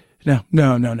no. I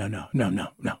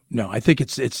think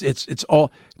it's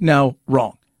all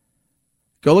wrong.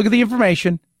 Go look at the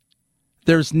information.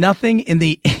 There's nothing in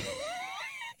the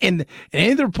in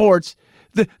any of the reports.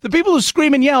 The people who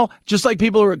scream and yell, just like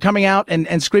people who are coming out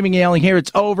and screaming and yelling here,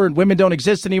 it's over and women don't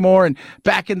exist anymore and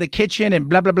back in the kitchen and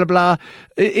blah, blah, blah, blah.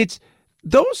 It's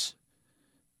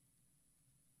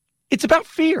about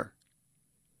fear.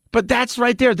 But that's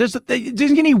right there. There's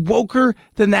any woker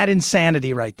than that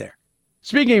insanity right there.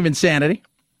 Speaking of insanity,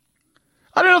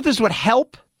 I don't know if this would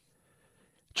help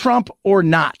Trump or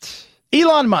not.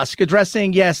 Elon Musk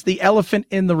addressing, yes, the elephant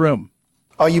in the room.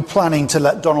 Are you planning to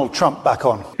let Donald Trump back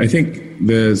on? I think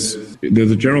there's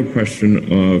a general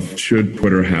question of should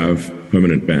Twitter have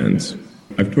permanent bans.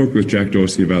 I've talked with Jack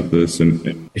Dorsey about this,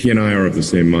 and he and I are of the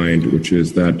same mind, which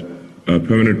is that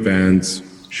permanent bans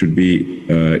should be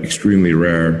extremely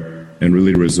rare and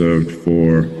really reserved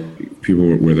for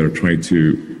people where they're trying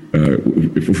to,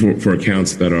 for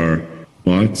accounts that are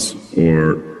bots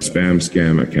or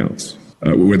scam accounts,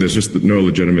 where there's just no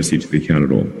legitimacy to the account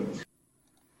at all.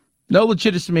 No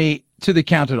legitimacy to the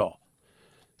account at all.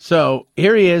 So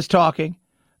here he is talking.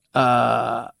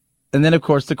 And then, of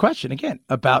course, the question again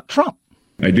about Trump.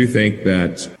 I do think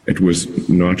that it was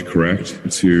not correct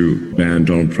to ban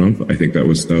Donald Trump. I think that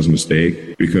was a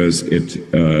mistake because it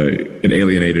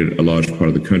alienated a large part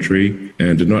of the country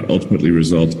and did not ultimately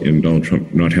result in Donald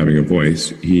Trump not having a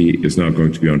voice. He is now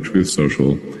going to be on Truth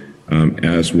Social,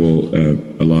 as will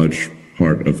a large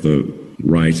part of the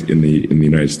right in the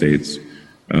United States.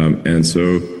 And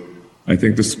so I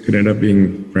think this could end up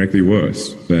being, frankly,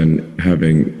 worse than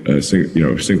having a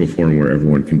single forum where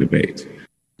everyone can debate.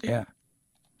 Yeah.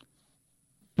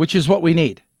 Which is what we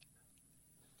need.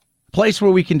 A place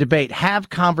where we can debate, have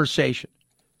conversation.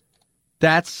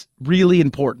 That's really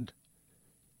important.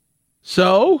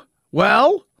 So,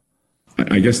 well,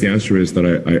 I guess the answer is that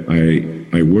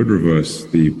I would reverse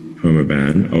the perma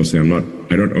ban. Obviously,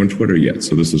 I don't own Twitter yet,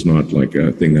 so this is not like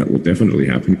a thing that will definitely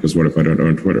happen, because what if I don't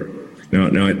own Twitter?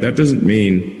 Now that doesn't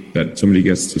mean that somebody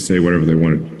gets to say whatever they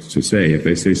want to say. If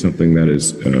they say something that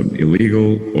is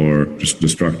illegal or just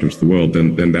destructive to the world,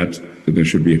 then there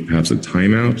should be perhaps a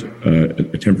timeout,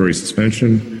 a temporary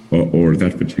suspension, or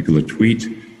that particular tweet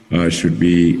should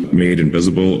be made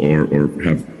invisible or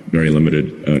have very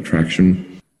limited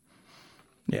traction.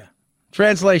 Yeah.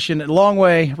 Translation, long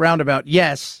way, roundabout.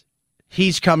 Yes,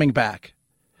 he's coming back.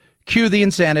 Cue the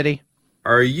insanity.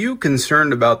 Are you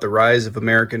concerned about the rise of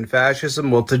American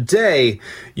fascism? Well, today,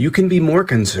 you can be more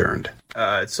concerned.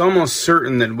 It's almost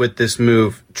certain that with this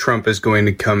move, Trump is going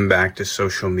to come back to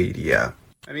social media.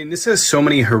 I mean, this has so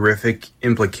many horrific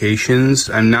implications.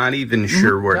 I'm not even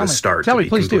sure where to start, to be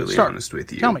completely honest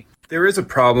with you. Tell me. There is a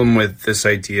problem with this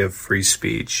idea of free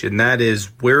speech, and that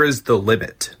is, where is the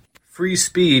limit? Free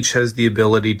speech has the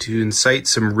ability to incite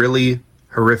some really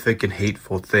horrific and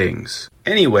hateful things.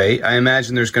 Anyway, I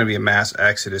imagine there's going to be a mass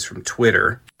exodus from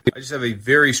Twitter. I just have a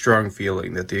very strong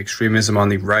feeling that the extremism on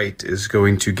the right is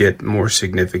going to get more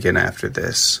significant after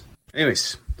this.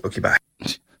 Anyways, okay, bye.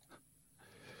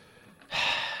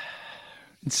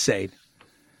 Insane.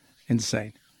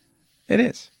 It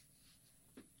is.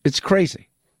 It's crazy.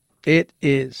 It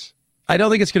is I don't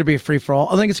think it's going to be a free-for-all.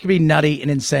 I think it's going to be nutty and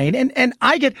insane. And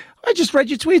I just read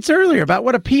your tweets earlier about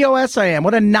what a POS I am,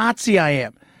 what a Nazi I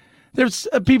am. There's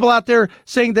people out there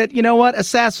saying that, you know what,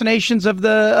 assassinations of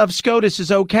SCOTUS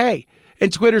is okay.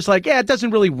 And Twitter's like, yeah, it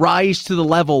doesn't really rise to the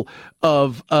level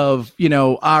of you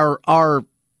know, our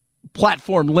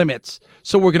platform limits,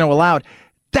 so we're going to allow it.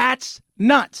 That's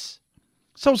nuts.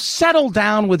 So settle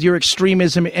down with your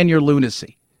extremism and your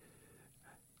lunacy.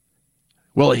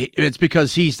 Well, it's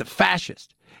because he's the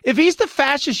fascist. If he's the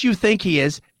fascist you think he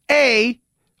is, A,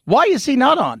 why is he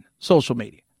not on social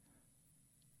media?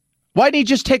 Why didn't he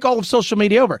just take all of social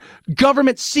media over?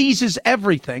 Government seizes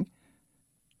everything.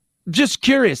 Just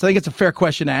curious. I think it's a fair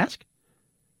question to ask.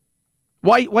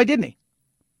 Why didn't he?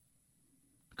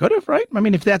 Could have, right? I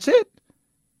mean, if that's it.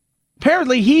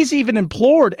 Apparently, he's even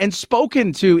implored and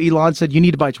spoken to Elon, said, you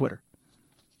need to buy Twitter.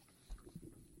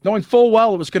 Knowing full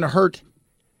well it was going to hurt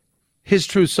his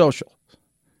Truth Social.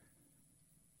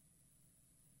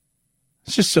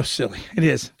 It's just so silly. It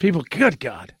is. People, good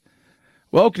God.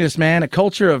 Wokeness, man, a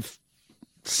culture of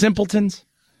simpletons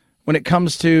when it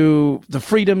comes to the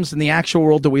freedoms and the actual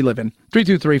world that we live in.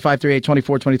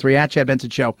 323-538-2423 at Chad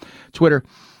Benson Show. Twitter.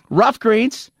 Rough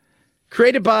Greens,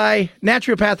 created by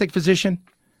naturopathic physician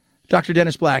Dr.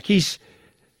 Dennis Black. He's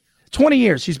 20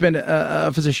 years. He's been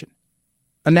a physician,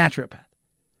 a naturopath.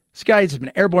 This guy has been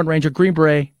an airborne ranger, Green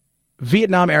Beret,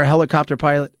 Vietnam Air helicopter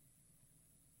pilot,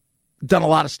 done a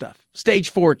lot of stuff. Stage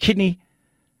 4 kidney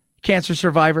cancer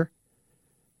survivor,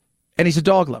 and he's a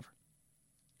dog lover.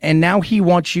 And now he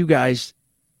wants you guys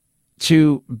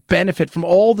to benefit from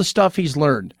all the stuff he's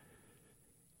learned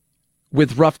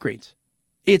with Rough Greens.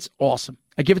 It's awesome.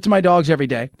 I give it to my dogs every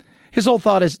day. His whole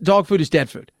thought is dog food is dead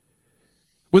food.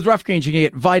 With Rough Greens, you can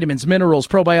get vitamins, minerals,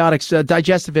 probiotics,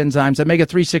 digestive enzymes,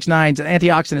 omega-3, 6, 9s,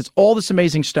 antioxidants, all this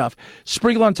amazing stuff.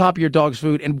 Sprinkle on top of your dog's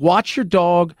food and watch your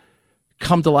dog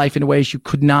come to life in ways you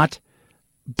could not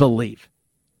believe.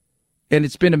 And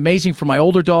it's been amazing for my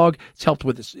older dog. It's helped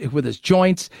with his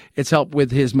joints. It's helped with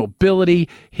his mobility,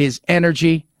 his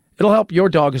energy. It'll help your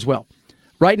dog as well.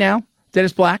 Right now,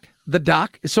 Dennis Black, the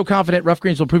doc, is so confident Rough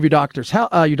Greens will improve your dog's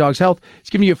health. He's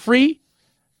giving you a free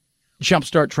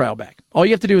Jumpstart trial bag. All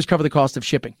you have to do is cover the cost of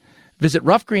shipping. Visit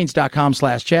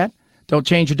roughgreens.com/Chad. Don't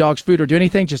change your dog's food or do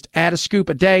anything. Just add a scoop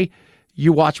a day.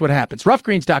 You watch what happens.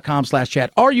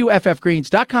 Roughgreens.com/Chad.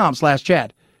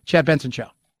 RUFFgreens.com/Chad. Chad Benson Show.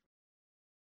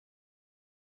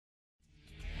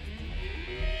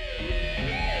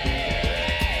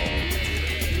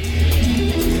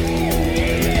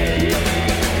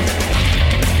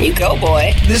 You go,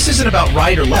 boy. This isn't about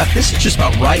right or left. This is just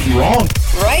about right and wrong.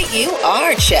 Right you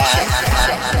are,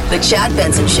 Chad. The Chad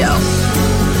Benson Show.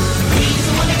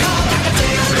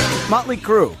 Motley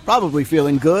Crue, probably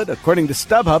feeling good. According to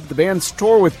StubHub, the band's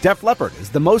tour with Def Leppard is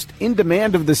the most in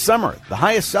demand of the summer, the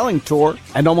highest selling tour,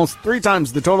 and almost 3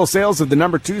 times the total sales of the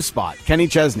number 2 spot, Kenny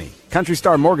Chesney. Country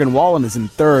star Morgan Wallen is in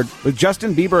 3rd, with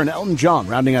Justin Bieber and Elton John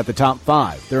rounding out the top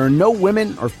 5. There are no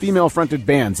women or female-fronted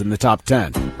bands in the top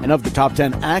 10. And of the top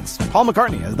 10 acts, Paul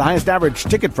McCartney has the highest average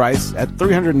ticket price at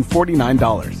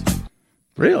 $349.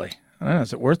 Really? I don't know.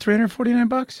 Is it worth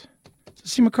 $349 to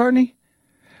see McCartney?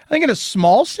 I think in a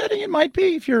small setting it might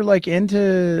be if you're like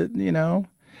into, you know.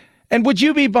 And would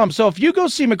you be bummed? So if you go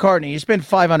see McCartney, you spend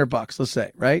 $500, let's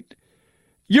say, right?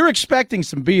 You're expecting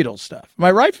some Beatles stuff. Am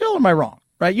I right, Phil, or am I wrong?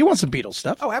 Right? You want some Beatles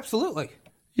stuff. Oh, absolutely.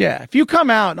 Yeah. If you come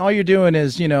out and all you're doing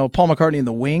is, you know, Paul McCartney and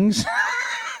the Wings,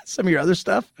 some of your other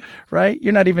stuff, right?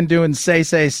 You're not even doing Say,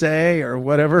 Say, Say or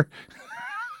whatever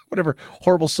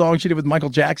horrible songs you did with Michael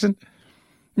Jackson.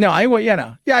 No, I want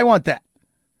that.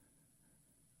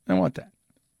 I want that.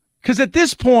 Because at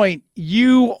this point,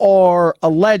 you are a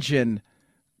legend,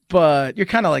 but you're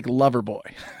kind of like Loverboy.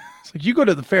 It's like you go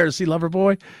to the fair to see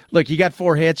Loverboy. Look, you got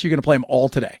 4 hits. You're going to play them all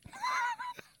today.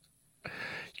 You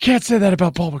can't say that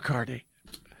about Paul McCartney.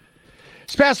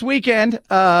 This past weekend,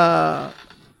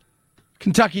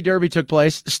 Kentucky Derby took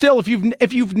place. Still, if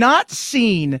you've not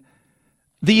seen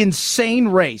the insane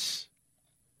race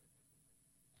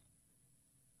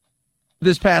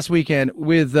this past weekend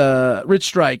with Rich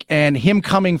Strike and him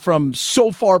coming from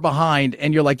so far behind,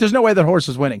 and you're like, there's no way that horse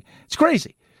is winning. It's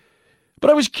crazy. But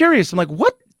I was curious. I'm like,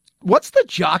 what's the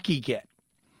jockey get?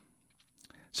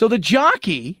 So the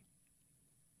jockey,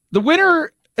 the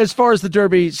winner as far as the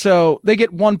Derby, so they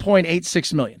get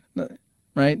 $1.86 million,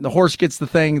 right? The horse gets the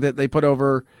thing that they put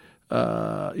over,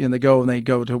 and they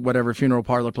go to whatever funeral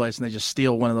parlor place, and they just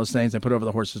steal one of those things and put over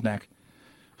the horse's neck.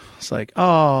 It's like,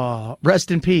 oh, rest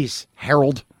in peace,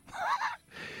 Harold.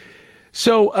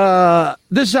 So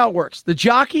this is how it works. The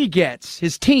jockey gets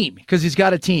his team, because he's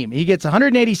got a team. He gets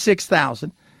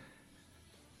 $186,000.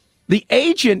 The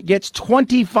agent gets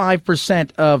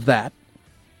 25% of that.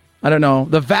 I don't know.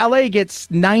 The valet gets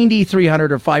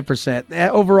 9,300 or 5%.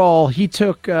 Overall, he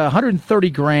took 130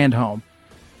 grand home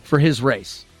for his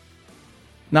race.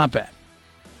 Not bad.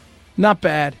 Not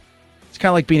bad. It's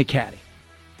kind of like being a caddy.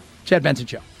 Chad Benson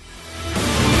Show.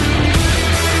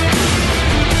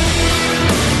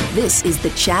 This is the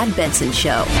Chad Benson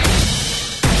Show.